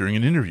himself during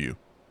an interview.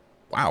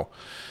 Wow.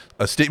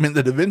 A statement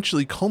that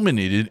eventually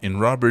culminated in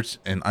Roberts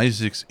and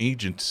Isaac's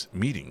agent's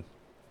meeting.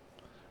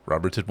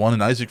 Roberts had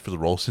wanted Isaac for the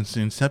role since the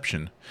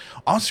inception.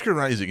 Oscar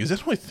Isaac, is that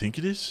who I think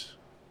it is?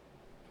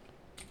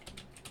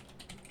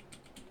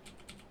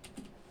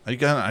 I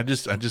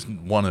just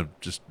want to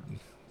just...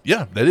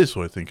 Yeah, that is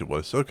who I think it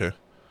was. Okay.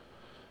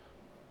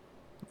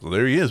 Well,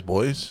 there he is,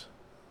 boys.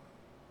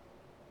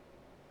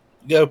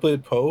 You gotta play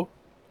Poe?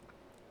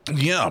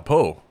 Yeah,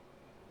 Poe.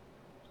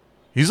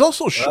 He's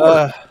also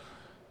short.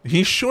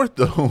 He's short,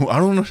 though. I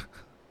don't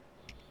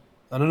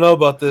know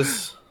about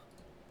this.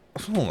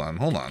 Hold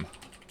on.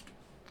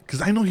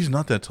 Because I know he's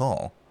not that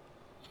tall.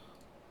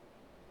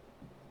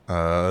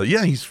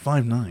 Yeah, he's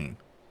 5'9".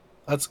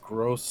 That's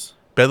gross.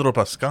 Pedro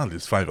Pascal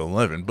is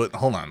 5'11", but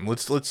hold on.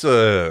 Let's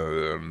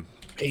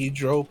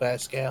Pedro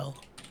Pascal.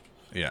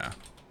 yeah.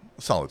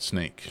 Solid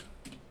Snake.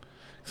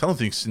 'Cause I don't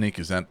think Snake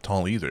is that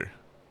tall either.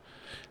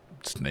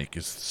 Snake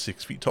is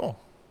 6 feet tall.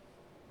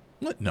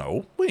 What?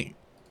 No, wait.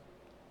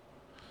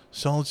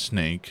 Solid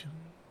Snake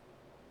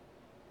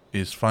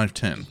is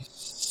 5'10".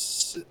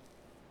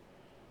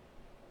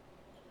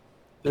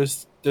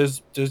 There's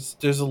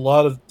a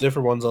lot of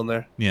different ones on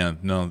there. Yeah,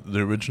 no, the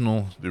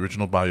original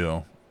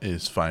bio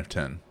is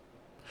 5'10".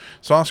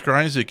 So Oscar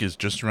Isaac is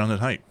just around that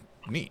height.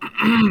 Neat.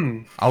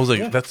 I was like,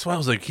 Yeah. That's why I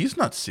was like, he's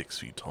not 6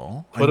 feet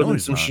tall. I Put know him in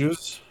he's some not.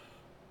 shoes.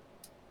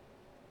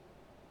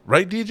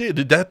 Right, DJ?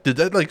 Did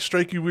that like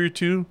strike you weird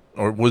too,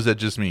 or was that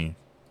just me?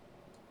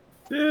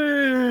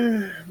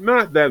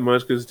 Not that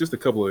much, because it's just a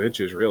couple of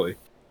inches, really.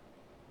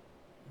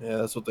 Yeah,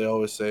 that's what they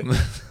always say.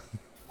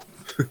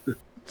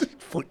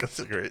 Flick a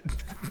cigarette.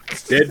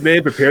 Dead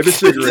man, prepare the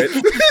cigarette.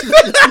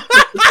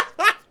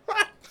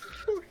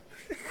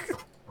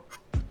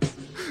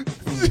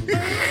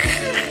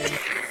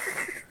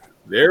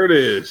 There it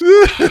is.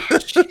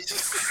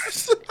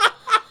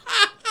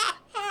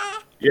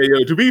 Yeah,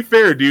 yo, to be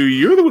fair, dude,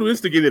 you're the one who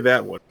instigated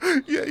that one.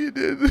 Yeah, you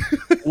did.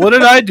 What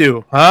did I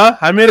do? Huh?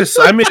 I made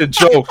a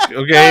joke.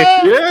 Okay.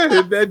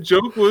 Yeah, that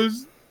joke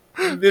was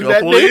in that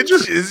Couple nature.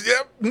 inches.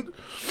 Yep.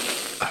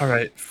 All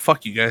right.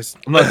 Fuck you guys.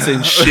 I'm not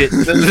saying shit.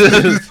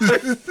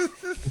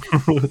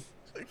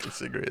 Flick a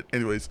cigarette.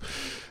 Anyways,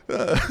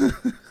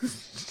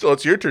 so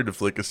it's your turn to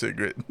flick a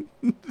cigarette.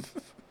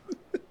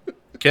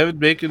 Kevin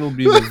Bacon will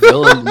be the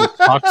villain in the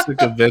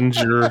Toxic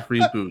Avenger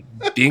reboot.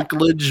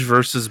 Dinklage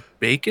versus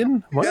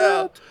Bacon? What?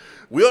 Yeah.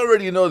 We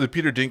already know that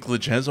Peter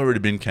Dinklage has already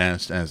been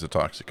cast as the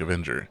Toxic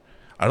Avenger.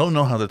 I don't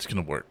know how that's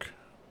going to work.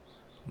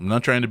 I'm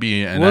not trying to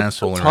be an What's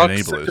asshole the or an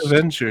Toxic ableist.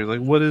 Avenger?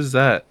 Like, what is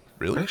that?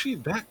 Really? Actually,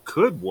 that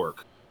could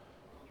work.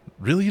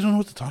 Really? You don't know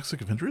what the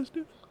Toxic Avenger is,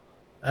 dude?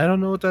 I don't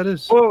know what that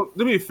is. Well,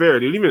 to be fair,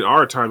 dude, even in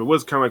our time, it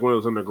was kind of like one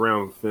of those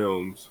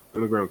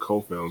underground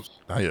cult films.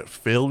 I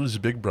failed as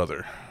a big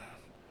brother.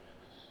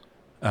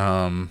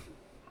 After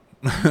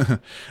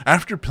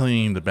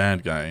playing the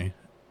bad guy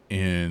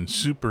in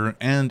Super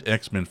and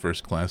X-Men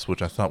First Class,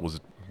 which I thought was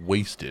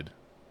wasted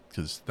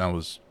because that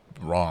was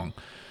wrong.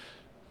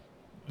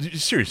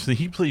 Seriously,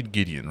 he played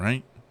Gideon,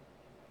 right?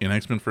 In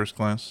X-Men First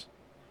Class?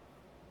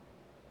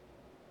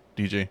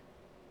 DJ?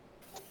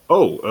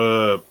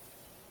 Oh,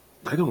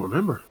 I don't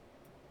remember.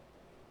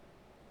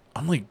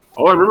 I'm like,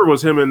 All I remember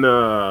was him in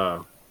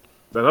that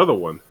other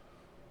one.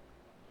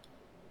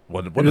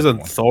 what He was other on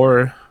one?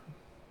 Thor.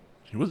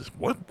 He was,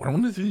 what?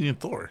 When is he in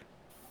Thor?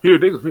 Peter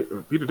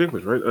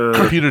Dinklage,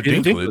 right? Peter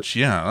Peter Dinklage,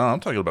 yeah. No, I'm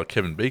talking about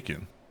Kevin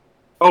Bacon.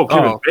 Oh,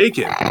 Kevin Oh.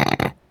 Bacon.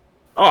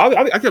 Oh,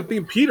 I kept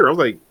thinking Peter. I was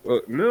like,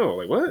 no,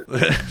 like what?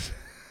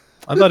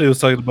 I thought he was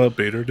talking about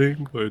Peter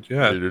Dinklage.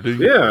 Yeah. Peter Dinklage,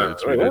 Yeah,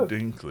 Peter right, what?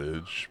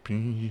 Dinklage,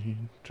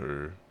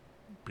 Peter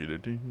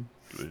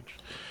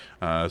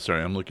Dinklage.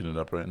 Sorry, I'm looking it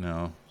up right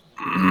now.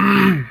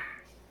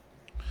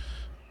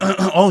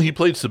 Oh, he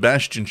played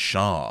Sebastian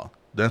Shaw.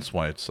 That's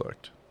why it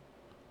sucked.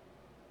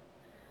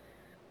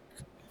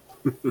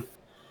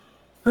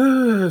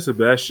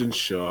 Sebastian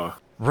Shaw.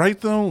 Right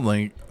though,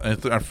 like I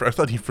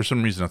thought he for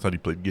some reason I thought he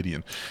played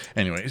Gideon.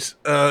 Anyways,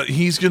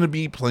 he's gonna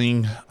be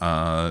playing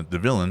the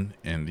villain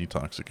in the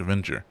Toxic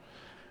Avenger.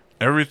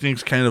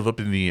 Everything's kind of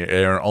up in the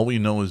air. All we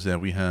know is that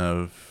we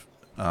have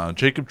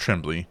Jacob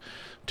Tremblay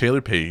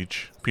Taylor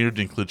Page, Peter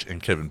Dinklage,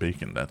 and Kevin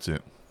Bacon. That's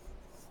it.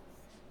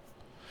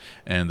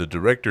 And the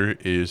director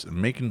is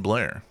Macon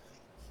Blair.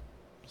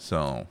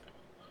 So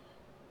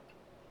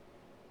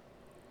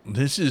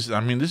this is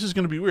going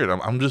to be weird.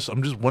 I'm just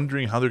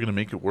wondering how they're going to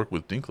make it work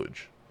with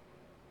Dinklage.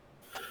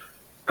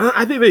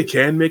 I think they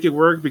can make it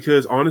work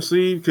because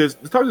honestly, because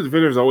the Toxic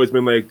Avenger has always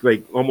been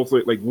like almost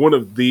like one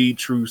of the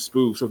true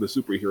spoofs of the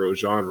superhero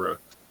genre.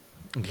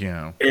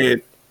 Yeah.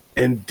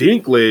 And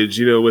Dinklage,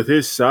 you know, with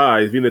his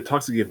size, being the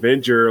Toxic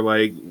Avenger,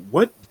 like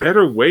what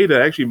better way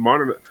to actually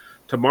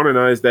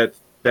modernize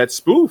that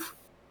spoof?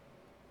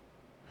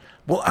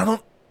 Well, I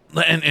don't.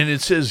 And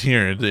it says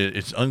here that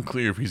it's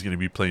unclear if he's going to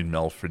be playing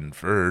Melvin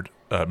Ferd,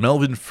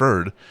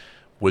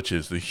 which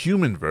is the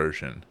human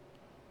version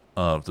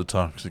of the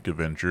Toxic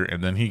Avenger,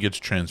 and then he gets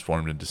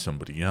transformed into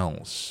somebody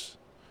else.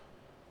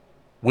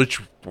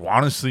 Which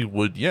honestly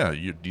would,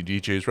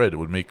 DJ is right. It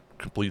would make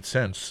complete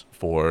sense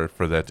for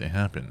that to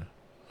happen.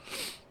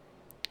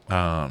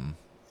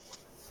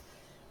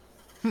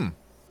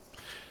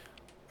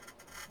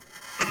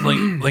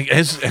 Like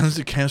as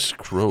the cast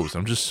grows,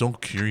 I'm just so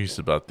curious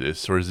about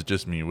this. Or is it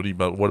just me?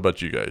 What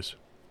about you guys?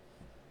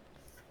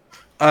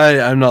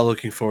 I'm not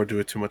looking forward to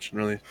it too much,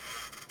 really.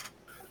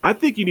 I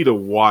think you need to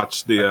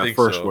watch the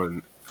first so.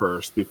 one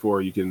first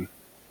before you can.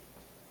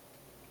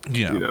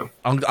 Yeah, you know.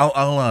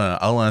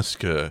 I'll ask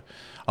the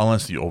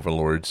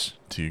overlords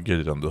to get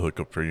it on the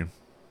hookup for you.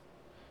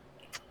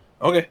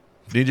 Okay,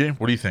 DJ,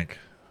 what do you think?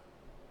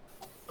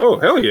 Oh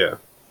hell yeah!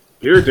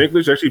 Peter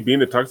Dinklage actually being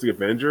the Toxic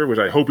Avenger, which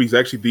I hope he's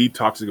actually the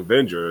Toxic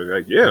Avenger.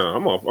 Like, yeah,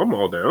 I'm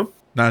all down.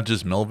 Not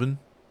just Melvin.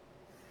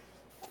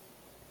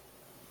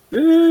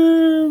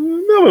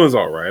 Melvin's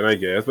all right, I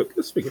guess. But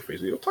let's make it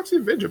face it, Toxic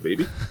Avenger,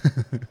 baby.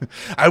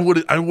 I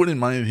wouldn't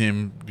mind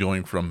him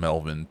going from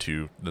Melvin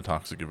to the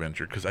Toxic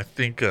Avenger because I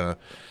think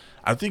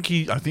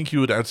he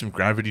would add some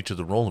gravity to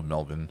the role of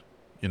Melvin.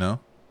 You know.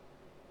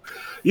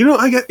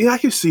 I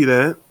can see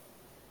that.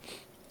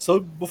 So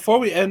before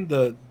we end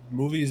the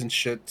movies and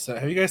shit, so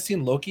have you guys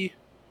seen Loki?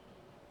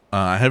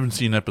 I haven't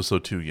seen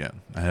episode 2 yet.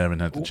 I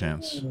haven't had the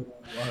chance. All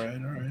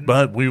right.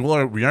 But we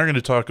are going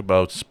to talk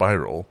about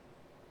Spiral.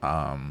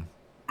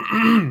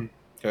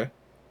 Okay.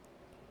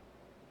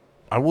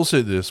 I will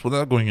say this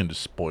without going into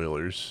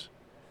spoilers.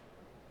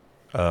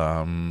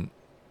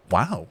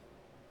 Wow.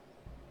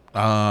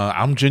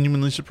 I'm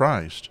genuinely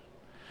surprised.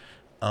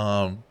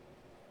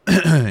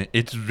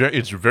 It's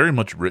very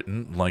much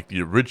written like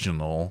the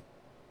original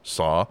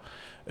Saw.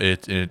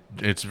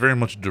 It's very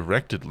much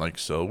directed like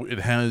so. It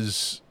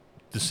has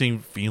the same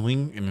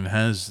feeling and it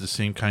has the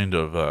same kind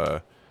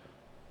of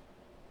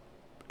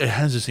it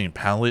has the same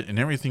palette and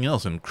everything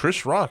else. And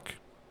Chris Rock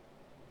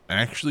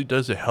actually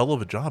does a hell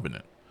of a job in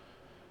it.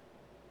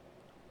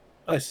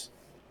 Nice.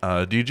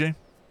 DJ?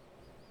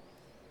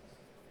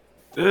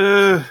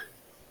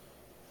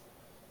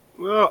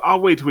 Well, I'll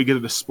wait till we get to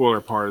the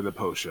spoiler part of the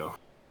post show.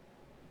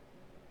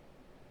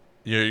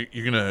 Yeah,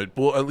 you're gonna,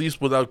 well, at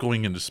least without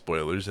going into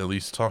spoilers, at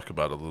least talk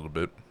about it a little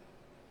bit.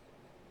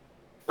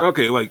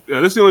 Okay, like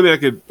that's the only thing I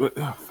could.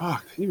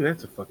 Fuck, even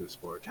that's a fucking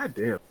spoiler. God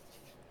damn.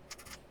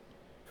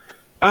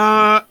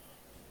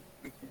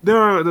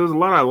 There's a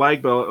lot I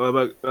liked,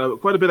 but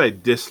quite a bit I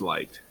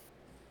disliked.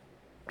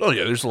 Oh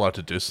yeah, there's a lot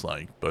to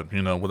dislike, but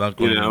without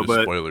going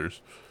into spoilers.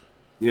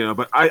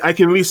 But I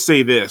can at least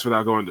say this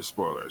without going into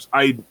spoilers.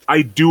 I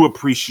do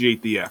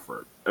appreciate the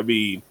effort. I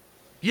mean,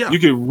 yeah, you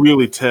can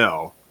really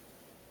tell.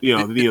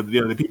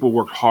 The people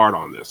worked hard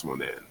on this one.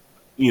 Then,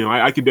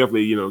 I could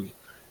definitely,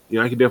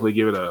 I could definitely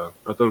give it a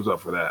thumbs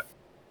up for that.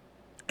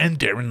 And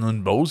Darren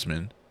Lynn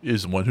Bousman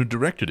is the one who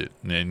directed it.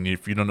 And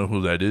if you don't know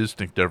who that is,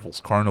 think Devil's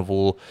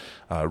Carnival,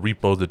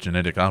 Repo, the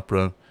Genetic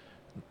Opera.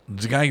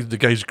 The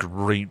guy's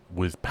great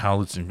with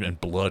palettes and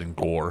blood and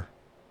gore,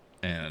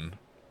 and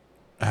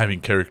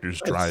having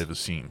characters drive a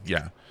scene.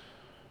 Yeah.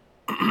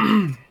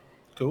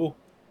 Cool.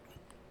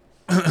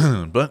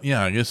 But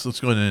yeah, I guess let's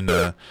go ahead and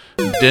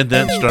dead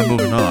that and start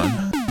moving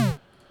on.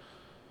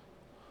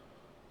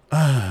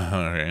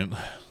 All right.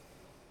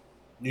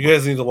 You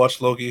guys need to watch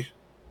Loki.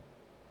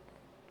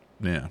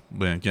 Yeah,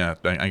 but yeah,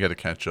 I got to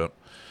catch up.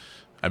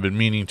 I've been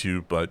meaning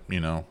to, but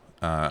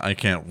I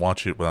can't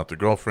watch it without the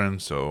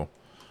girlfriend, so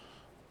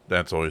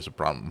that's always a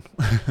problem.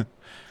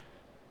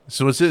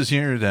 So it says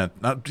here that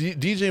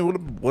DJ,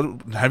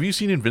 what have you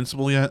seen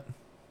Invincible yet?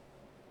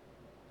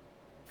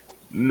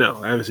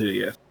 No, I haven't seen it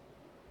yet.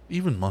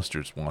 Even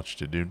Mustard's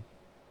watched it, dude.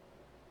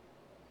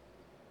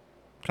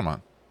 Come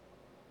on.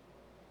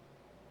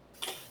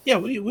 Yeah,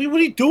 what are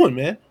you doing,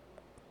 man?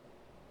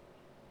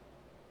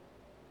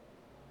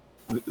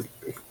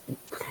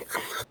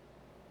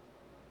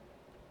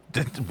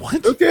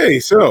 What? Okay,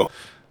 so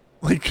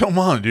like, come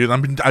on, dude.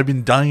 I've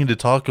been dying to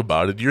talk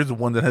about it. You're the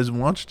one that hasn't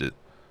watched it.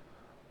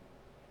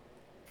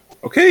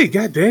 Okay,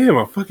 goddamn,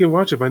 I'll fucking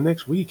watch it by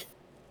next week.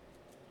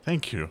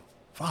 Thank you.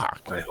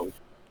 Fuck. I hope.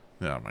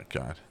 Oh my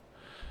god.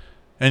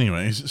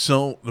 Anyways,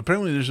 so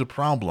apparently there's a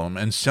problem,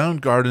 and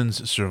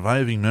Soundgarden's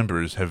surviving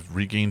members have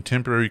regained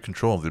temporary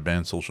control of their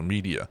band's social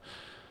media.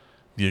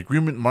 The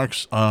agreement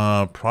marks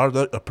a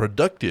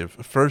productive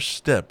first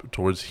step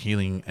towards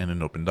healing and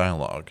an open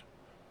dialogue,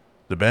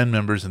 the band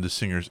members and the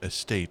singer's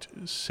estate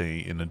say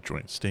in a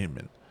joint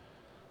statement.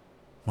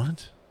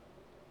 What?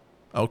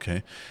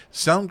 Okay.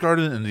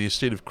 Soundgarden and the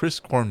estate of Chris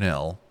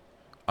Cornell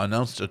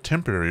announced a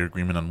temporary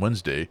agreement on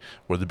Wednesday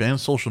where the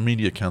band's social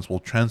media accounts will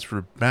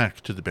transfer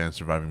back to the band's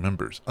surviving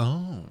members.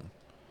 Oh.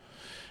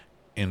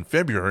 In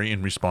February,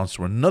 in response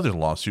to another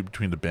lawsuit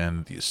between the band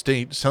and the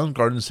estate,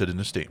 Soundgarden said in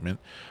a statement,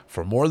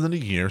 "For more than a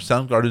year,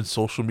 Soundgarden's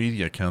social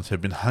media accounts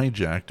have been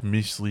hijacked,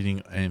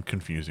 misleading, and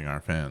confusing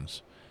our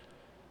fans."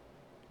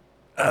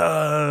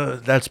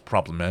 That's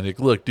problematic.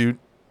 Look, dude,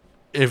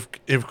 if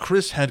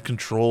Chris had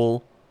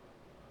control,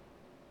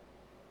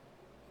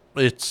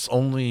 it's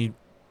only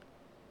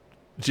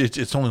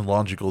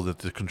logical that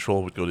the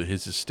control would go to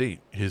his estate,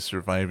 his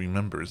surviving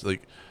members.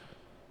 Like,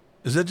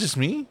 is that just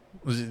me?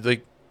 Was it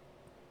like?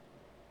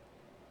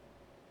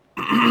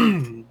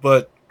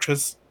 But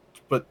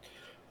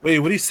wait,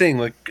 what are you saying?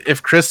 Like,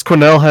 if Chris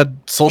Cornell had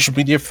social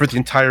media for the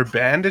entire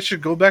band, it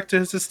should go back to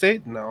his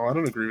estate? No, I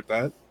don't agree with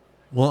that.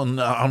 Well,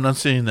 no, I'm not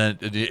saying that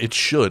it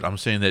should. I'm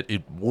saying that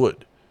it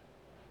would.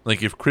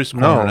 Like, if Chris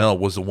Cornell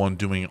was the one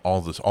doing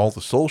all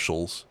the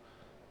socials,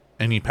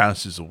 and he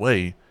passes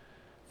away,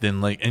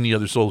 then like any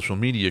other social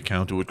media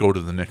account, it would go to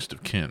the next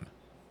of kin.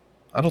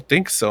 I don't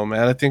think so,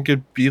 man. I think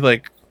it'd be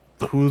like,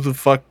 who the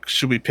fuck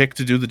should we pick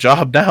to do the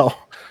job now?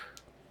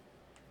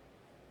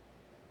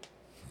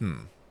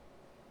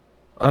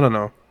 I don't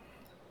know.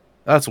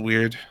 That's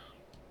weird.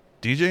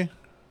 DJ?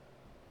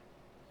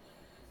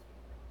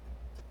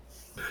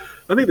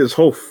 I think this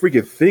whole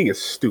freaking thing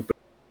is stupid.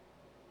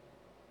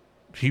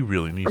 He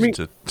really needs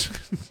to.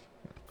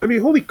 I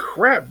mean, holy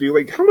crap, dude!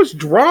 Like, how much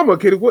drama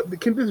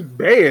can this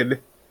band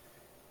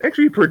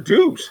actually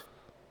produce?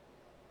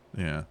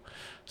 Yeah.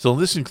 So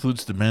this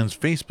includes the band's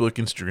Facebook,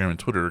 Instagram, and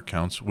Twitter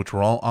accounts, which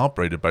were all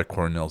operated by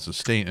Cornell's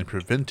estate and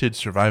prevented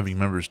surviving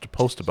members to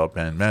post about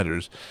band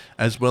matters,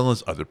 as well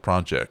as other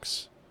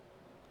projects.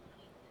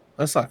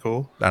 That's not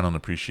cool. I don't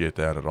appreciate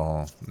that at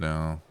all.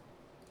 No.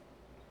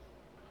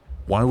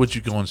 Why would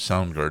you go on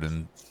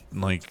Soundgarden,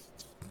 like,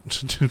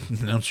 to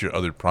announce your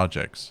other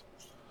projects?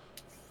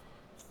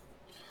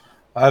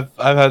 I've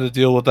had to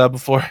deal with that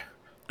before.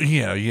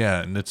 Yeah,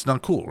 and it's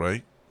not cool,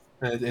 right?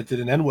 It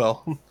didn't end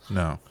well.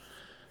 No.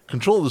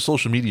 Control of the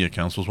social media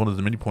accounts was one of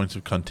the many points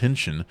of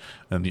contention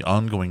in the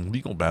ongoing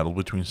legal battle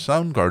between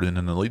Soundgarden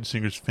and the late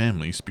singer's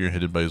family,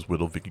 spearheaded by his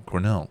widow, Vicky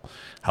Cornell.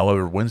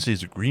 However,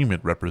 Wednesday's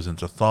agreement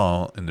represents a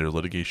thaw in their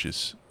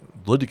litigious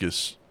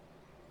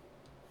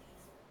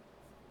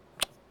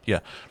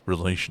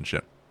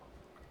relationship.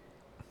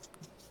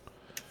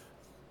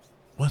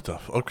 What the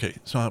okay,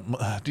 so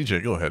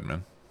DJ, go ahead,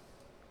 man.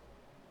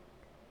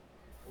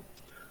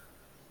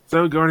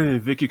 Soundgarden and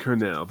Vicky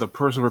Cornell, the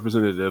personal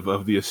representative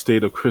of the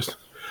estate of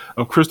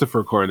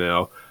Christopher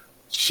Cornell,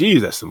 jeez,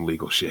 that's some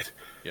legal shit,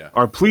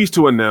 are pleased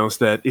to announce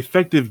that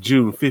effective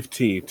June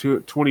 15,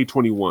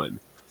 2021,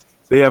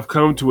 they have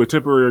come to a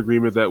temporary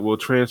agreement that will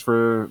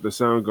transfer the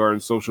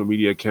Soundgarden social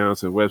media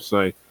accounts and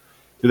website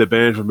to the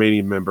band's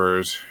remaining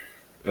members,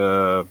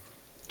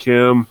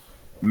 Kim,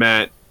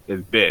 Matt,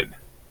 and Ben,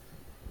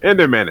 and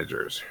their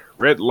managers,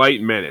 Red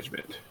Light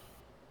Management.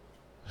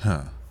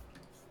 Huh.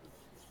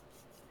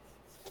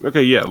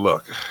 Okay, yeah,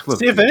 look.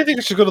 See, if anything,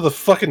 it should go to the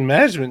fucking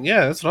management.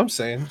 Yeah, that's what I'm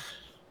saying.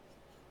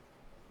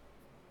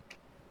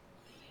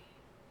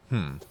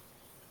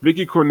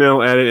 Vicky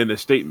Cornell added in a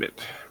statement,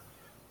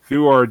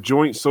 "Through our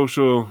joint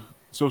social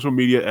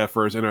media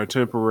efforts and our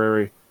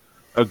temporary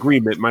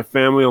agreement, my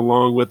family,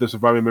 along with the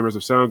surviving members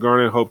of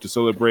Soundgarden, hope to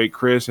celebrate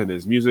Chris and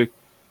his music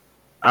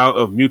out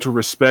of mutual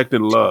respect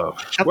and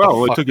love."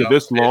 Well, it took you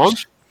this long?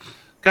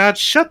 God,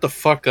 shut the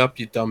fuck up,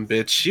 you dumb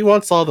bitch. She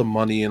wants all the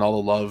money and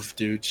all the love,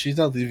 dude. She's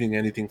not leaving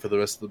anything for the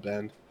rest of the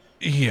band.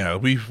 Yeah,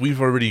 we've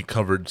already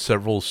covered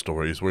several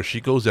stories where she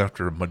goes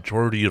after a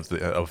majority of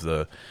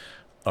the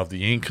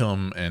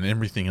income and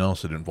everything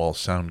else that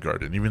involves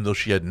Soundgarden, even though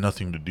she had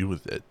nothing to do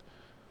with it.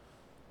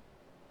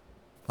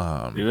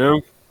 You know,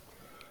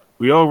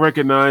 we all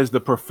recognize the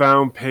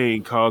profound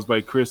pain caused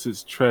by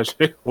Chris's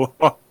tragic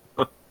loss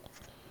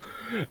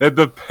and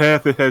the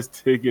path it has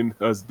taken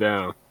us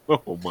down.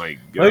 Oh my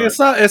god!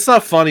 Like, it's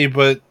not funny,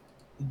 but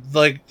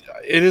like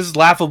it is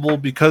laughable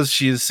because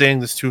she is saying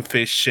this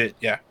two-faced shit.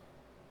 Yeah.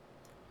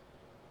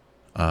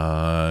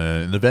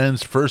 In the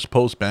band's first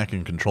post back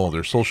in control of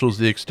their socials,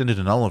 they extended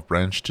an olive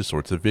branch to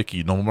sorts of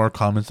Vicky. No more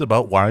comments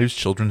about wives,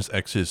 children's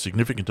exes,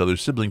 significant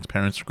others, siblings,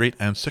 parents, great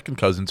aunts, second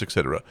cousins,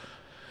 etc.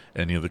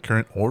 Any of the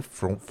current or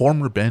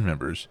former band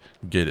members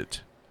get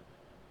it.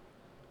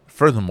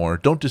 Furthermore,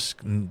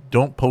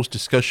 don't post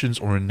discussions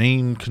or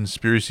name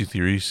conspiracy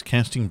theories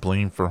casting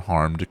blame for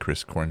harm to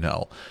Chris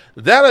Cornell.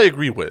 That I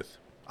agree with.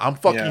 I'm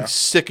fucking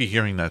sick of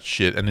hearing that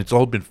shit, and it's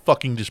all been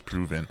fucking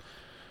disproven.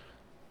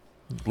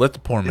 Let the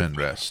poor men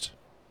rest.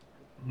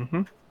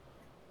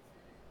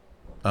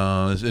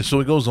 So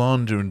it goes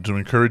on to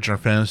encourage our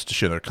fans to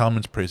share their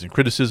comments, praise, and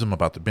criticism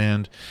about the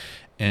band.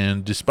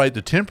 And despite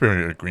the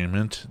temporary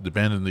agreement, the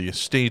band and the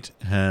estate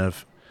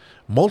have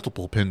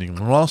multiple pending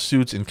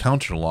lawsuits and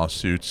counter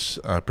lawsuits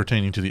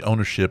pertaining to the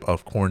ownership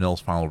of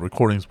Cornell's final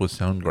recordings with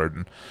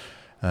Soundgarden,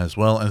 as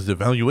well as the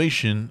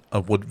evaluation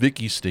of what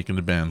Vicky's stake in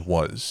the band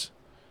was.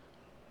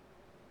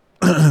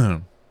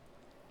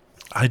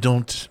 I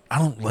don't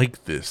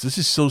like this. This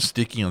is so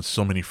sticky on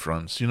so many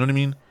fronts. You know what I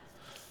mean?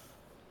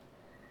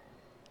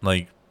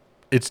 Like,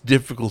 it's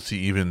difficult to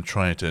even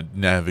try to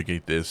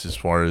navigate this as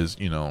far as,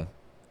 you know,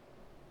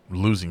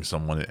 losing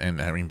someone and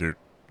having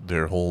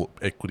their whole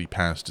equity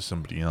passed to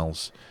somebody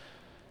else.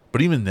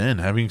 But even then,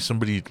 having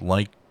somebody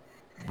like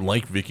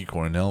Vicky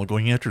Cornell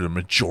going after the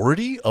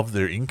majority of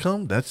their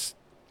income, that's,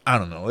 I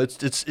don't know,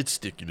 it's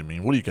sticky to me.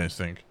 What do you guys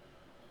think?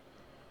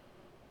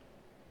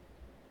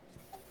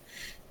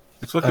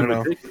 It's fucking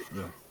know. ridiculous.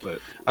 No,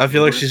 but I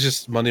feel like she's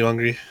just money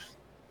hungry.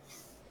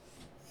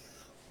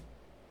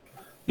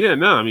 yeah,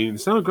 no, I mean,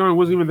 Soundgarden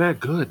wasn't even that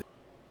good.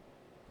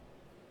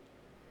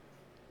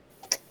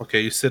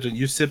 Okay, you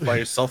sit by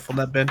yourself on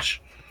that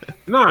bench.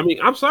 No, I mean,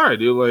 I'm sorry,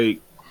 dude. Like,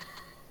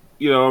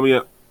 you know, I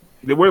mean,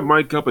 they weren't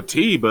my cup of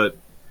tea, but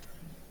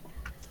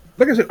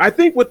like I said, I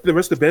think what the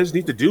rest of the bands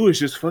need to do is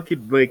just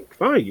fucking like,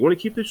 fine, you want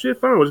to keep this shit,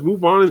 fine, let's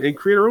move on and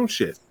create our own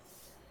shit.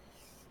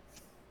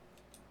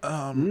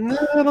 No,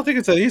 I don't think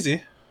it's that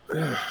easy.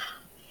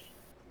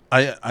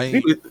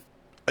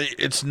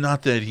 It's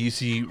not that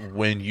easy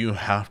when you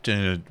have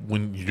to,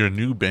 when your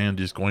new band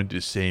is going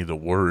to say the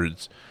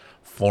words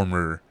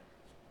former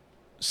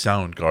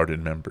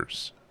Soundgarden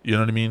members. You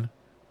know what I mean?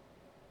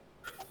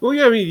 Well,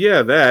 yeah, I mean,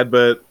 yeah, that,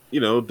 but you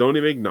know, don't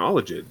even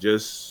acknowledge it.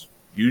 Just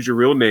use your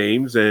real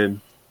names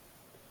and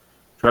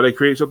try to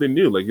create something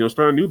new. Like, you know,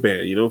 start a new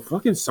band. You know,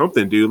 fucking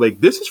something, dude. Like,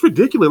 this is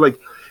ridiculous. Like,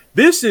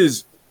 this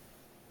is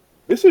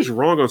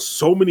wrong on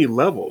so many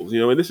levels.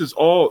 You know, and this is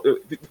all.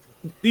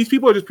 These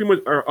people are just pretty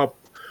much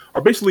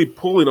are basically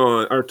pulling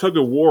on, are tug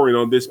of warring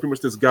on this pretty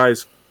much this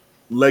guy's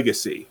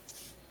legacy.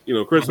 You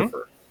know,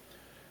 Christopher.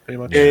 Pretty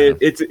much. And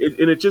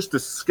it just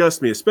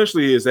disgusts me,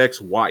 especially his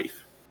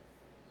ex-wife.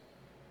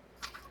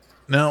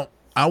 Now,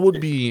 I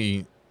would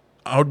be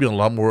a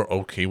lot more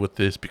okay with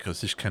this because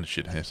this kind of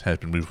shit has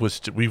happened. We've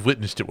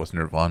witnessed it with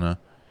Nirvana.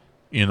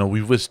 You know,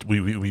 we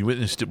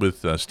witnessed it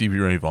with Stevie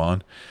Ray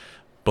Vaughan.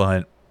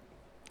 But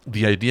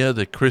the idea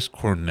that Chris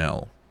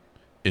Cornell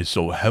is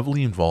so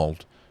heavily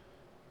involved,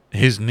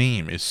 his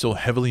name is so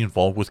heavily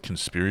involved with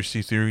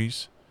conspiracy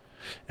theories,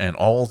 and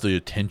all the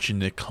attention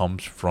that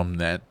comes from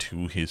that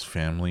to his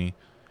family,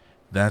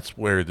 that's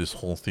where this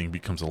whole thing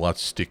becomes a lot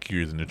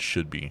stickier than it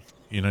should be.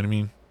 You know what I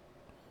mean?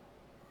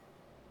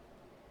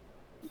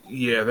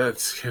 Yeah,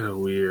 that's kind of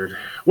weird.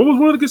 What was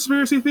one of the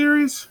conspiracy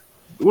theories?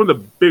 One of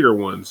the bigger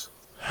ones.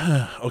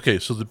 Okay,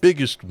 so the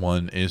biggest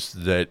one is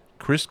that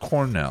Chris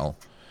Cornell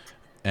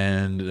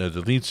and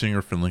the lead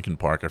singer from Linkin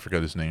Park, I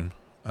forgot his name,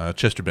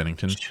 Chester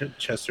Bennington,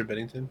 Chester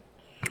Bennington,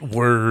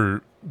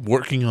 were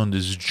working on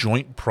this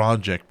joint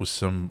project with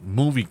some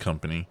movie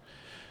company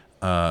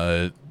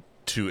to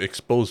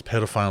expose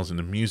pedophiles in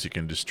the music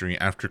industry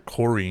after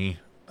Corey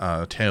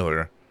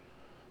Taylor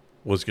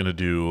was going to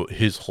do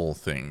his whole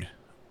thing.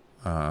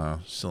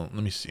 So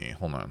let me see.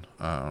 Hold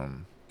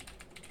on.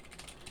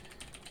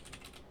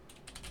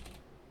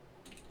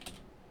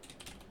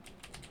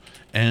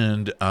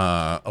 And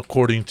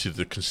according to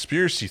the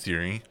conspiracy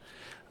theory,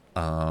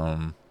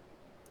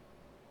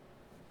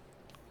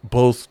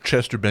 both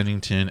Chester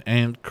Bennington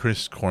and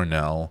Chris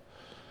Cornell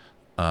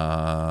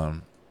were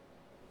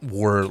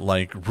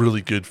like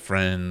really good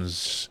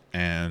friends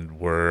and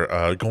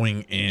were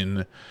going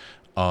in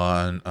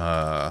on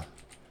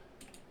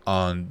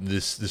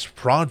this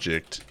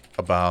project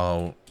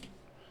about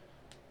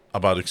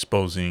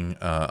exposing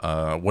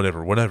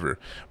whatever.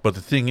 But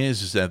the thing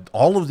is that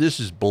all of this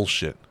is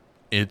bullshit.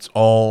 It's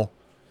all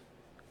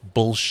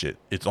bullshit.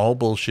 It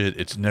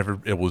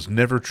was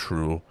never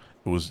true.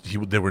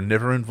 They were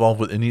never involved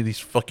with any of these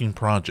fucking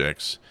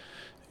projects.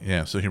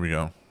 Yeah, so here we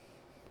go.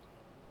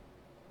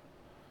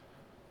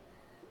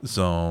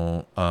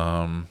 So,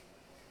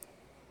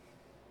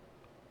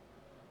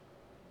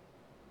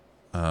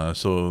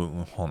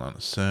 so hold on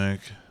a sec.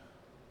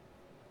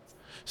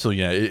 So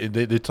yeah,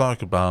 they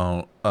talk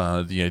about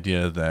the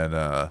idea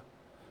that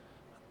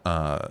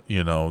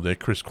you know, that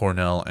Chris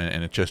Cornell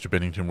and Chester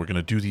Bennington were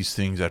gonna do these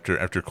things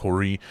after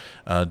Corey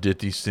did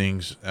these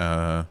things.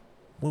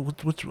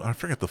 What's I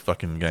forgot the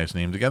fucking guy's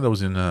name. The guy that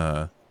was in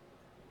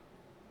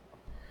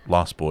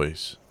Lost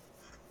Boys.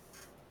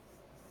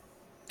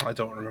 I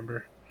don't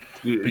remember.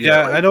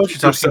 Yeah, I know what you're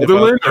talking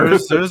about.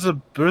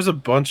 There's a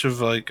bunch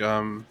of like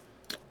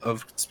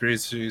of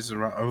conspiracies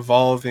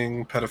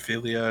involving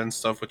pedophilia and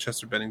stuff with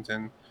Chester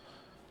Bennington.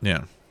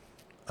 Yeah.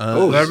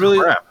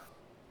 Crap.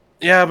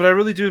 Yeah, but I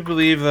really do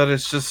believe that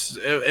it's just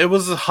it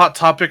was a hot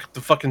topic at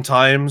the fucking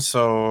time,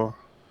 so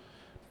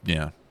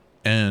yeah.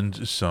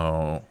 And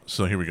so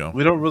here we go.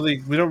 We don't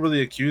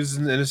really accuse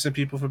innocent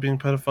people for being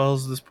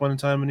pedophiles at this point in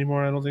time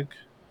anymore, I don't think.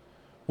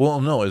 Well,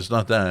 no, it's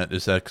not that.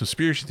 It's that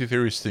conspiracy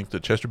theorists think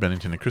that Chester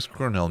Bennington and Chris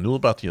Cornell knew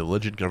about the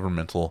alleged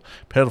governmental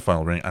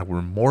pedophile ring and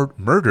were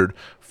murdered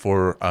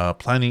for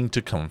planning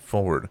to come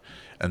forward.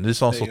 And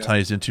this also you go.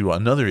 ties into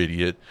another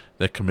idiot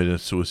that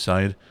committed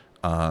suicide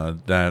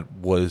that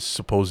was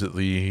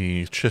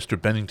supposedly Chester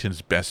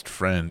Bennington's best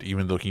friend,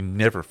 even though he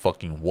never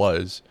fucking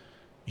was.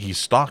 He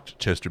stalked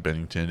Chester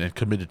Bennington and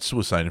committed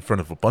suicide in front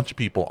of a bunch of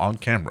people on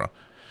camera.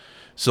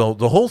 So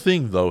the whole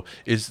thing, though,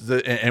 is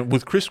that, and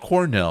with Chris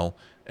Cornell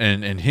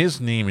and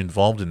his name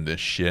involved in this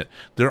shit,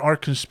 there are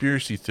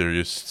conspiracy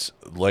theorists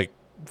like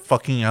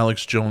fucking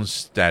Alex Jones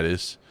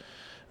status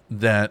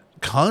that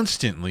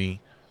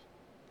constantly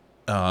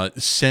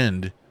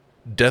send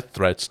death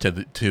threats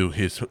to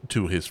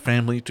his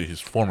family, to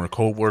his former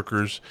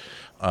co-workers,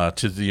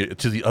 to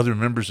the other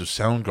members of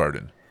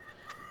Soundgarden.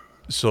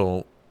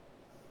 So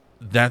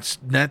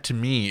that to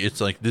me,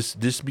 it's like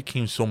this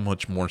became so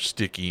much more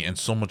sticky and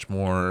so much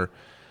more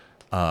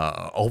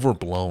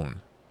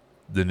overblown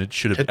than it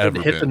should have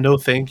ever hit been. the no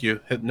thank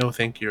you. Hit no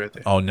thank you right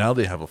there. Oh, now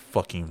they have a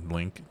fucking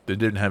link. They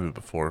didn't have it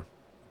before,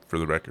 for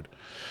the record.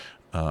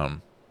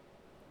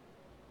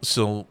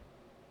 So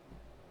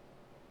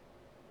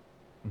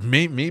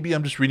maybe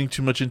I'm just reading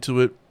too much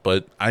into it,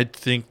 but I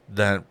think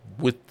that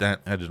with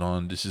that added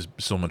on, this is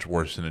so much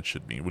worse than it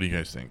should be. What do you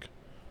guys think?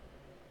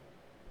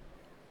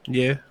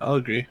 Yeah, I'll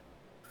agree.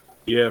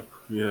 Yeah,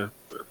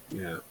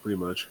 pretty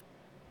much.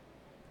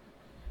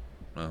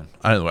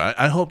 Either way,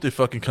 I hope they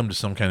fucking come to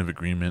some kind of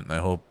agreement, and I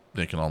hope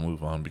they can all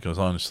move on, because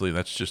honestly,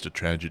 that's just a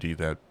tragedy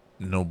that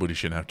nobody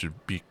should have to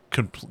be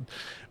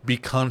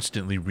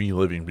constantly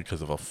reliving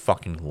because of a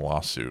fucking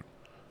lawsuit.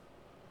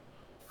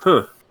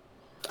 Huh.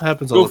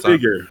 Happens all Go the time.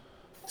 figure.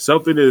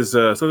 Something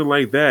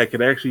like that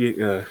can actually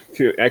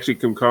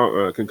can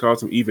cause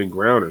some even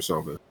ground or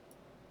something.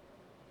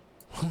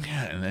 Well,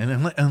 yeah,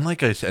 and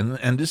like I said,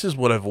 and this is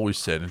what I've always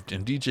said,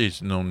 and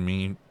DJ's known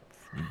me,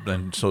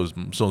 and so's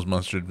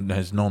Mustard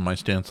has known my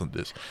stance on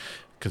this.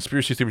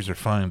 Conspiracy theories are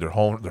fine; they're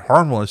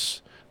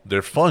harmless,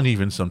 they're fun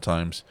even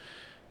sometimes.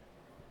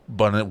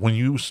 But when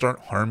you start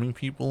harming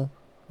people,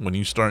 when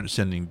you start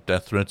sending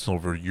death threats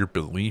over your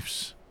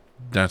beliefs,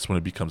 that's when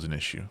it becomes an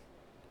issue.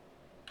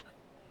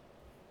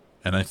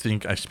 And I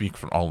think I speak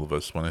for all of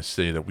us when I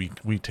say that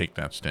we take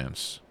that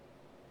stance.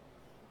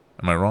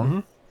 Am I wrong?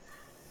 Mm-hmm.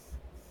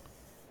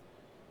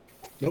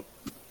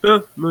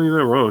 Nope. No, you're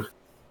not wrong.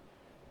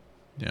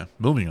 Yeah.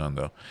 Moving on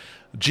though,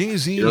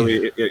 Jay-Z.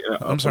 You know,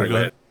 I'm sorry. Go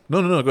ahead.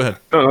 No. Go ahead.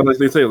 No, like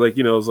they say, like,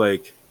 it's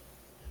like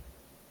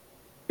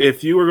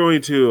if you were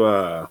going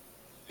to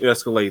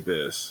escalate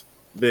this,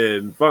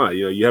 then fine.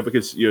 You have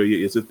it's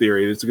a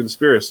theory, it's a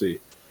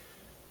conspiracy.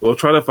 We'll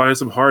try to find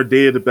some hard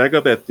data to back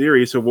up that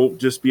theory, so it won't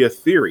just be a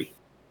theory.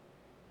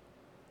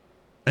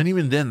 And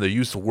even then, they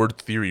use the word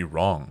theory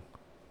wrong.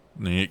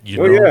 You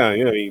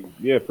know?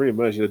 Yeah, pretty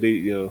much.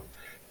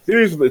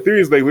 Theories like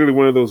literally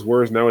one of those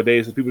words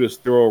nowadays that people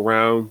just throw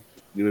around,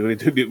 when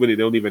they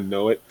don't even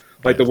know it.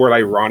 Like the word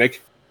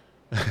ironic.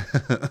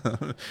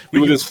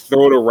 People just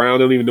throw it around,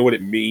 don't even know what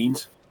it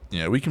means.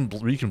 Yeah, we can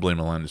blame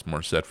Alanis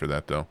Morissette for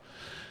that though.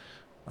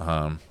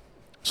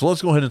 So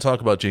let's go ahead and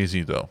talk about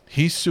Jay-Z though.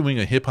 He's suing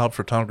a hip hop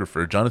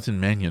photographer, Jonathan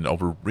Mannion,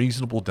 over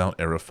Reasonable Doubt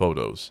era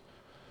photos.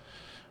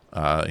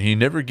 He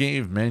never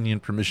gave Mannion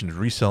permission to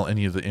resell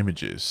any of the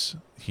images,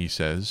 he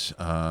says,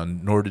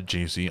 nor did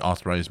Jay-Z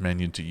authorize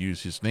Mannion to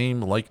use his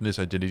name, likeness,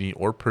 identity,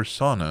 or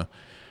persona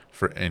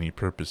for any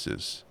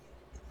purposes.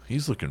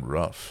 He's looking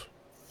rough.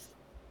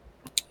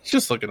 He's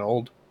just looking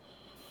old.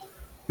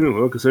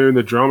 Well, considering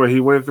the drama he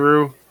went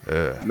through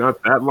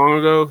not that long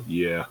ago,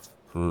 yeah.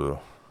 Ugh.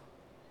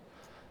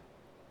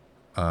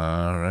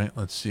 All right,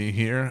 let's see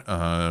here.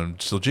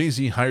 So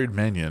Jay-Z hired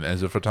Mannion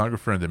as a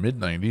photographer in the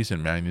mid-90s,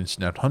 and Mannion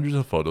snapped hundreds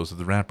of photos of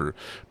the rapper,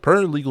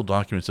 per legal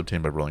documents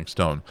obtained by Rolling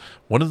Stone.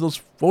 One of those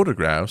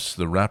photographs,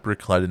 the rapper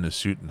clad in a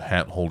suit and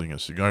hat holding a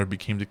cigar,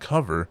 became the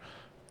cover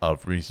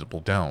of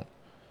Reasonable Doubt.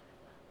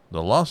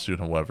 The lawsuit,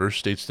 however,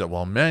 states that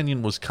while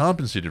Mannion was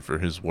compensated for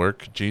his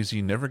work, Jay-Z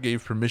never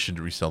gave permission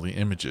to resell the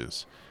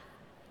images.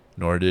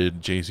 Nor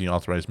did Jay-Z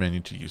authorize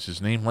Mannion to use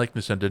his name,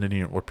 likeness,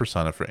 identity, or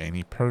persona for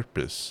any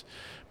purpose.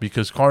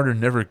 Because Carter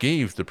never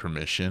gave the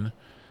permission,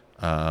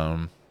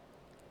 Mannion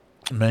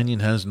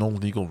has no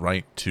legal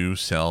right to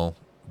sell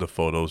the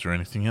photos or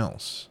anything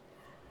else.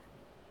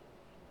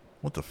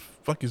 What the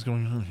fuck is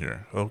going on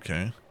here?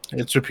 Okay.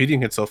 It's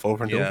repeating itself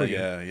over and over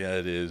again. Yeah,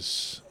 it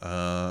is.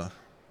 What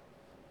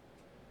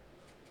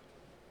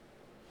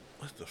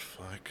the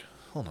fuck?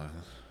 Hold on.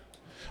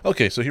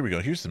 Okay, so here we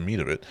go. Here's the meat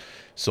of it.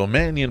 So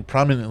Mannion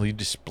prominently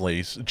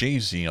displays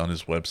Jay-Z on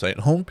his website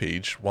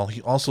homepage, while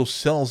he also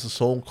sells the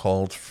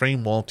so-called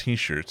frame wall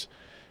t-shirts,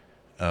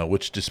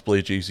 which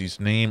display Jay-Z's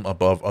name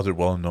above other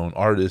well-known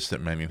artists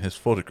that Mannion has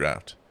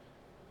photographed.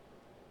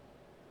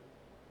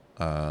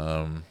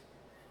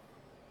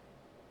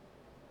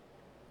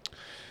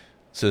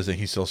 Says that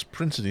he sells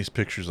prints of these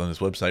pictures on his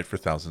website for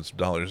thousands of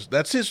dollars.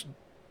 That's his...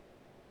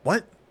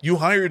 What? You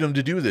hired him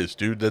to do this,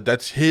 dude.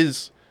 That's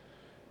his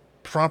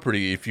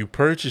property, if you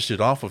purchased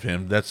it off of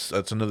him, that's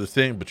another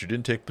thing. But you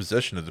didn't take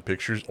possession of the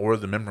pictures or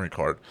the memory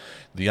card.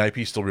 The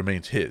IP still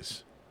remains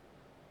his.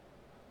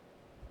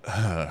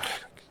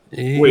 Wait,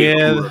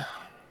 Yeah,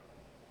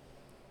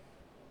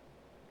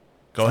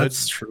 Go ahead.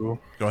 that's true.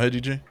 Go ahead,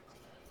 DJ.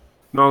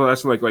 no,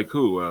 that's like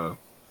who?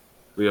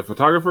 The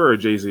photographer or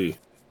Jay-Z?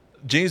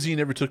 Jay-Z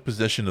never took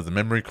possession of the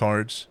memory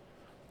cards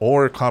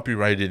or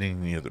copyrighted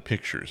any of the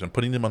pictures, and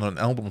putting them on an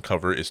album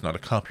cover is not a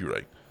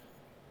copyright.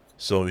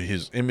 So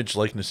his image,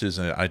 likenesses,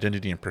 and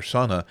identity and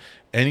persona,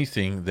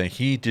 anything that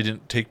he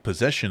didn't take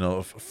possession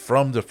of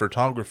from the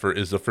photographer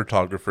is the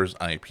photographer's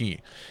IP,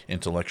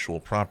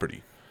 intellectual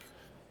property.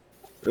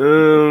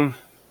 Wait,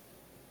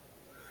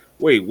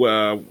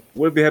 what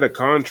if they had a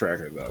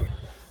contractor though?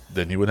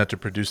 Then he would have to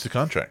produce the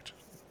contract.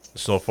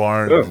 So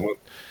far, Oh, well,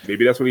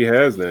 maybe that's what he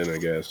has then. I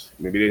guess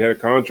maybe they had a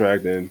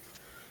contract and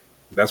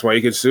that's why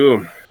he could sue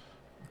him.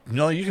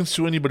 no, you can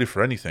sue anybody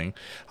for anything.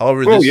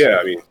 However, Oh yeah,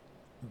 I mean,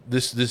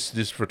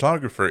 this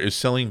photographer is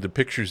selling the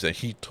pictures that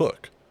he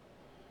took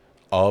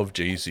of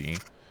Jay-Z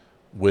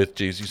with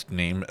Jay-Z's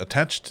name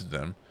attached to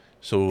them.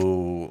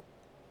 So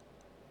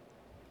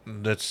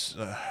that's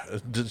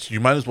you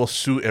might as well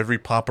sue every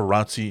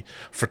paparazzi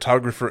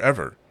photographer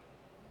ever.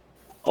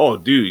 oh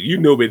dude, you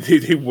know, but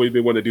they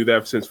want to do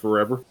that since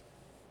forever.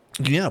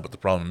 Yeah, but the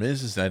problem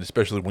is that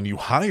especially when you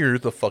hire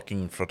the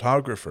fucking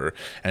photographer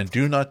and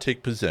do not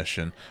take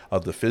possession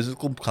of the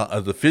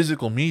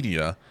physical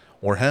media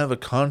or have a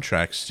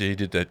contract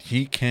stated that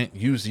he can't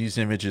use these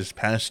images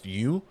past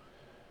you,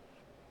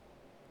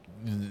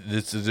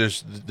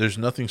 there's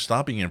nothing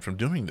stopping him from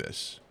doing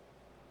this.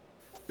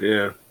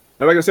 Yeah,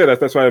 and like I said,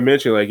 that's why I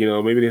mentioned like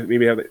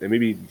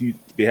maybe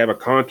they have a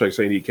contract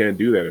saying he can't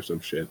do that or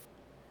some shit.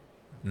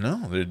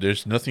 No,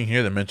 there's nothing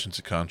here that mentions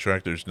a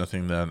contract. There's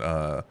nothing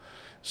that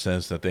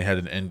says that they had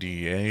an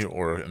NDA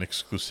or an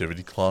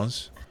exclusivity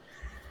clause.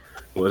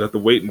 We'll have to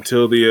wait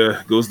until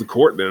the goes to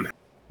court then.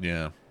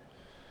 Yeah.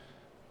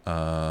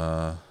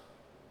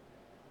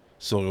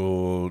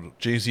 So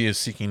Jay-Z is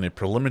seeking a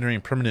preliminary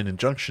and permanent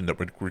injunction that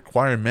would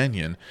require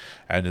Mannion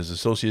and his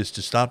associates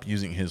to stop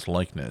using his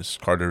likeness.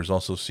 Carter is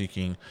also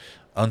seeking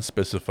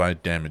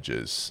unspecified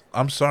damages.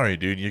 I'm sorry,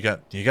 dude. You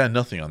got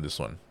nothing on this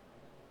one.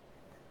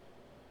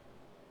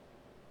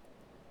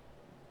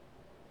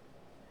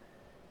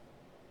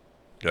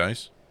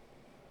 Guys?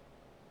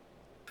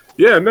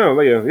 Yeah, no,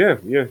 yeah.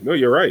 No,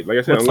 you're right. Like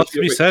I said, What's left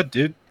to be said,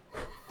 dude?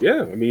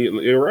 yeah, I mean,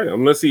 you're right.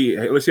 Unless he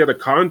had a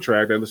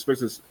contract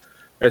that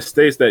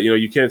states that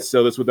you can't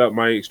sell this without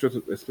my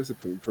explicit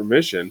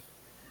permission,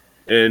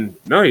 and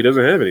no, he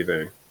doesn't have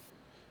anything.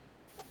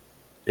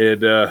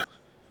 And it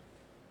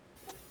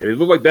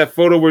looked like that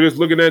photo we're just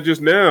looking at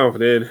just now.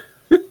 Then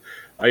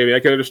I mean, I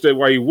can understand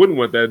why he wouldn't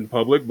want that in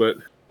public, but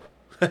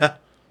I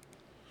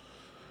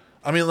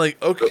mean,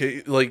 like,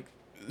 okay, like,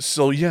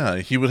 so yeah,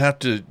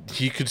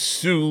 he could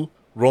sue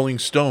Rolling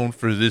Stone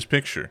for this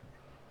picture.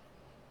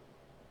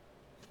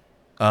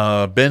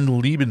 Ben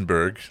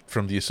Liebenberg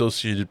from the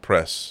Associated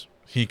Press,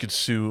 he could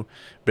sue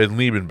Ben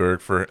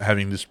Liebenberg for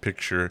having this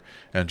picture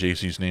and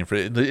Jay-Z's name for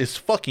it. It's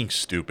fucking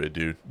stupid,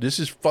 dude. This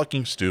is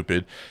fucking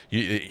stupid.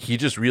 He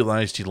just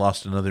realized he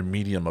lost another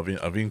medium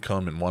of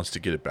income and wants to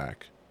get it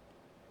back.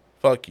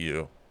 Fuck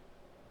you.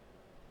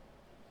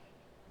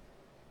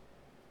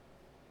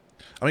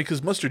 I mean,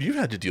 because Mustard, you've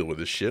had to deal with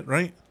this shit,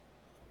 right?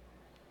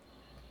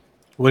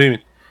 What do you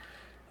mean?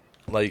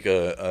 Like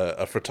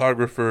a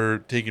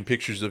photographer taking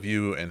pictures of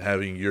you and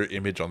having your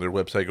image on their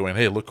website going,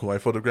 hey, look who I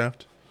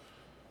photographed?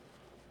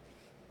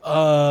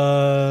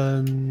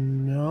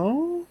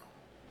 No.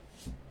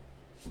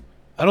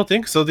 I don't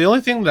think so. The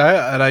only thing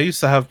that I used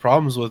to have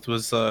problems with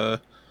was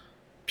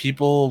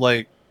people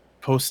like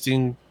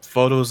posting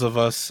photos of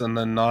us and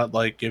then not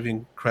like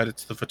giving credit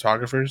to the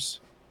photographers.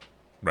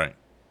 Right.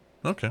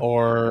 Okay.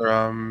 Or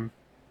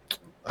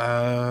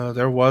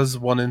there was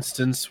one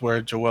instance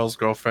where Joelle's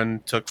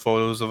girlfriend took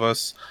photos of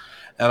us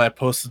and I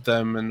posted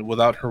them and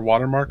without her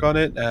watermark on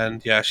it,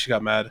 and yeah, she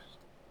got mad.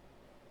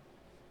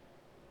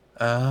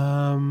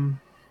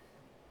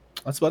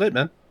 That's about it,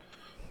 man.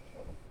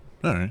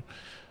 All right.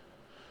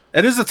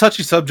 It is a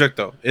touchy subject,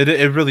 though.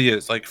 It really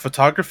is. Like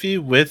photography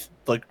with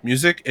like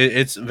music,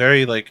 it's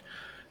very like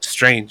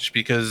strange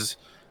because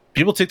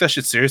people take that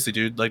shit seriously,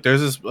 dude. Like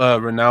there's this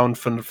renowned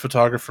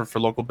photographer for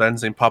local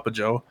bands named Papa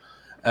Joe,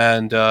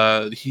 and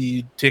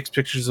he takes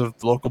pictures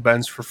of local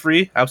bands for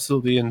free,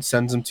 absolutely, and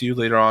sends them to you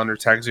later on or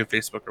tags you on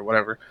Facebook or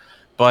whatever.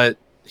 But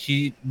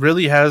he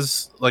really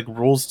has like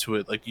rules to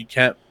it. Like you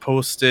can't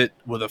post it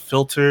with a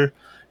filter.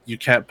 You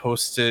can't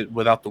post it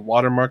without the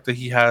watermark that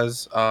he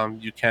has.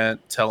 You can't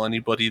tell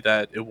anybody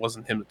that it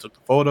wasn't him that took the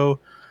photo.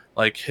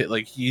 Like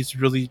he's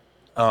really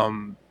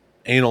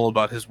anal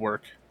about his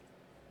work.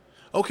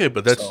 Okay,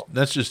 but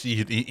that's just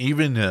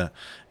even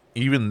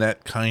that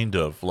kind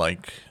of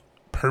like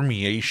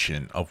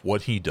permeation of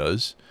what he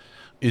does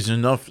is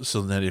enough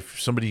so that if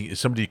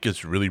somebody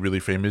gets really, really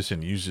famous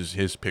and uses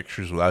his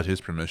pictures without his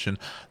permission,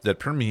 that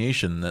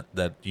permeation,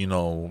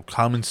 that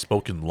common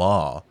spoken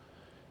law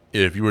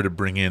if you were to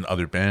bring in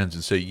other bands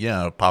and say,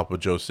 yeah, Papa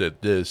Joe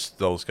said this,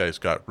 those guys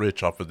got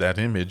rich off of that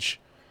image,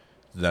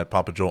 that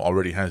Papa Joe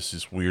already has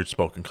this weird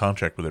spoken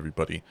contract with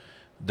everybody.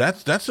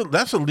 That's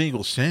a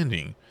legal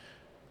standing,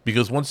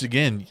 because once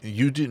again,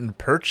 you didn't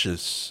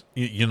purchase,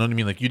 you know what I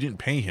mean? Like, you didn't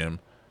pay him,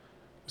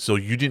 so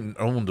you didn't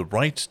own the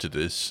rights to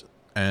this,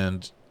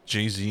 and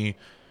Jay-Z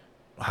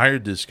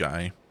hired this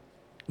guy,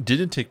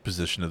 didn't take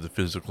possession of the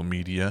physical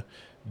media,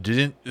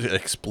 didn't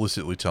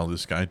explicitly tell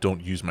this guy,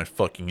 don't use my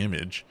fucking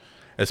image,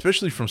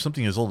 especially from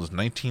something as old as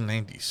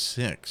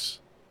 1996,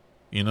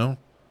 you know?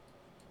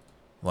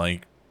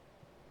 Like,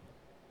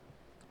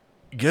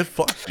 get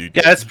fucked, dude.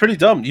 Yeah, it's pretty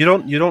dumb. You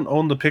don't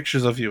own the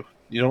pictures of you.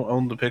 You don't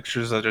own the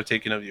pictures that are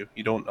taken of you.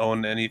 You don't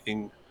own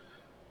anything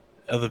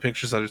of the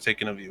pictures that are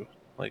taken of you.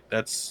 Like,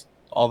 that's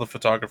all the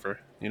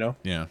photographer, you know?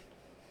 Yeah.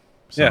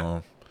 So,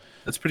 Yeah.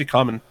 That's pretty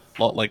common,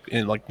 like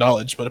in like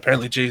knowledge, but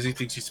apparently Jay-Z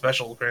thinks he's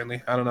special,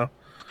 apparently. I don't know.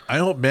 I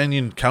hope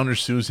Banyan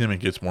countersues him and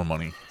gets more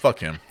money. Fuck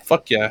him.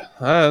 Fuck yeah.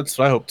 That's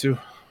what I hope too.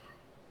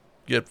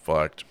 Get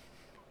fucked.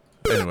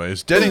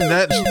 Anyways, getting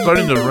that,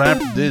 starting to wrap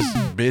this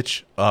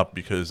bitch up,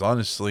 because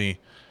honestly,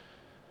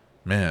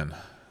 man,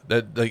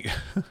 that, like,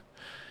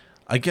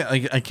 I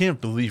can't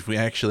believe we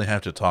actually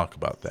have to talk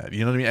about that.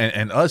 You know what I mean?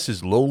 And us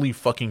as lowly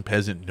fucking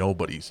peasant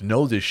nobodies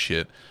know this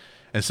shit,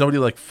 and somebody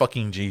like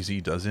fucking Jay-Z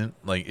doesn't.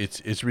 Like,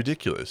 it's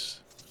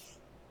ridiculous.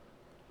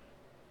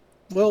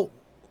 Well,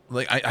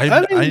 like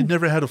I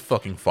never had a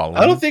fucking following.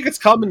 I don't think it's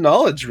common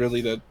knowledge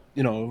really that,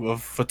 you know,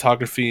 of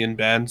photography and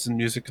bands and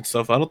music and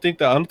stuff. I don't think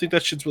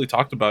that shit's really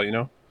talked about, you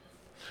know.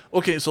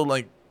 Okay, so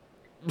like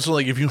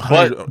if you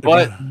hired,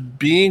 but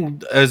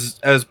being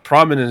as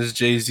prominent as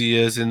Jay-Z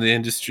is in the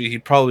industry, he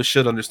probably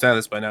should understand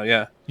this by now.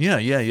 Yeah.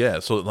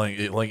 So like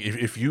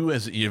if you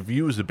as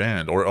a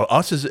band, or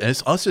us as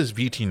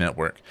VT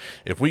Network,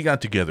 if we got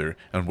together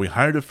and we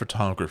hired a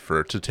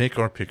photographer to take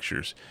our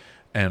pictures,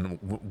 and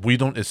we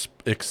don't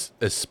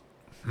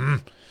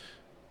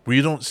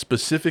we don't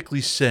specifically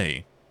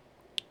say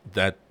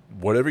that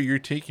whatever you're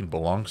taking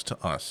belongs to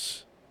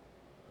us.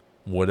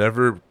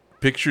 Whatever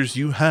pictures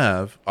you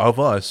have of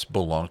us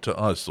belong to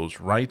us.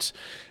 Those rights,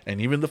 and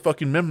even the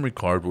fucking memory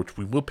card, which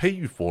we will pay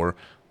you for,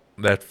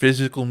 that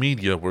physical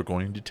media we're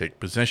going to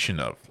take possession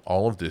of.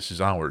 All of this is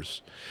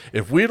ours.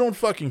 If we don't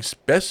fucking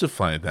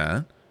specify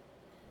that,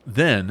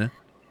 then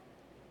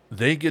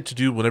they get to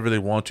do whatever they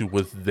want to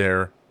with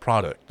their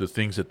product, the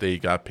things that they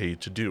got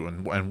paid to do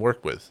and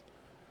work with.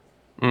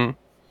 Mm.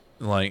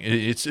 Like,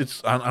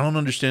 it's I don't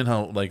understand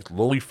how, like,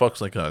 lowly fucks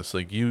like us,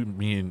 like you,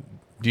 me, and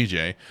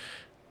DJ,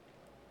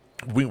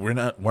 we're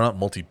not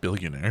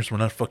multi-billionaires, we're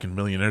not fucking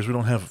millionaires, we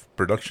don't have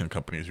production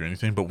companies or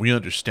anything, but we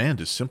understand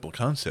this simple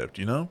concept,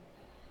 you know?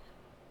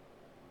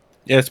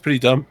 Yeah, it's pretty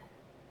dumb.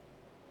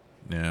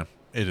 Yeah,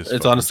 it is.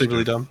 It's honestly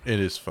really dumb. It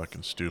is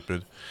fucking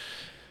stupid.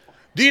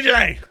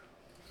 DJ,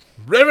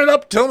 rev it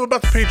up. Tell them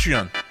about the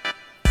Patreon.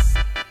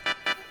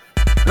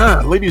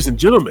 Ladies and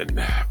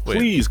gentlemen,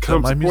 please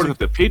come support us at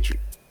the Patreon.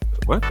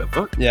 What the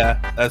fuck?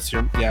 Yeah, that's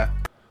your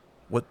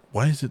What?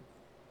 Why is it?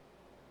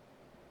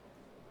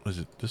 Was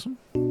it this one?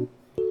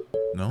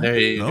 No. There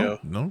you go.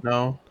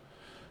 No.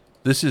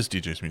 This is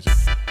DJ's music.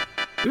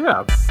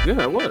 Yeah.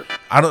 What?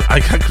 I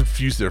got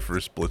confused there for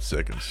a split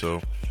second.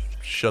 So,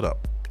 shut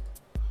up.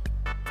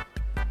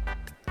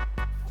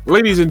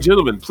 Ladies and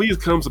gentlemen, please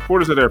come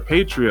support us at our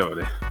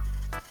Patreon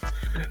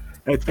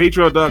at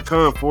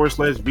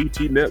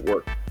patreon.com/VT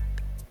Network.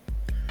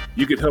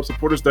 You can help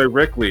support us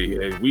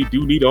directly, and we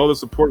do need all the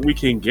support we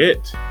can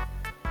get.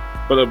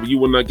 But you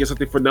will not get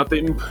something for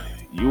nothing.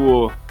 You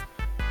will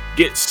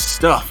get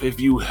stuff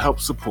if you help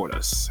support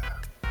us.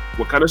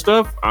 What kind of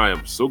stuff? I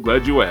am so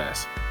glad you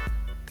asked.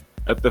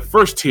 At the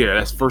first tier,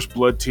 that's First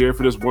Blood tier,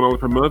 for this $1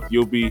 per month,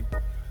 you'll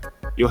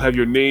have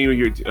your name of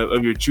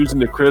your choosing,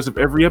 the credits of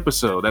every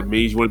episode. That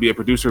means you want to be a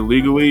producer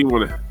legally, you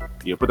want to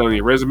put that on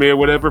your resume or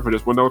whatever. For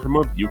just $1 per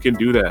month, you can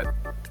do that.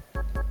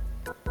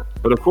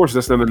 But of course,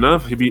 that's not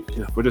enough.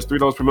 For just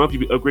 $3 per month, you'll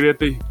be upgraded at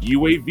the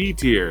UAV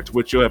tier, to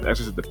which you'll have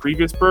access to the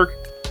previous perk,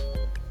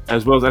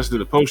 as well as access to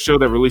the post show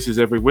that releases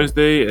every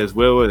Wednesday, as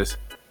well as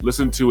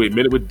listen to A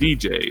Minute with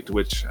DJ, to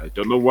which I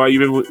don't know why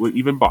you would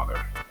even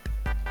bother.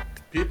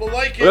 People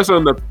like it. But that's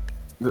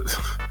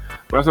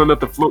not enough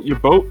to float your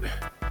boat.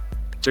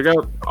 Check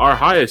out our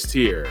highest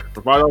tier.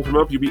 For $5 per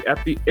month, you'll be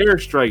at the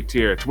Airstrike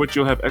tier, to which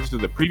you'll have access to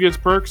the previous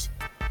perks,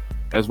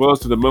 as well as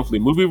to the monthly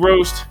movie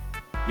roast.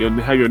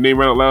 You'll have your name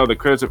read out loud, the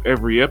credits of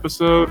every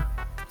episode.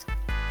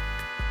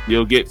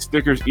 You'll get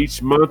stickers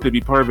each month to be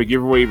part of a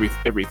giveaway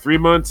every 3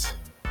 months.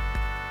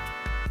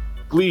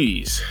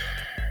 Please,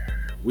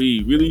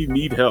 we really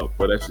need help.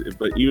 But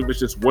even if it's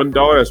just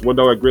 $1, that's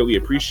 $1 greatly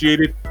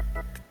appreciated.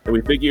 And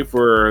we thank you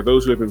for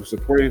those who have been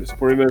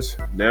supporting us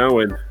now,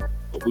 and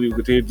hopefully we'll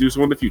continue to do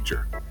so in the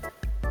future.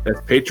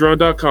 That's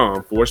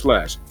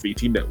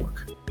patreon.com/VT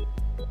Network.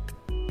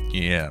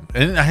 Yeah,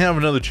 and I have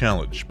another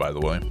challenge, by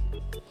the way.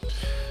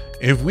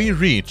 If we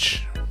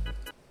reach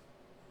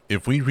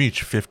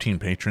 15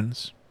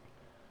 patrons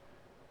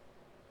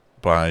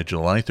by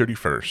July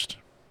 31st,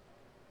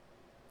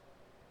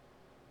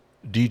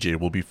 DJ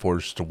will be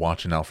forced to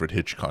watch an Alfred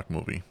Hitchcock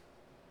movie.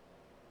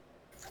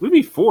 We'd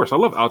be forced. I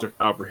love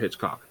Alfred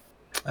Hitchcock.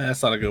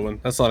 That's not a good one.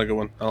 That's not a good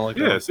one. I don't like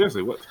that. Yeah, One.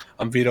 seriously. What?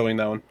 I'm vetoing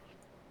that one.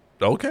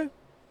 Okay.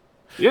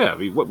 Yeah, I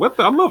mean, what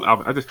I love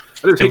Alfred. I just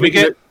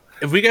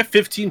If we get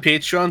 15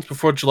 Patreons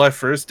before July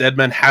 1st,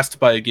 Deadman has to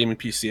buy a gaming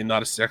PC and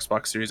not a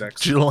Xbox Series X.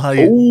 July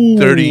Ooh.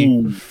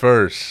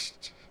 31st.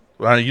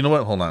 You know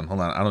what? Hold on.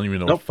 I don't even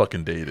know Nope. what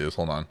fucking day it is.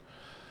 Hold on.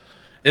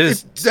 It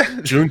is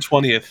June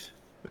 20th.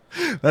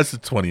 That's the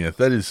 20th.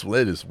 That is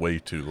way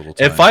too little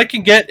time. If I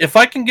can get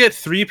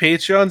 3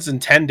 Patreons in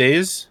 10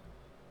 days,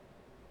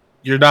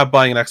 you're not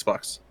buying an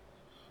Xbox.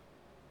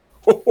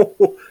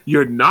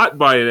 You're not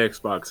buying an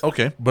Xbox.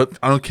 Okay, but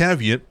on a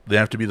caveat, they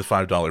have to be the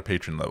 $5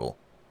 patron level.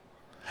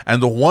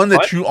 And the one that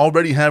What? you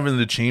already have in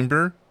the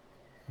chamber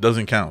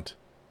doesn't count.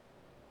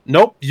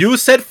 Nope, you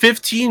said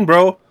 15,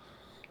 bro.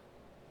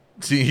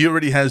 See, he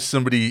already has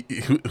somebody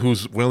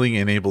who's willing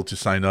and able to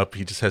sign up.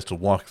 He just has to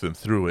walk them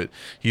through it.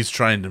 He's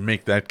trying to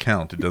make that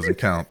count. It doesn't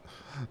count.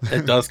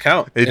 It does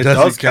count. It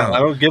doesn't count. I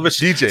don't give a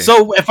shit. DJ.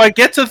 So if I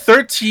get to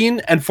 13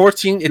 and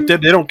 14, they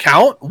don't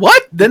count.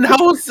 What? Then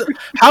how is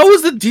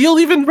the deal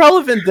even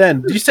relevant?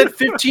 Then you said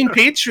 15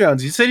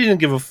 Patreons. You said you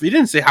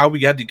didn't say how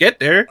we had to get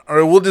there. All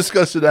right, we'll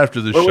discuss it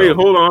after the show. Wait,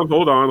 hold on.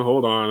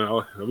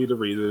 Let me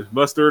read it.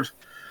 Mustard.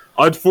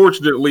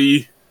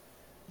 Unfortunately,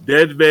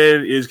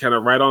 Deadman is kind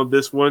of right on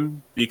this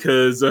one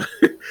because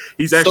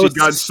he's actually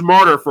gotten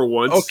smarter for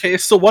once. Okay,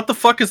 so what the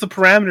fuck is the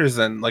parameters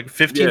then? Like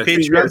 15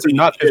 Patreons or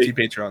not 50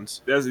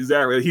 Patrons? That's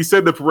exactly. He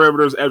said the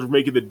parameters as we're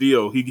making the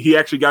deal. He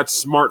actually got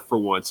smart for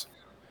once.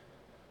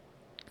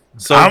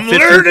 So I'm 15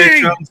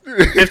 learning!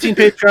 Patrons, 15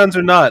 Patrons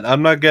or not,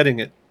 I'm not getting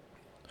it.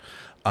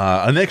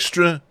 An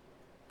extra...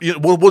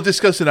 we'll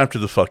discuss it after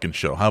the fucking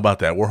show. How about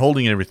that? We're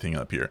holding everything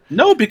up here.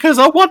 No, because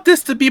I want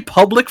this to be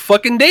public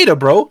fucking data,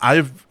 bro.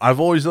 I've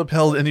always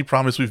upheld any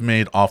promise we've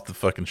made off the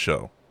fucking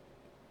show.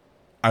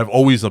 I've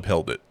always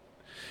upheld it.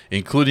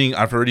 Including,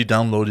 I've already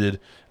downloaded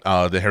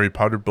the Harry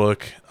Potter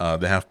book,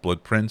 The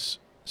Half-Blood Prince.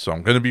 So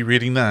I'm going to be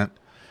reading that.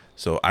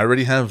 So I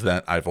already have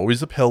that. I've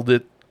always upheld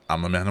it.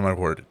 I'm a man of my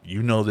word.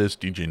 You know this.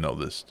 DJ know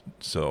this.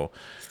 So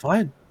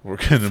Fine. we're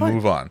going to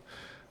move on.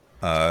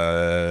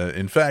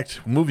 In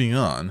fact, moving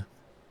on.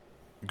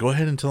 Go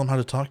ahead and tell them how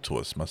to talk to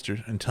us,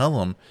 Mustard, and tell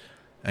them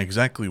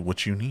exactly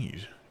what you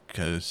need,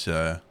 because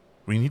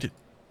we need it.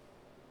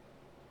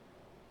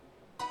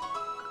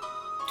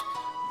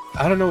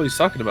 I don't know what he's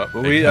talking about,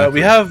 but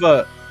Exactly.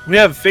 we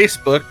have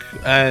Facebook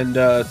and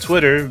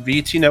Twitter,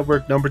 VT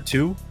Network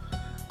 #2.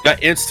 Got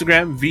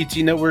Instagram,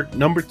 VT Network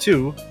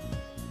 #2.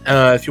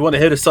 If you want to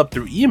hit us up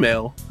through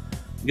email,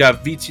 we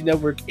got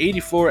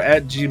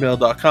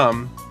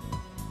vtnetwork84@gmail.com.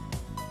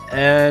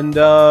 And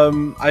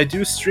I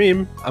do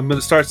stream. I'm gonna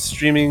start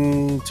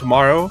streaming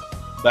tomorrow.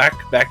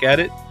 Back at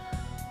it.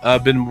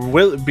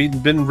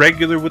 Been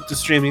regular with the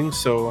streaming,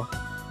 so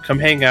come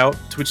hang out.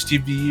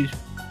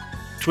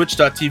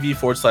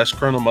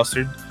 Twitch.tv/Colonel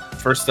Mustard.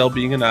 First L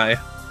being an I.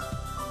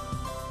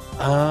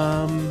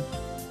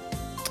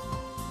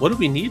 What do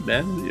we need,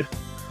 man?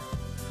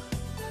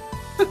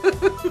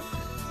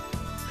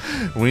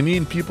 We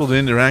need people to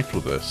interact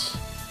with us.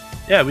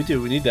 Yeah, we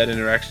do. We need that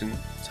interaction.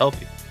 It's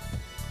healthy.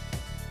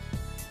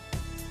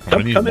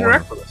 We need Come more.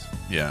 interact with us.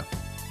 Yeah.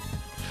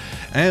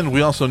 And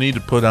we also need to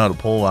put out a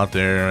poll out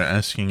there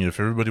asking if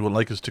everybody would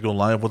like us to go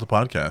live with a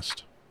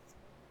podcast.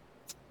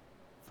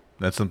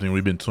 That's something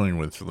we've been toying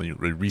with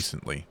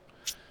recently.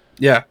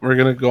 Yeah, we're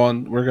gonna go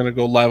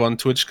live on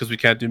Twitch because we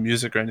can't do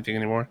music or anything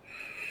anymore.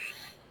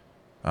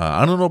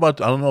 I don't know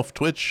if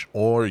Twitch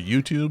or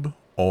YouTube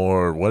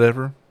or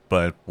whatever,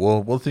 but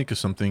we'll think of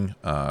something.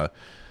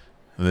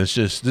 This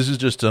is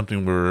just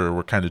something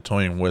we're kind of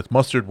toying with.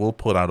 Mustard will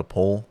put out a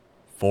poll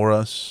for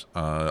us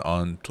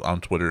on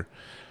Twitter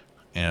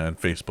and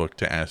Facebook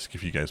to ask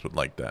if you guys would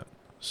like that.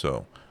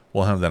 So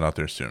we'll have that out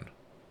there soon.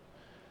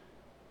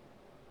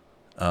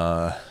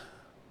 The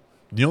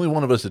only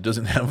one of us that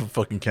doesn't have a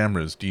fucking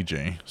camera is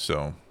DJ,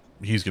 so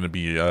he's gonna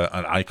be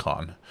an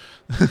icon,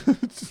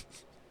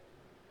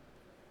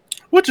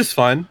 Which is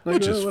fine. Like,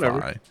 which is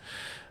whatever.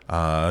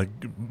 fine.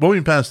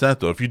 Moving past that,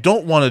 though, if you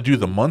don't want to do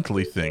the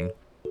monthly thing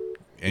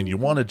and you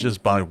want to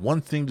just buy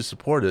one thing to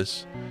support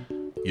us,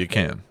 you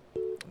can.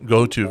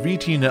 Go to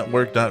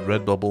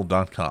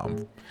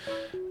vtnetwork.redbubble.com.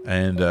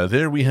 And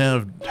there we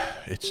have,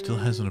 it still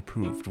hasn't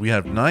approved. We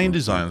have 9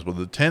 designs, with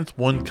the 10th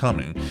one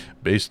coming,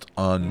 based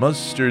on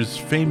Mustard's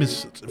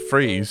famous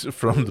phrase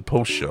from the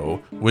post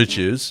show, which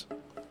is,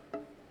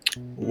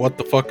 What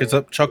the fuck is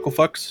up, Chuckle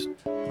Fucks?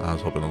 I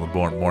was hoping a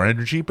little more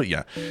energy, but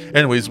yeah.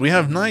 Anyways, we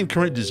have 9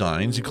 current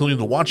designs, including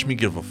the Watch Me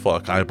Give a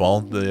Fuck eyeball,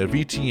 the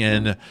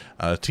VTN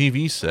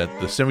TV set,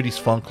 the 70s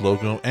Funk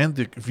logo, and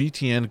the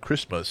VTN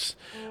Christmas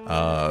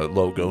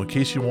logo, in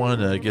case you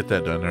want to get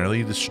that done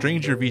early. The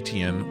Stranger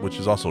VTN, which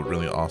is also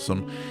really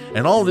awesome.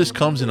 And all of this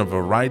comes in a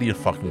variety of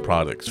fucking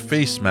products.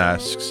 Face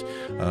masks,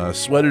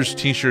 sweaters,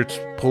 t-shirts,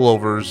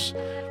 pullovers,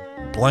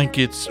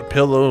 blankets,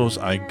 pillows.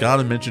 I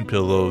gotta mention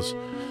pillows,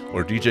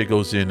 or DJ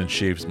goes in and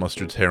shaves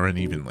Mustard's hair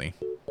unevenly.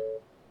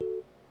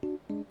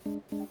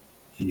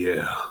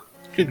 Yeah.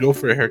 Could go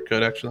for a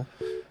haircut, actually.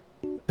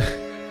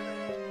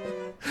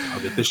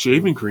 I'll get the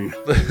shaving cream.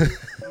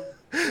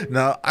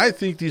 Now, I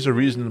think these are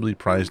reasonably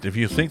priced. If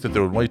you think that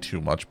they're way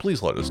too much,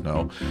 please let us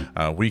know.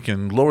 We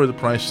can lower the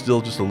price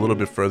still just a little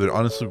bit further.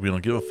 Honestly, we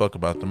don't give a fuck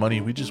about the money.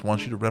 We just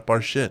want you to rep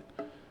our shit.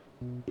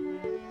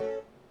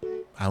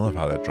 I love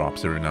how that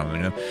drops every now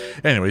and again.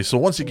 Anyway, so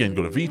once again,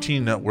 go to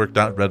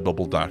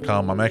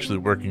vtnetwork.redbubble.com. I'm actually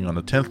working on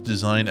the 10th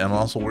design, and I'm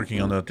also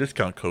working on a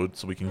discount code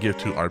so we can give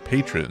to our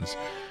patrons.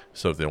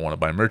 So if they want to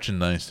buy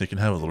merchandise, they can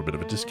have a little bit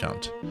of a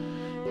discount.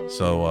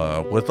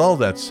 So with all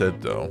that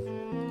said, though,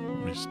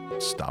 let me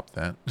stop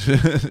that.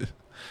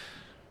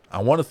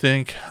 I want to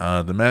thank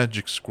the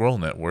Magic Squirrel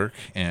Network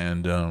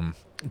and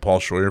Paul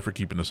Schroyer for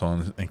keeping us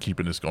on and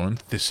keeping us going.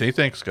 They say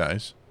thanks,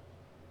 guys.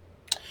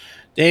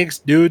 Thanks,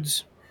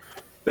 dudes.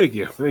 Thank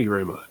you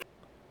very much.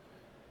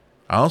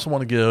 I also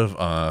want to give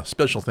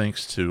special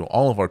thanks to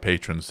all of our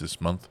patrons this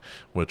month,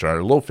 which are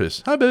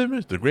Lofus, Hi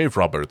Baby, The Grave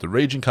Robber, The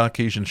Raging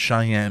Caucasian,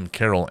 Cheyenne,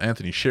 Carol,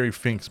 Anthony, Sherry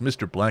Finks,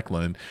 Mr.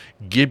 Blackland,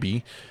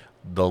 Gibby,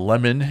 The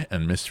Lemon,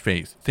 and Miss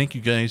Faith. Thank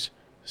you guys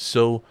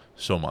so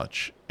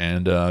much.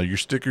 And your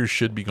stickers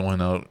should be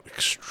going out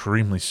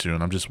extremely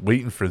soon. I'm just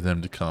waiting for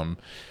them to come.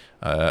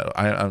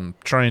 I'm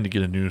trying to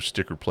get a new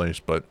sticker place,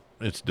 but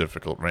it's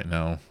difficult right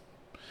now.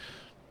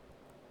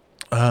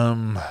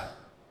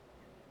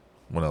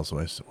 What else am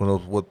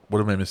what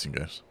am I missing,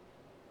 guys?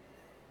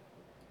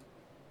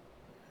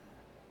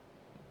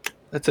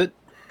 That's it.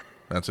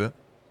 That's it.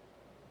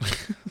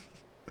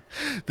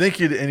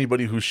 Thank you to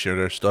anybody who shared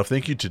our stuff.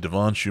 Thank you to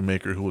Devon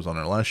Shoemaker, who was on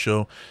our last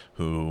show,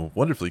 who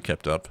wonderfully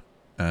kept up.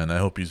 And I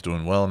hope he's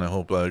doing well. And I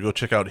hope go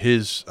check out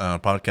his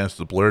podcast,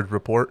 The Blurred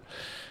Report.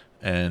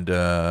 And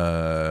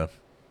I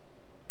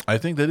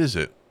think that is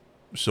it.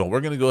 So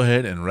we're going to go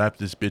ahead and wrap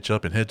this bitch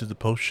up and head to the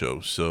post show.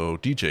 So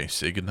DJ,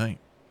 say goodnight.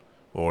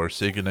 Or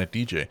say goodnight,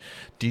 DJ.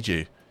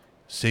 DJ,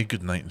 say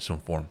goodnight in some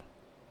form.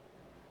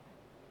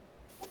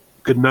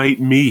 Good night,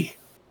 me.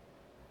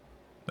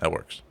 That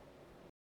works.